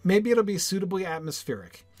 maybe it'll be suitably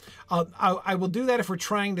atmospheric. I will do that if we're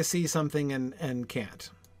trying to see something and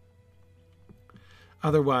can't.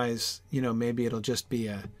 Otherwise, you know, maybe it'll just be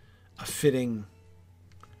a fitting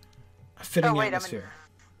atmosphere.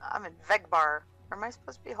 I'm in Vegbar. Am I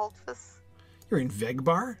supposed to be Holdfast? You're in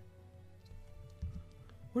Vegbar?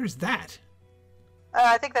 Where's that?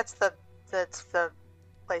 I think that's the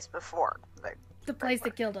place before. The place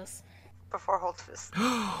that killed us. Before Holdfast.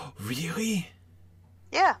 Really?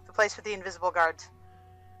 Yeah, the place with the invisible guards.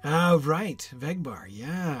 Oh, right. Vegbar,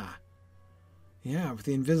 yeah. Yeah, with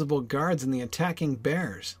the invisible guards and the attacking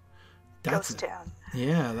bears. Ghost Town.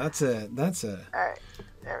 Yeah, that's a. All right,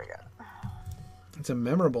 there we go. That's a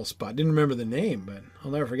memorable spot. Didn't remember the name, but I'll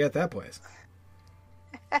never forget that place.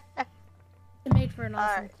 It made for an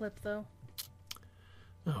awesome clip, though.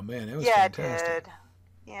 Oh man, it was fantastic. It did.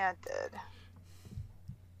 Yeah, it did.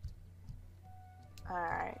 All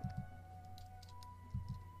right.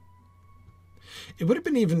 It would have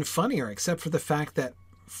been even funnier, except for the fact that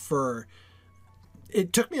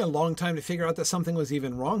it took me a long time to figure out that something was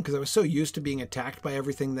even wrong because I was so used to being attacked by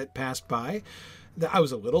everything that passed by that I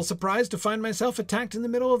was a little surprised to find myself attacked in the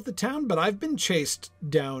middle of the town, but I've been chased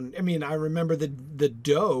down. I mean, I remember the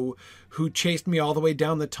doe who chased me all the way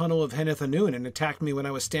down the tunnel of Henneth Anun and attacked me when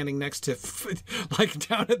I was standing next to, like,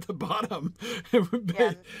 down at the bottom in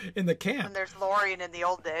the camp. And there's Lorien in the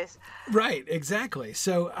old days. Right, exactly.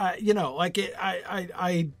 So, you know, like, you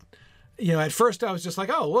know, at first I was just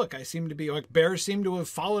like, oh, look, I seem to be, like, bears seem to have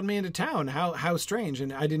followed me into town. How strange.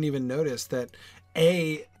 And I didn't even notice that,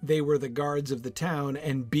 A, they were the guards of the town,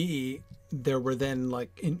 and B, there were then,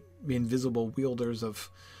 like, invisible wielders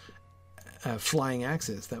of flying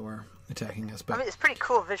axes that were attacking us. But I mean, it's pretty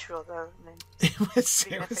cool visual, though. I mean,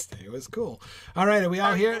 it was cool. All right, are we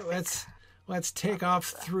all here? Let's take off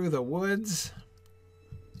through the woods.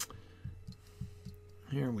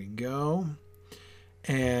 Here we go.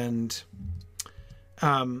 And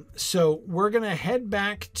so we're gonna head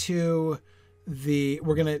back to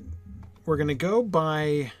we're gonna go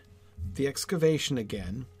by the excavation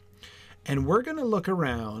again, and we're gonna look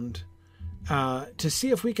around to see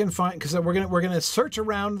if we can find, because we're gonna search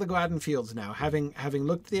around the Gladden Fields now. Having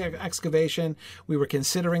looked at the excavation, we were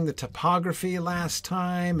considering the topography last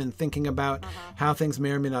time and thinking about how things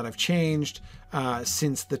may or may not have changed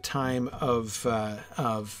since the time of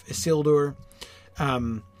Isildur,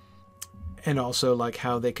 and also like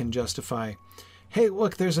how they can justify. Hey,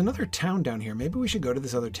 look, there's another town down here. Maybe we should go to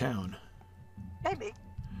this other town. Maybe.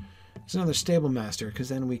 There's another stable master, because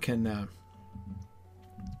then we can.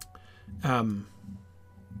 Yeah,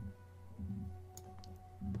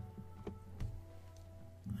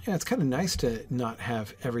 it's kind of nice to not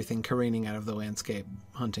have everything careening out of the landscape,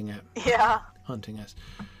 hunting us.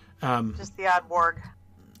 Just the odd warg.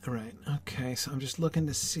 All right. Okay. So I'm just looking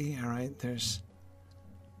to see. All right. There's.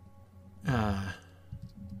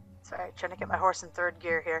 Sorry, trying to get my horse in third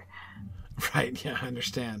gear here. Right. Yeah, I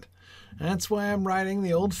understand. That's why I'm riding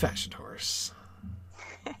the old-fashioned horse.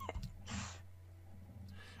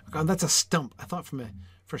 God, that's a stump. I thought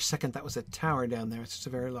for a second that was a tower down there. It's just a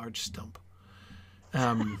very large stump. Is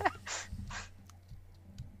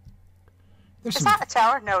that a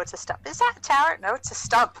tower? No, it's a stump. Is that a tower? No, it's a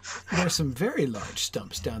stump. There's some very large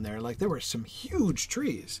stumps down there. Like there were some huge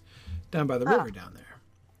trees down by the river down there.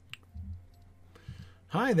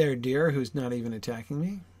 Hi there, deer, who's not even attacking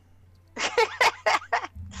me.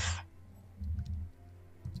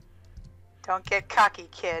 Don't get cocky,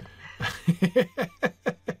 kid.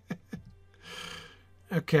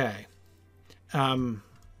 Okay.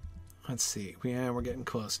 Let's see. We're getting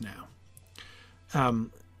close now.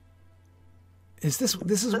 Is this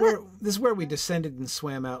where we descended and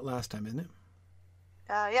swam out last time, isn't it?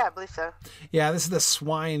 Yeah, I believe so. Yeah, this is the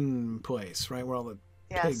swine place, right, where all the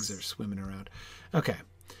Yes. pigs are swimming around. Okay.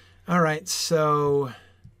 All right. So,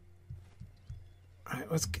 all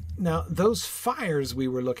right. Now those fires we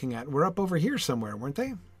were looking at were up over here somewhere, weren't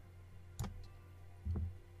they?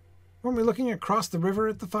 Weren't we looking across the river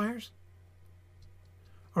at the fires?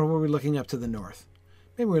 Or were we looking up to the north?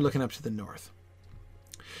 Maybe we were looking up to the north.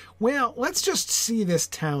 Well, let's just see this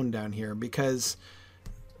town down here, because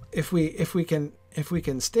if we can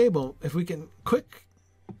quick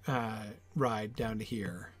ride down to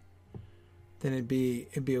here, then it'd be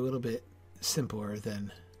a little bit simpler.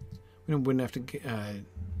 Then we wouldn't have to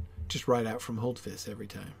just ride out from Holdfist every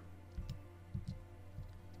time.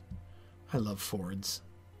 I love fords.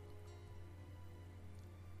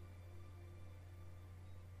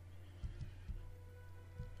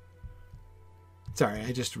 Sorry,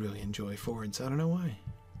 I just really enjoy fords. I don't know why.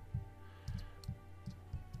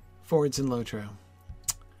 Fords and Lotro.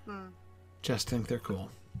 Just think they're cool.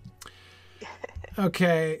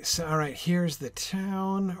 Okay, so all right, here's the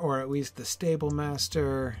town, or at least the stable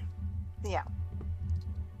master. Yeah.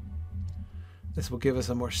 This will give us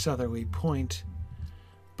a more southerly point.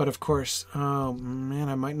 But of course, oh man,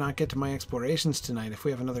 I might not get to my explorations tonight if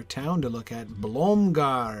we have another town to look at.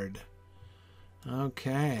 Blomgard.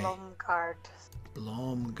 Okay.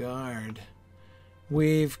 Blomgard.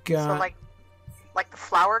 We've got... So like the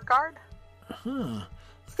flower guard? Huh.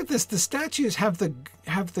 Look at this. The statues have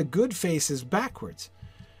the good faces backwards.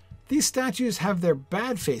 These statues have their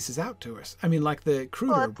bad faces out to us. I mean, like the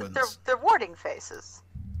cruder ones. They're warding faces.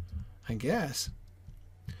 I guess.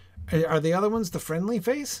 Are the other ones the friendly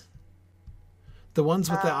face? The ones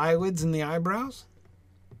with the eyelids and the eyebrows?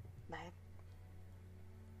 Maybe.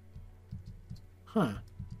 Huh.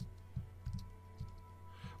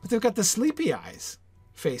 But they've got the sleepy eyes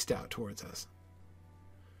faced out towards us.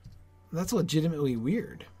 That's legitimately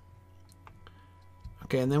weird.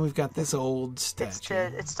 Okay, and then we've got this old statue.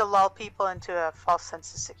 It's to lull people into a false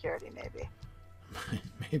sense of security, maybe.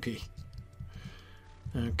 Maybe.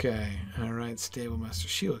 Okay, all right, Stable Master.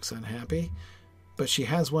 She looks unhappy, but she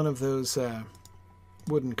has one of those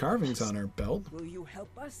wooden carvings on her belt. Will you help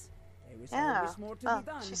us? There is Yeah. always more to be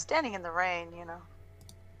done. She's standing in the rain, you know.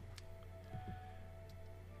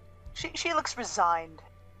 She looks resigned.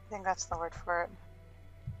 I think that's the word for it.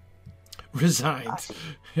 Resigned.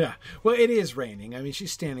 Yeah. Well, it is raining. I mean,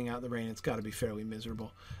 she's standing out in the rain. It's got to be fairly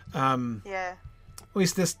miserable. Yeah. At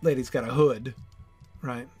least this lady's got a hood,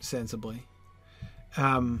 right? Sensibly. It's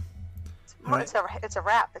a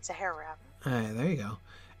wrap. It's a hair wrap. There you go.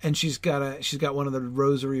 and she's got one of the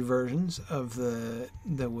rosary versions of the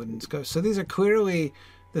wooden scope. So these are clearly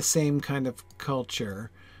the same kind of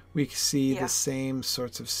culture. We see the same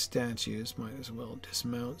sorts of statues. Might as well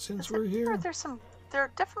dismount since we're here.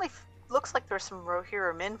 There definitely looks like there's some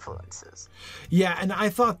Rohirrim influences. Yeah, and I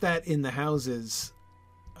thought that in the houses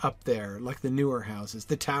up there, like the newer houses,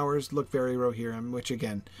 the towers look very Rohirrim, which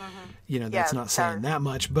again, that's not saying that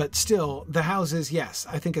much, but still, the houses, yes,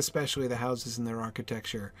 I think especially the houses and their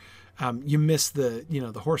architecture, you miss the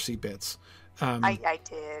horsey bits. I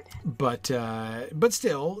did, but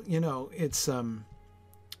still, it's.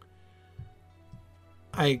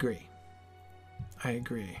 I agree.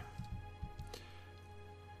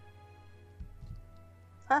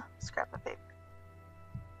 Huh? Scrap of paper.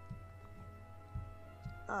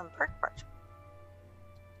 Perk parchment.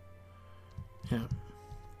 Yeah.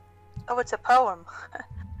 Oh, it's a poem.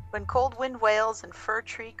 When cold wind wails and fir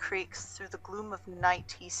tree creaks, through the gloom of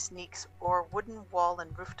night he sneaks, o'er wooden wall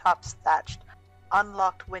and rooftops thatched,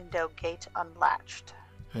 unlocked window gate unlatched.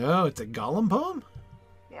 Oh, it's a Gollum poem?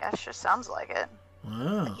 Yeah, sure sounds like it.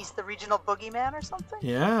 Wow. Like he's the regional boogeyman or something?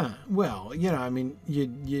 Yeah. Well, I mean,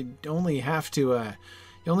 you only have to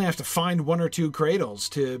find one or two cradles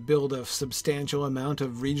to build a substantial amount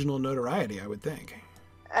of regional notoriety, I would think.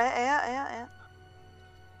 Yeah.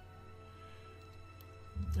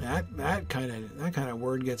 That kind of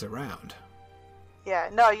word gets around.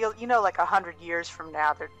 Yeah, no, like 100 years from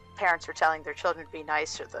now, their parents are telling their children to be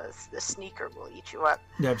nice, or the sneaker will eat you up.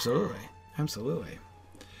 Absolutely.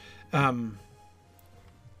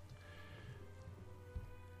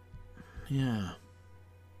 Yeah.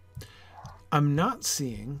 I'm not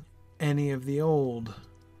seeing any of the old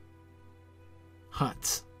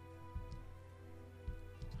huts.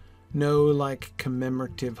 No, like,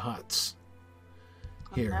 commemorative huts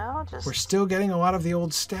here. No, we're still getting a lot of the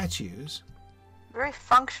old statues. Very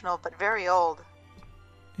functional, but very old.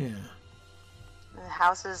 Yeah.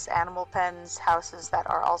 Houses, animal pens, houses that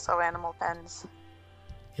are also animal pens.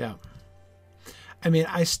 Yeah. I mean,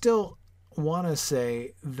 I still want to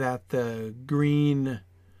say that the green,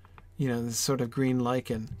 this sort of green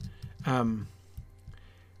lichen, and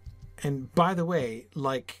by the way,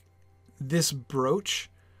 like this brooch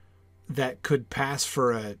that could pass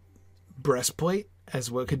for a breastplate as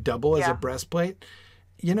well, could double as a breastplate.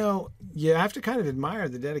 You have to kind of admire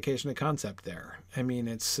the dedication to concept there. I mean,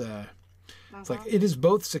 it's like it is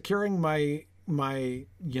both securing my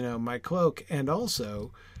cloak and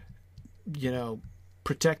also,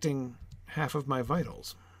 protecting half of my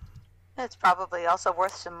vitals. It's probably also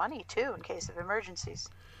worth some money too in case of emergencies.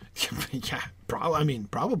 Yeah,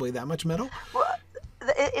 probably that much metal. Well,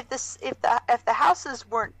 if the houses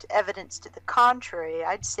weren't evidence to the contrary,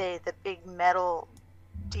 I'd say the big metal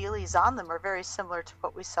dealies on them are very similar to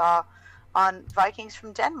what we saw on Vikings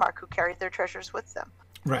from Denmark who carried their treasures with them.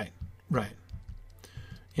 Right.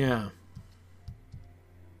 Yeah.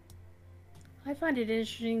 I find it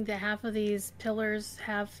interesting that half of these pillars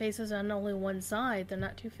have faces on only one side. They're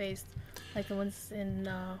not two-faced, like the ones in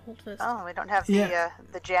Holtfist. Oh, we don't have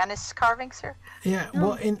the Janus carvings here? Yeah, no.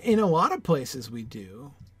 Well, in a lot of places we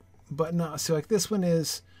do, but no. So like this one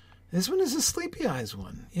is a sleepy eyes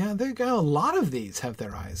one. Yeah, they got a lot of these have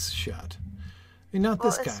their eyes shut. I mean, not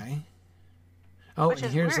this guy. Oh, which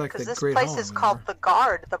is here's weird, like the this Great place Hall is called the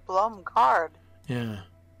Guard, the Blom Guard. Yeah.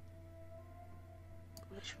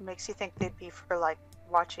 Which makes you think they'd be for like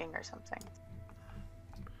watching or something.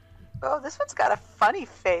 Oh, this one's got a funny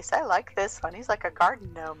face. I like this one. He's like a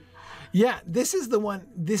garden gnome. Yeah, this is the one.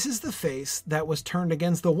 This is the face that was turned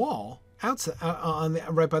against the wall outside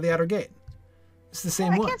right by the outer gate. It's the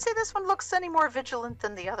same one. I can't say this one looks any more vigilant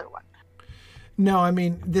than the other one. No, I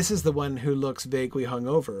mean this is the one who looks vaguely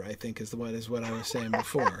hungover. I think is what I was saying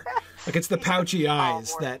before. Like it's the pouchy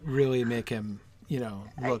eyes that really make him,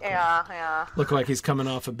 look like he's coming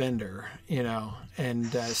off a bender, and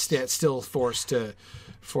still forced to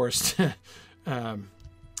like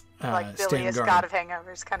Billy stand is guard. God of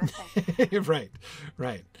Hangovers kind of thing.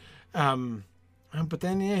 Right. But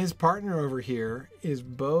then his partner over here is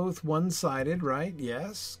both one-sided, right?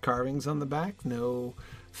 Yes, carvings on the back, no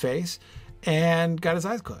face, and got his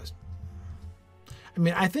eyes closed. I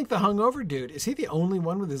mean, I think the hungover dude, is he the only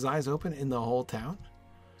one with his eyes open in the whole town?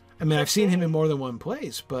 I mean, I've seen him in more than one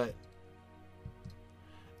place, but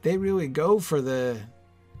they really go for the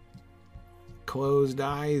closed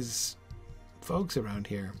eyes folks around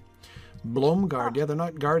here. Blomgard, they're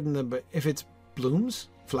not guarding but if it's blooms,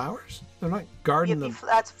 flowers, they're not guarding them.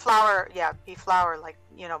 That's flower, be flower, like,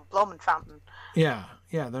 Blumen fountain. Yeah,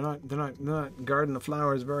 they're not guarding the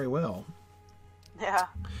flowers very well. Yeah.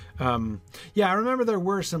 Yeah, I remember there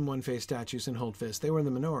were some one-face statues in Holdfist. They were in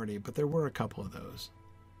the minority, but there were a couple of those.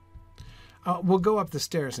 We'll go up the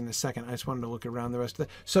stairs in a second. I just wanted to look around the rest of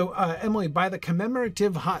the... So, Emily, by the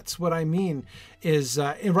commemorative huts, what I mean is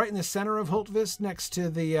right in the center of Holdfist, next to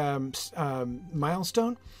the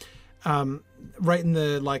milestone, right in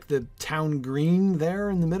the town green there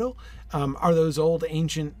in the middle, are those old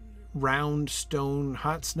ancient round stone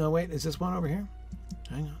huts. No, wait, is this one over here?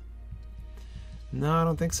 Hang on. No, I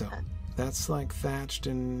don't think so. That's like thatched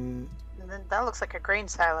and... That looks like a grain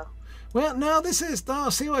silo. Well, no, this is... Oh,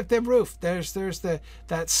 see, like the roof. There's that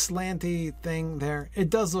slanty thing there. It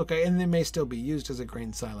does look... And it may still be used as a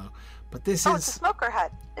grain silo. But this is... it's a smoker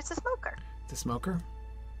hut. It's a smoker. The smoker?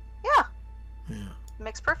 Yeah. Yeah. It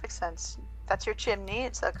makes perfect sense. That's your chimney.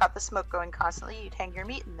 It's got the smoke going constantly. You'd hang your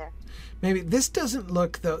meat in there. Maybe this doesn't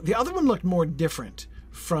look, though... The other one looked more different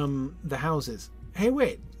from the houses. Hey,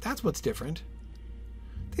 wait. That's what's different.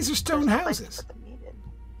 These are stone There's no place to houses. put the meat in.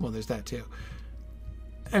 Well, there's that, too.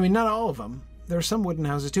 I mean, not all of them. There are some wooden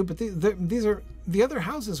houses, too. But these are... The other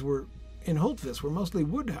houses were... In Holdfist were mostly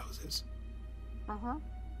wood houses. Mm-hmm.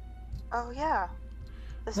 Oh, yeah.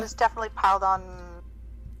 This is definitely piled on...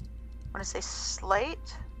 I want to say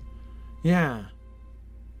slate? Yeah.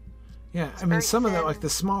 Yeah, It's I mean, very some of the, thin. like the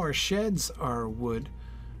smaller sheds are wood,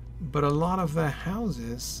 but a lot of the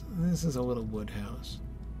houses, this is a little wood house.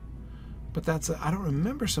 But I don't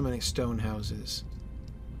remember so many stone houses.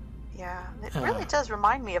 Yeah. It really does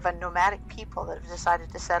remind me of a nomadic people that have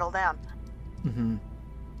decided to settle down. Mm-hmm.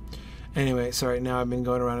 Anyway, sorry, now I've been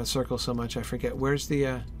going around in circles so much I forget. Where's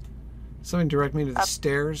the, somebody direct me to the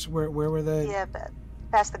stairs? Where were the... Yeah, but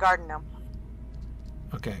past the garden gnome.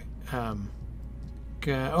 Okay.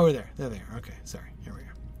 Over there. They're there. Okay, sorry. Here we go.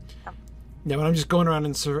 Oh. Yeah, when I'm just going around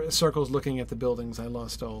in circles looking at the buildings, I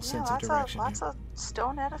lost all sense of direction. Lots of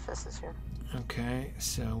stone edifices here. Okay,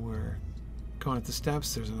 so we're going up the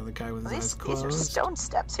steps. There's another guy with his eyes These closed. are stone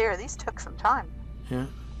steps here. These took some time. Yeah.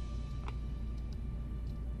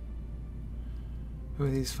 Who are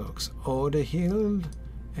these folks? Odehild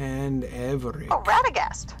and Everett. Oh,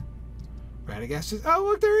 Radagast. Radagast is... Oh,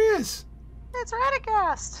 look, there he is. It's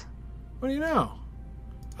Radagast. What do you know?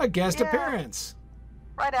 A guest Yeah. appearance.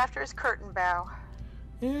 Right after his curtain bow.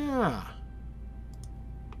 Yeah.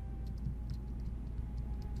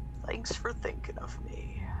 Thanks for thinking of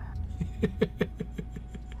me.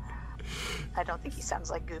 I don't think he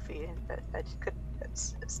sounds like Goofy, but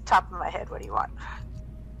it's top of my head. What do you want?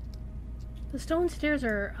 The stone stairs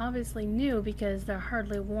are obviously new because they're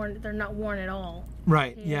hardly worn. They're not worn at all.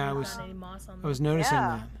 Right. They Yeah, haven't got any moss on them. I was noticing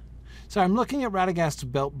Yeah. that. So I'm looking at Radagast's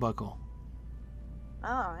belt buckle.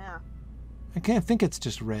 Oh, yeah. I can't think it's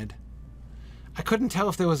just red. I couldn't tell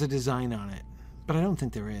if there was a design on it, but I don't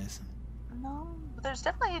think there is. No, but there's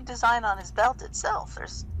definitely a design on his belt itself.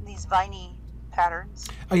 There's these viney patterns.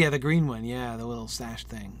 Oh yeah, the green one. Yeah, the little sash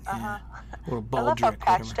thing. Yeah. Uh-huh. Little I love how baldric.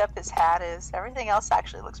 patched whatever. up his hat is. Everything else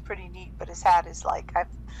actually looks pretty neat, but his hat is like,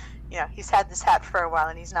 he's had this hat for a while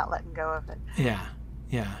and he's not letting go of it. Yeah,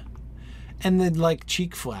 yeah. And the like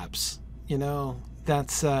cheek flaps.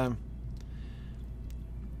 That's. I'm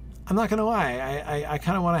not gonna lie. I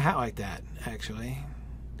kind of want a hat like that. Actually,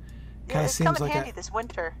 Yeah, kind of it's come seems in like handy this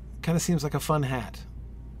winter. kind of seems like a fun hat.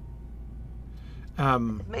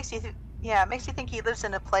 It makes you, it makes you think he lives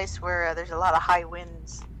in a place where there's a lot of high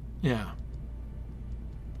winds. Yeah.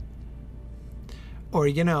 Or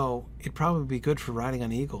it'd probably be good for riding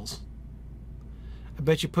on eagles. I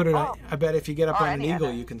bet you put it on. I bet if you get up Or on an any eagle,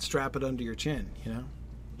 other. you can strap it under your chin. Yeah.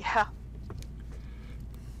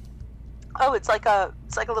 Oh, it's like a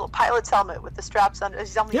little pilot's helmet with the straps under.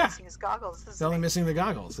 He's only Yeah. missing his goggles. It's only missing the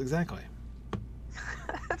goggles. Exactly.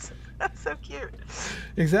 That's so cute.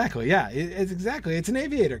 Exactly. Yeah. It's an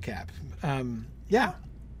aviator cap. Yeah.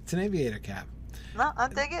 It's an aviator cap. No, I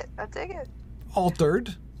dig it. I dig it.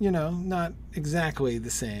 Altered. Not exactly the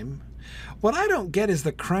same. What I don't get is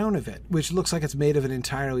the crown of it, which looks like it's made of an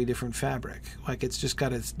entirely different fabric. Like it's just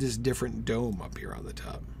got this different dome up here on the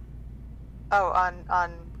top. Oh,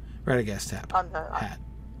 on Radagast hat. Hat.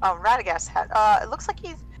 Radagast hat.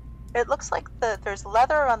 It looks like there's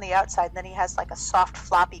leather on the outside, and then he has like a soft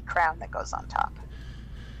floppy crown that goes on top.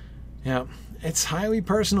 Yeah, it's highly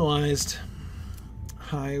personalized.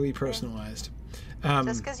 Highly personalized.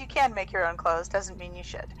 Just because you can make your own clothes doesn't mean you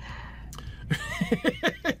should.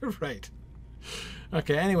 Right.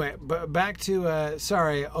 Okay, anyway, back to,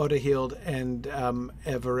 sorry, Odehild and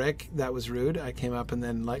Everett. That was rude. I came up and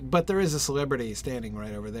then, but there is a celebrity standing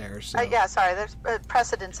right over there. So. Yeah, sorry, there's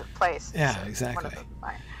precedence of place. Yeah, So exactly. one of them,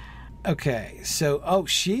 Okay, so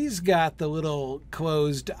she's got the little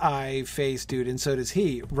closed eye face dude, and so does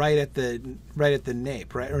he. Right at the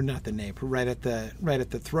nape, right, or not the nape, right at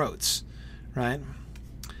the throats, right?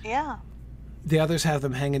 Yeah. The others have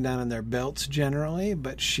them hanging down on their belts generally,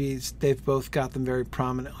 but they've both got them very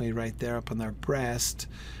prominently right there up on their breast.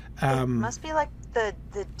 It must be like the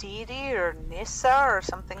deity or Nissa or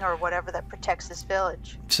something or whatever that protects this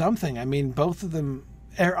village. Something. I mean, both of them.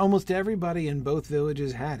 Almost everybody in both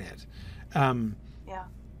villages had it. Yeah.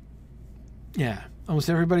 Yeah, almost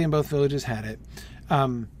everybody in both villages had it.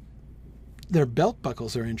 Their belt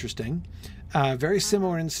buckles are interesting. Very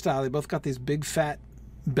similar in style. They both got these big fat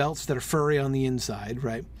belts that are furry on the inside,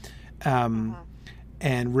 right?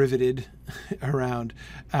 And riveted around.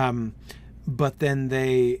 But then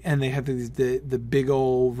they have the big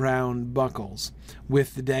old round buckles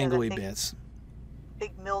with the dangly bits.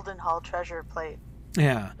 Big Mildenhall treasure plate.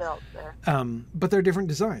 Yeah. Belt there. But they're different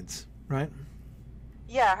designs, right?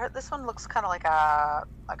 Yeah, this one looks kind of like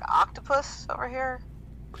an octopus over here.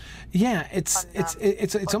 Yeah, it's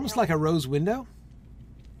almost like a rose window.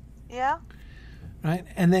 Yeah. Right,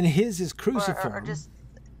 and then his is cruciform. Or just,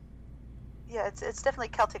 yeah, it's definitely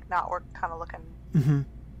Celtic knotwork kind of looking. Mm-hmm.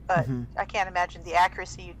 But I can't imagine the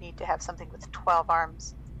accuracy you'd need to have something with 12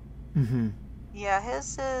 arms. Mm-hmm. Yeah,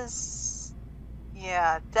 his is,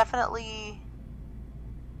 definitely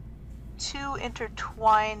two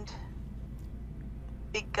intertwined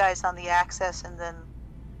big guys on the axis, and then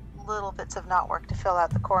little bits of knotwork to fill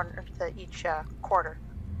out the corner, each quarter.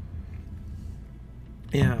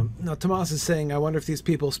 Yeah. Now, Tomas is saying, I wonder if these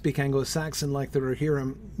people speak Anglo-Saxon like the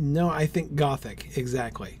Rohirrim. No, I think Gothic.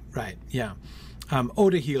 Exactly. Right. Yeah.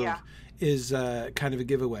 Odahild is kind of a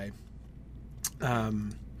giveaway there.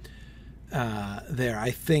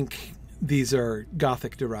 I think these are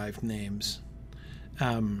Gothic-derived names.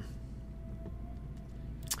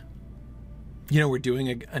 We're doing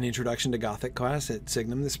an introduction to Gothic class at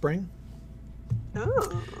Signum this spring.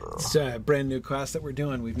 Ooh. It's a brand new class that we're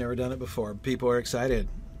doing. We've never done it before. People are excited.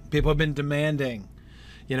 People have been demanding.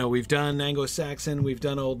 We've done Anglo-Saxon, we've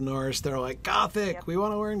done Old Norse. They're like, Gothic, we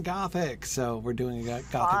want to learn Gothic. So we're doing a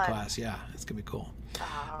Gothic class. Yeah, it's going to be cool.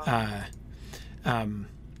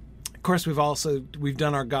 Of course, we've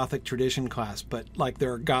done our Gothic tradition class, but like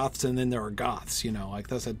there are Goths and then there are Goths, like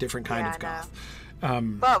that's a different kind of Goth.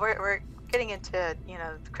 Well, we're getting into, the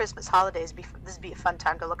Christmas holidays. This would be a fun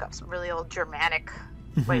time to look up some really old Germanic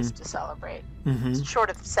ways to celebrate. Short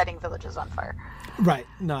of setting villages on fire. Right,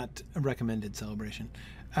 not a recommended celebration.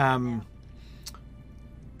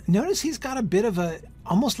 Notice he's got a bit of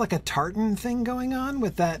almost like a tartan thing going on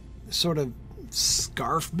with that sort of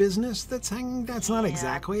scarf business that's hanging. That's not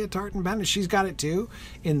exactly a tartan band. She's got it too,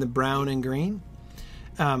 in the brown and green.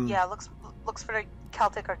 It looks very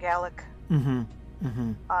Celtic or Gaelic on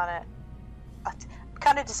it. I'm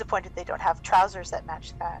kind of disappointed they don't have trousers that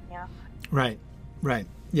match that, Right.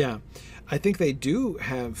 Yeah. I think they do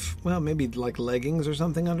have, maybe like leggings or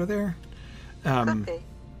something under there. Could be.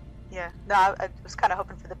 Yeah. No, I was kind of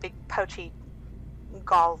hoping for the big pouchy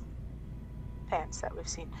Gaul pants that we've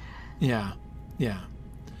seen. Yeah.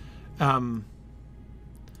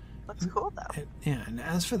 Looks cool, though. And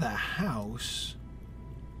as for the house,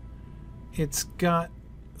 it's got...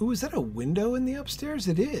 Ooh, is that a window in the upstairs?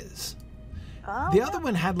 It is. Oh, the other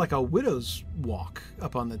one had like a widow's walk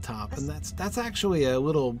up on the top, and that's actually a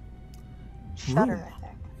little shutter, room. I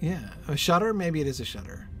think. Yeah, a shutter. Maybe it is a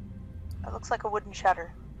shutter. It looks like a wooden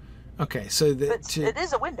shutter. Okay, so it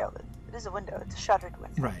is a window. It is a window. It's a shuttered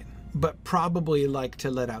window. Right, but probably like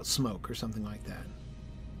to let out smoke or something like that.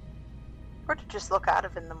 Or to just look out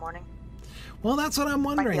of in the morning. Well, that's what I'm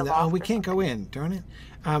wondering. We can't go in. Darn it.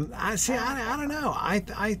 I don't know.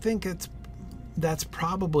 I think that's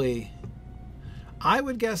probably. I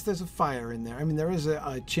would guess there's a fire in there. I mean, there is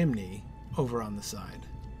a chimney over on the side.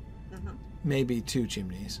 Maybe two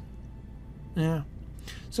chimneys. Yeah.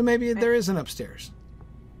 So maybe there is an upstairs.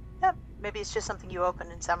 Yeah, maybe it's just something you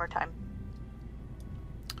open in summertime.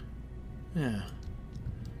 Yeah.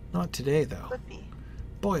 Not today, though. Could be.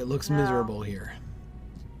 Boy, it looks miserable here.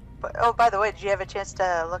 But, by the way, did you have a chance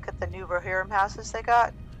to look at the new Rohirrim houses they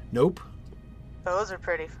got? Nope. Those are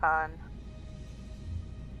pretty fun.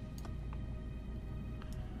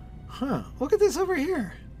 Huh. Look at this over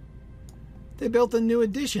here. They built a new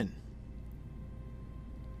addition.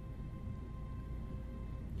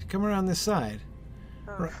 Come around this side.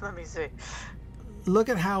 Oh, let me see. Look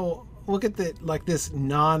at this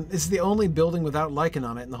is the only building without lichen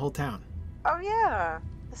on it in the whole town. Oh, yeah.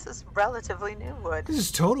 This is relatively new wood. This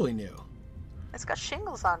is totally new. It's got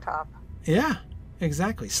shingles on top. Yeah,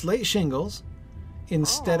 exactly. Slate shingles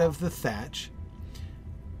instead of the thatch.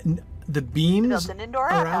 the beams Built an indoor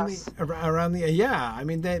around outhouse. around the yeah. I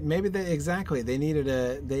mean, maybe they exactly they needed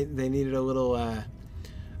they needed a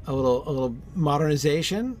little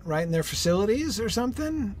modernization right in their facilities or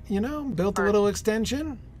something. Built a little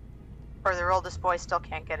extension. Or their oldest boy still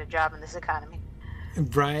can't get a job in this economy.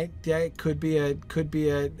 Right. Yeah. It could be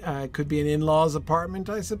an in-laws apartment,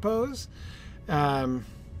 I suppose. But-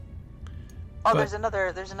 There's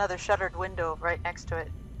another shuttered window right next to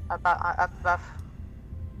it, up above.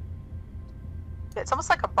 It's almost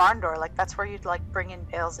like a barn door. Like that's where you'd like bring in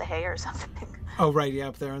bales of hay or something. Oh, right. Yeah,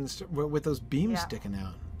 up there on with those beams Yeah. sticking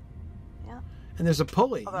out. Yeah. And there's a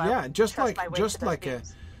pulley. Although I Yeah, wouldn't just trust like my weight just to those like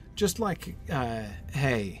beams.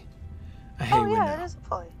 hay. A hay Oh window. yeah, it is a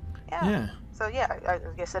pulley. Yeah. Yeah. So yeah, I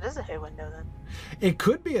guess it is a hay window then. It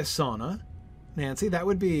could be a sauna, Nancy. That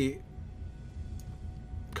would be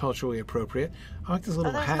culturally appropriate. I like this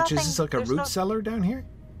little there's hatch. Is this nothing- like a there's root no- cellar down here?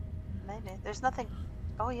 Maybe there's nothing.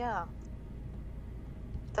 Oh yeah.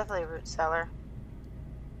 Definitely a root cellar.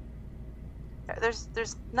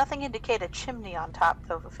 There's nothing indicate a chimney on top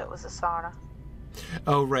though if it was a sauna.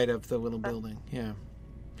 Oh, right up the little building. Yeah.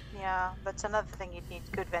 Yeah, that's another thing you'd need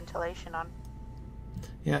good ventilation on.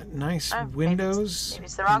 Yeah, nice Maybe windows. Maybe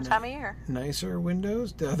it's the wrong time of year. Nicer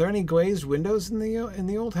windows. Are there any glazed windows in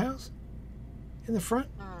the old house? In the front?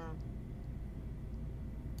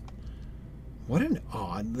 What an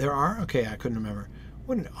odd. There are? Okay, I couldn't remember.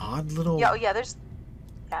 What an odd little. Yeah, yeah.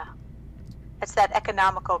 It's that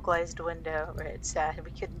economical glazed window where it's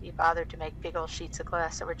we couldn't be bothered to make big old sheets of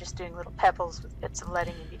glass, so we're just doing little pebbles with bits of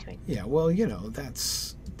leading in between. Yeah, well,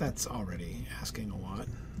 that's already asking a lot.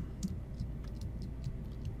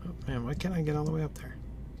 Oh man, why can't I get all the way up there?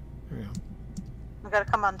 There we go. We gotta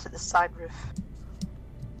come onto the side roof.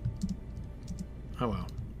 Oh well.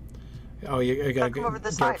 Oh, you gotta come over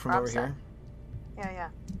the go side, from Rob over said. here. Yeah.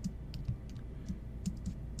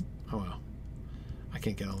 Oh well. I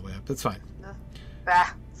can't get all the way up. That's fine.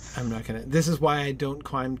 Ah. I'm not gonna. This is why I don't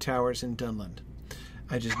climb towers in Dunland.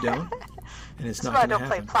 I just don't, and it's That's not why I gonna don't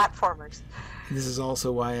happen. play platformers. This is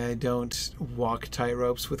also why I don't walk tight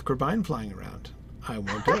ropes with Grabine flying around. I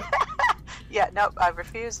won't do it. Yeah, no, I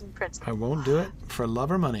refuse in principle. I won't do it for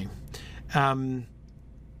love or money.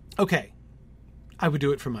 Okay, I would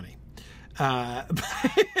do it for money.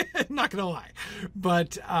 Not gonna lie,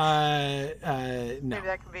 but no. Maybe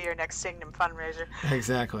that could be your next Signum fundraiser.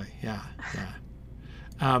 Exactly. Yeah.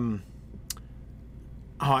 Oh,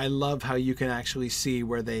 I love how you can actually see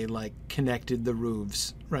where they like connected the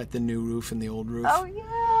roofs, right? The new roof and the old roof Oh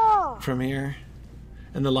yeah. from here,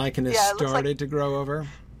 and the lichen has Yeah, it looks started like- to grow over.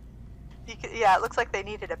 Yeah, it looks like they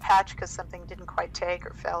needed a patch because something didn't quite take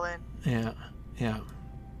or fell in. Yeah.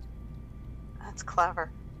 That's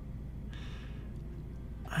clever.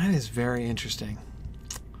 That is very interesting.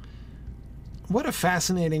 What a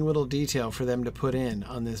fascinating little detail for them to put in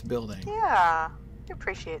on this building. Yeah, I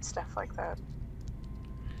appreciate stuff like that.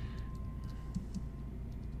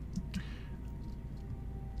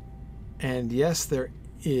 And yes, there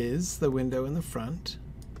is the window in the front.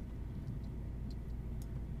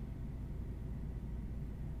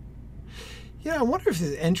 Yeah, I wonder if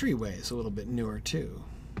the entryway is a little bit newer too.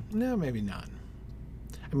 No, maybe not.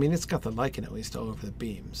 I mean, it's got the lichen at least all over the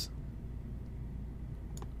beams.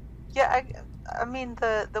 Yeah, I mean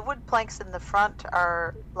the wood planks in the front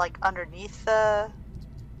are like underneath are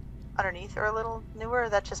a little newer.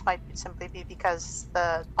 That just might simply be because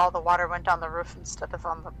all the water went on the roof instead of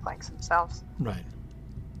on the planks themselves. Right.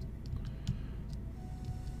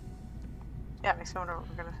 Yeah, it makes me wonder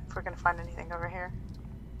if we're gonna find anything over here.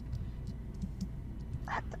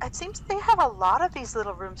 It seems they have a lot of these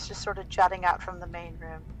little rooms just sort of jutting out from the main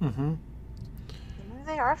room. Mm-hmm. Maybe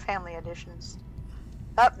they are family additions.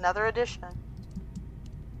 Oh, another addition.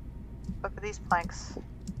 Look at these planks.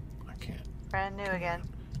 I can't. Brand new again.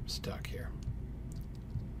 I'm stuck here.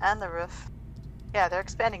 And the roof. Yeah, they're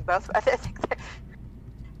expanding both. I think at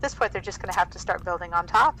this point they're just going to have to start building on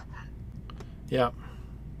top. Yeah.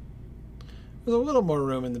 There's a little more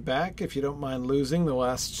room in the back if you don't mind losing the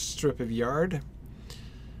last strip of yard.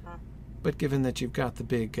 But given that you've got the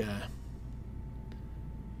big...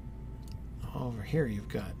 over here you've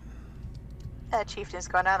got... That chieftain's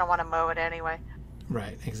going, I don't want to mow it anyway.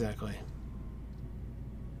 Right, exactly.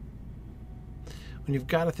 When you've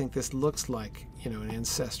got to think this looks like, an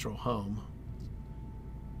ancestral home.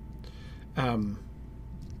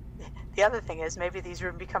 The other thing is maybe these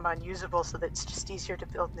rooms become unusable so that it's just easier to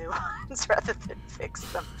build new ones rather than fix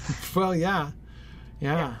them. Well, yeah.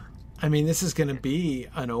 I mean, this is going to be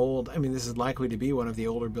this is likely to be one of the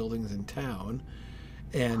older buildings in town.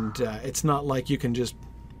 And it's not like you can just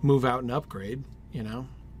move out and upgrade,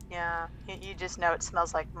 Yeah, you just know it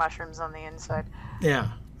smells like mushrooms on the inside. Yeah,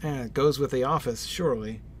 and it goes with the office,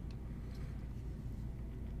 surely.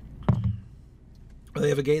 Will they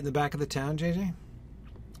have a gate in the back of the town, JJ?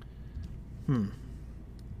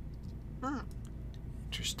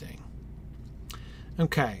 Interesting.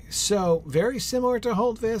 Okay, so very similar to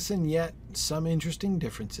Holtvis, and yet some interesting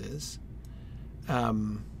differences.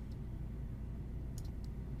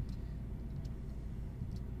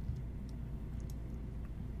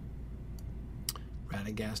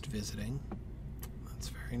 Radagast visiting. That's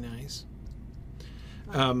very nice.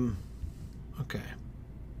 Okay.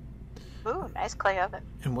 Ooh, nice clay oven.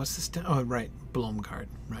 And what's this town? Oh, right. Blomgard.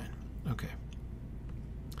 Right. Okay.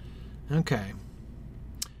 Okay.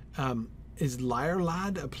 Is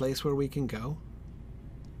Lyreland a place where we can go?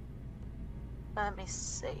 Let me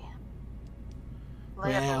see.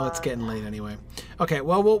 Well, it's getting late anyway. Okay,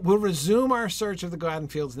 well, we'll resume our search of the Gladden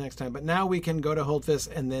Fields next time, but now we can go to Holtvis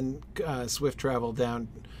and then swift travel down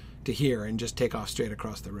to here and just take off straight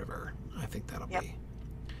across the river. I think that'll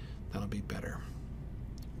be better.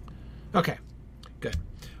 Okay, good.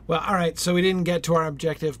 Well, all right, so we didn't get to our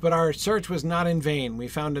objective, but our search was not in vain. We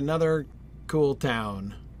found another cool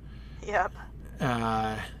town. Yep.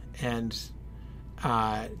 And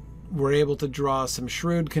we're able to draw some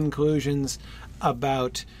shrewd conclusions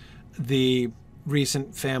about the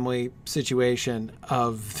recent family situation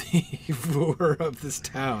of the ruler of this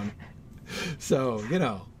town. So,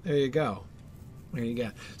 there you go. There you go.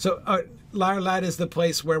 So, Lyreland is the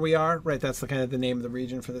place where we are, right? That's the kind of the name of the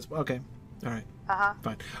region for this. Okay. All right.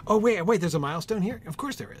 Fine. Oh, wait, there's a milestone here? Of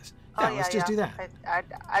course there is. Yeah, let's just do that.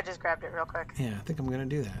 I just grabbed it real quick. Yeah, I think I'm going to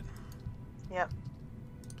do that. Yep.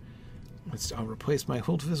 I'll replace my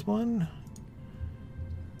Holtvis one,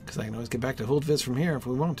 because I can always get back to Holtvis from here if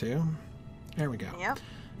we want to. There we go. Yep.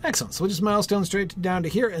 Excellent. So we'll just milestone straight down to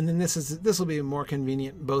here, and then this will be more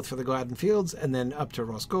convenient both for the Gladden Fields and then up to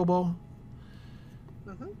Roscobo.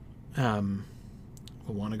 We'll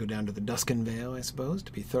want to go down to the Duskin Vale, I suppose,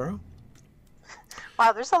 to be thorough.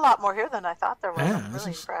 Wow, there's a lot more here than I thought there was. Yeah, I'm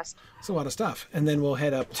really impressed. It's a lot of stuff. And then we'll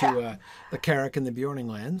head up to the Carrick and the Bjorning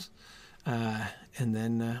lands. And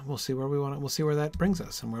then we'll see where we'll see where that brings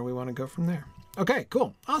us and where we want to go from there. Okay,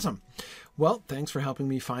 cool. Awesome. Well, thanks for helping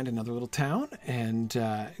me find another little town, and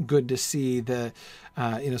good to see the,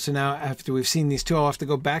 so now after we've seen these two, I'll have to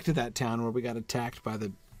go back to that town where we got attacked by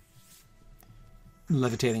the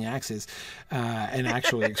levitating axes and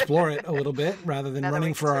actually explore it a little bit rather than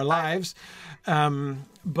running for our lives.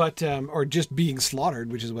 Or just being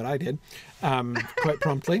slaughtered, which is what I did, quite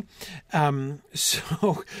promptly.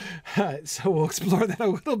 So we'll explore that a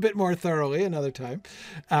little bit more thoroughly another time.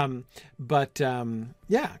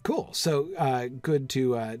 Yeah, cool. So good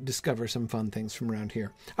to discover some fun things from around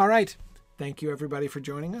here. All right. Thank you, everybody, for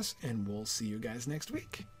joining us, and we'll see you guys next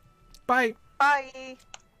week. Bye. Bye.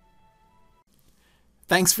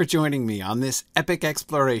 Thanks for joining me on this epic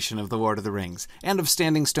exploration of The Lord of the Rings and of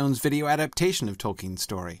Standing Stone's video adaptation of Tolkien's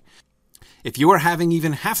story. If you are having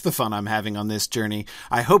even half the fun I'm having on this journey,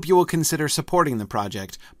 I hope you will consider supporting the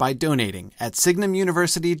project by donating at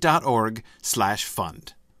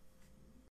signumuniversity.org/fund.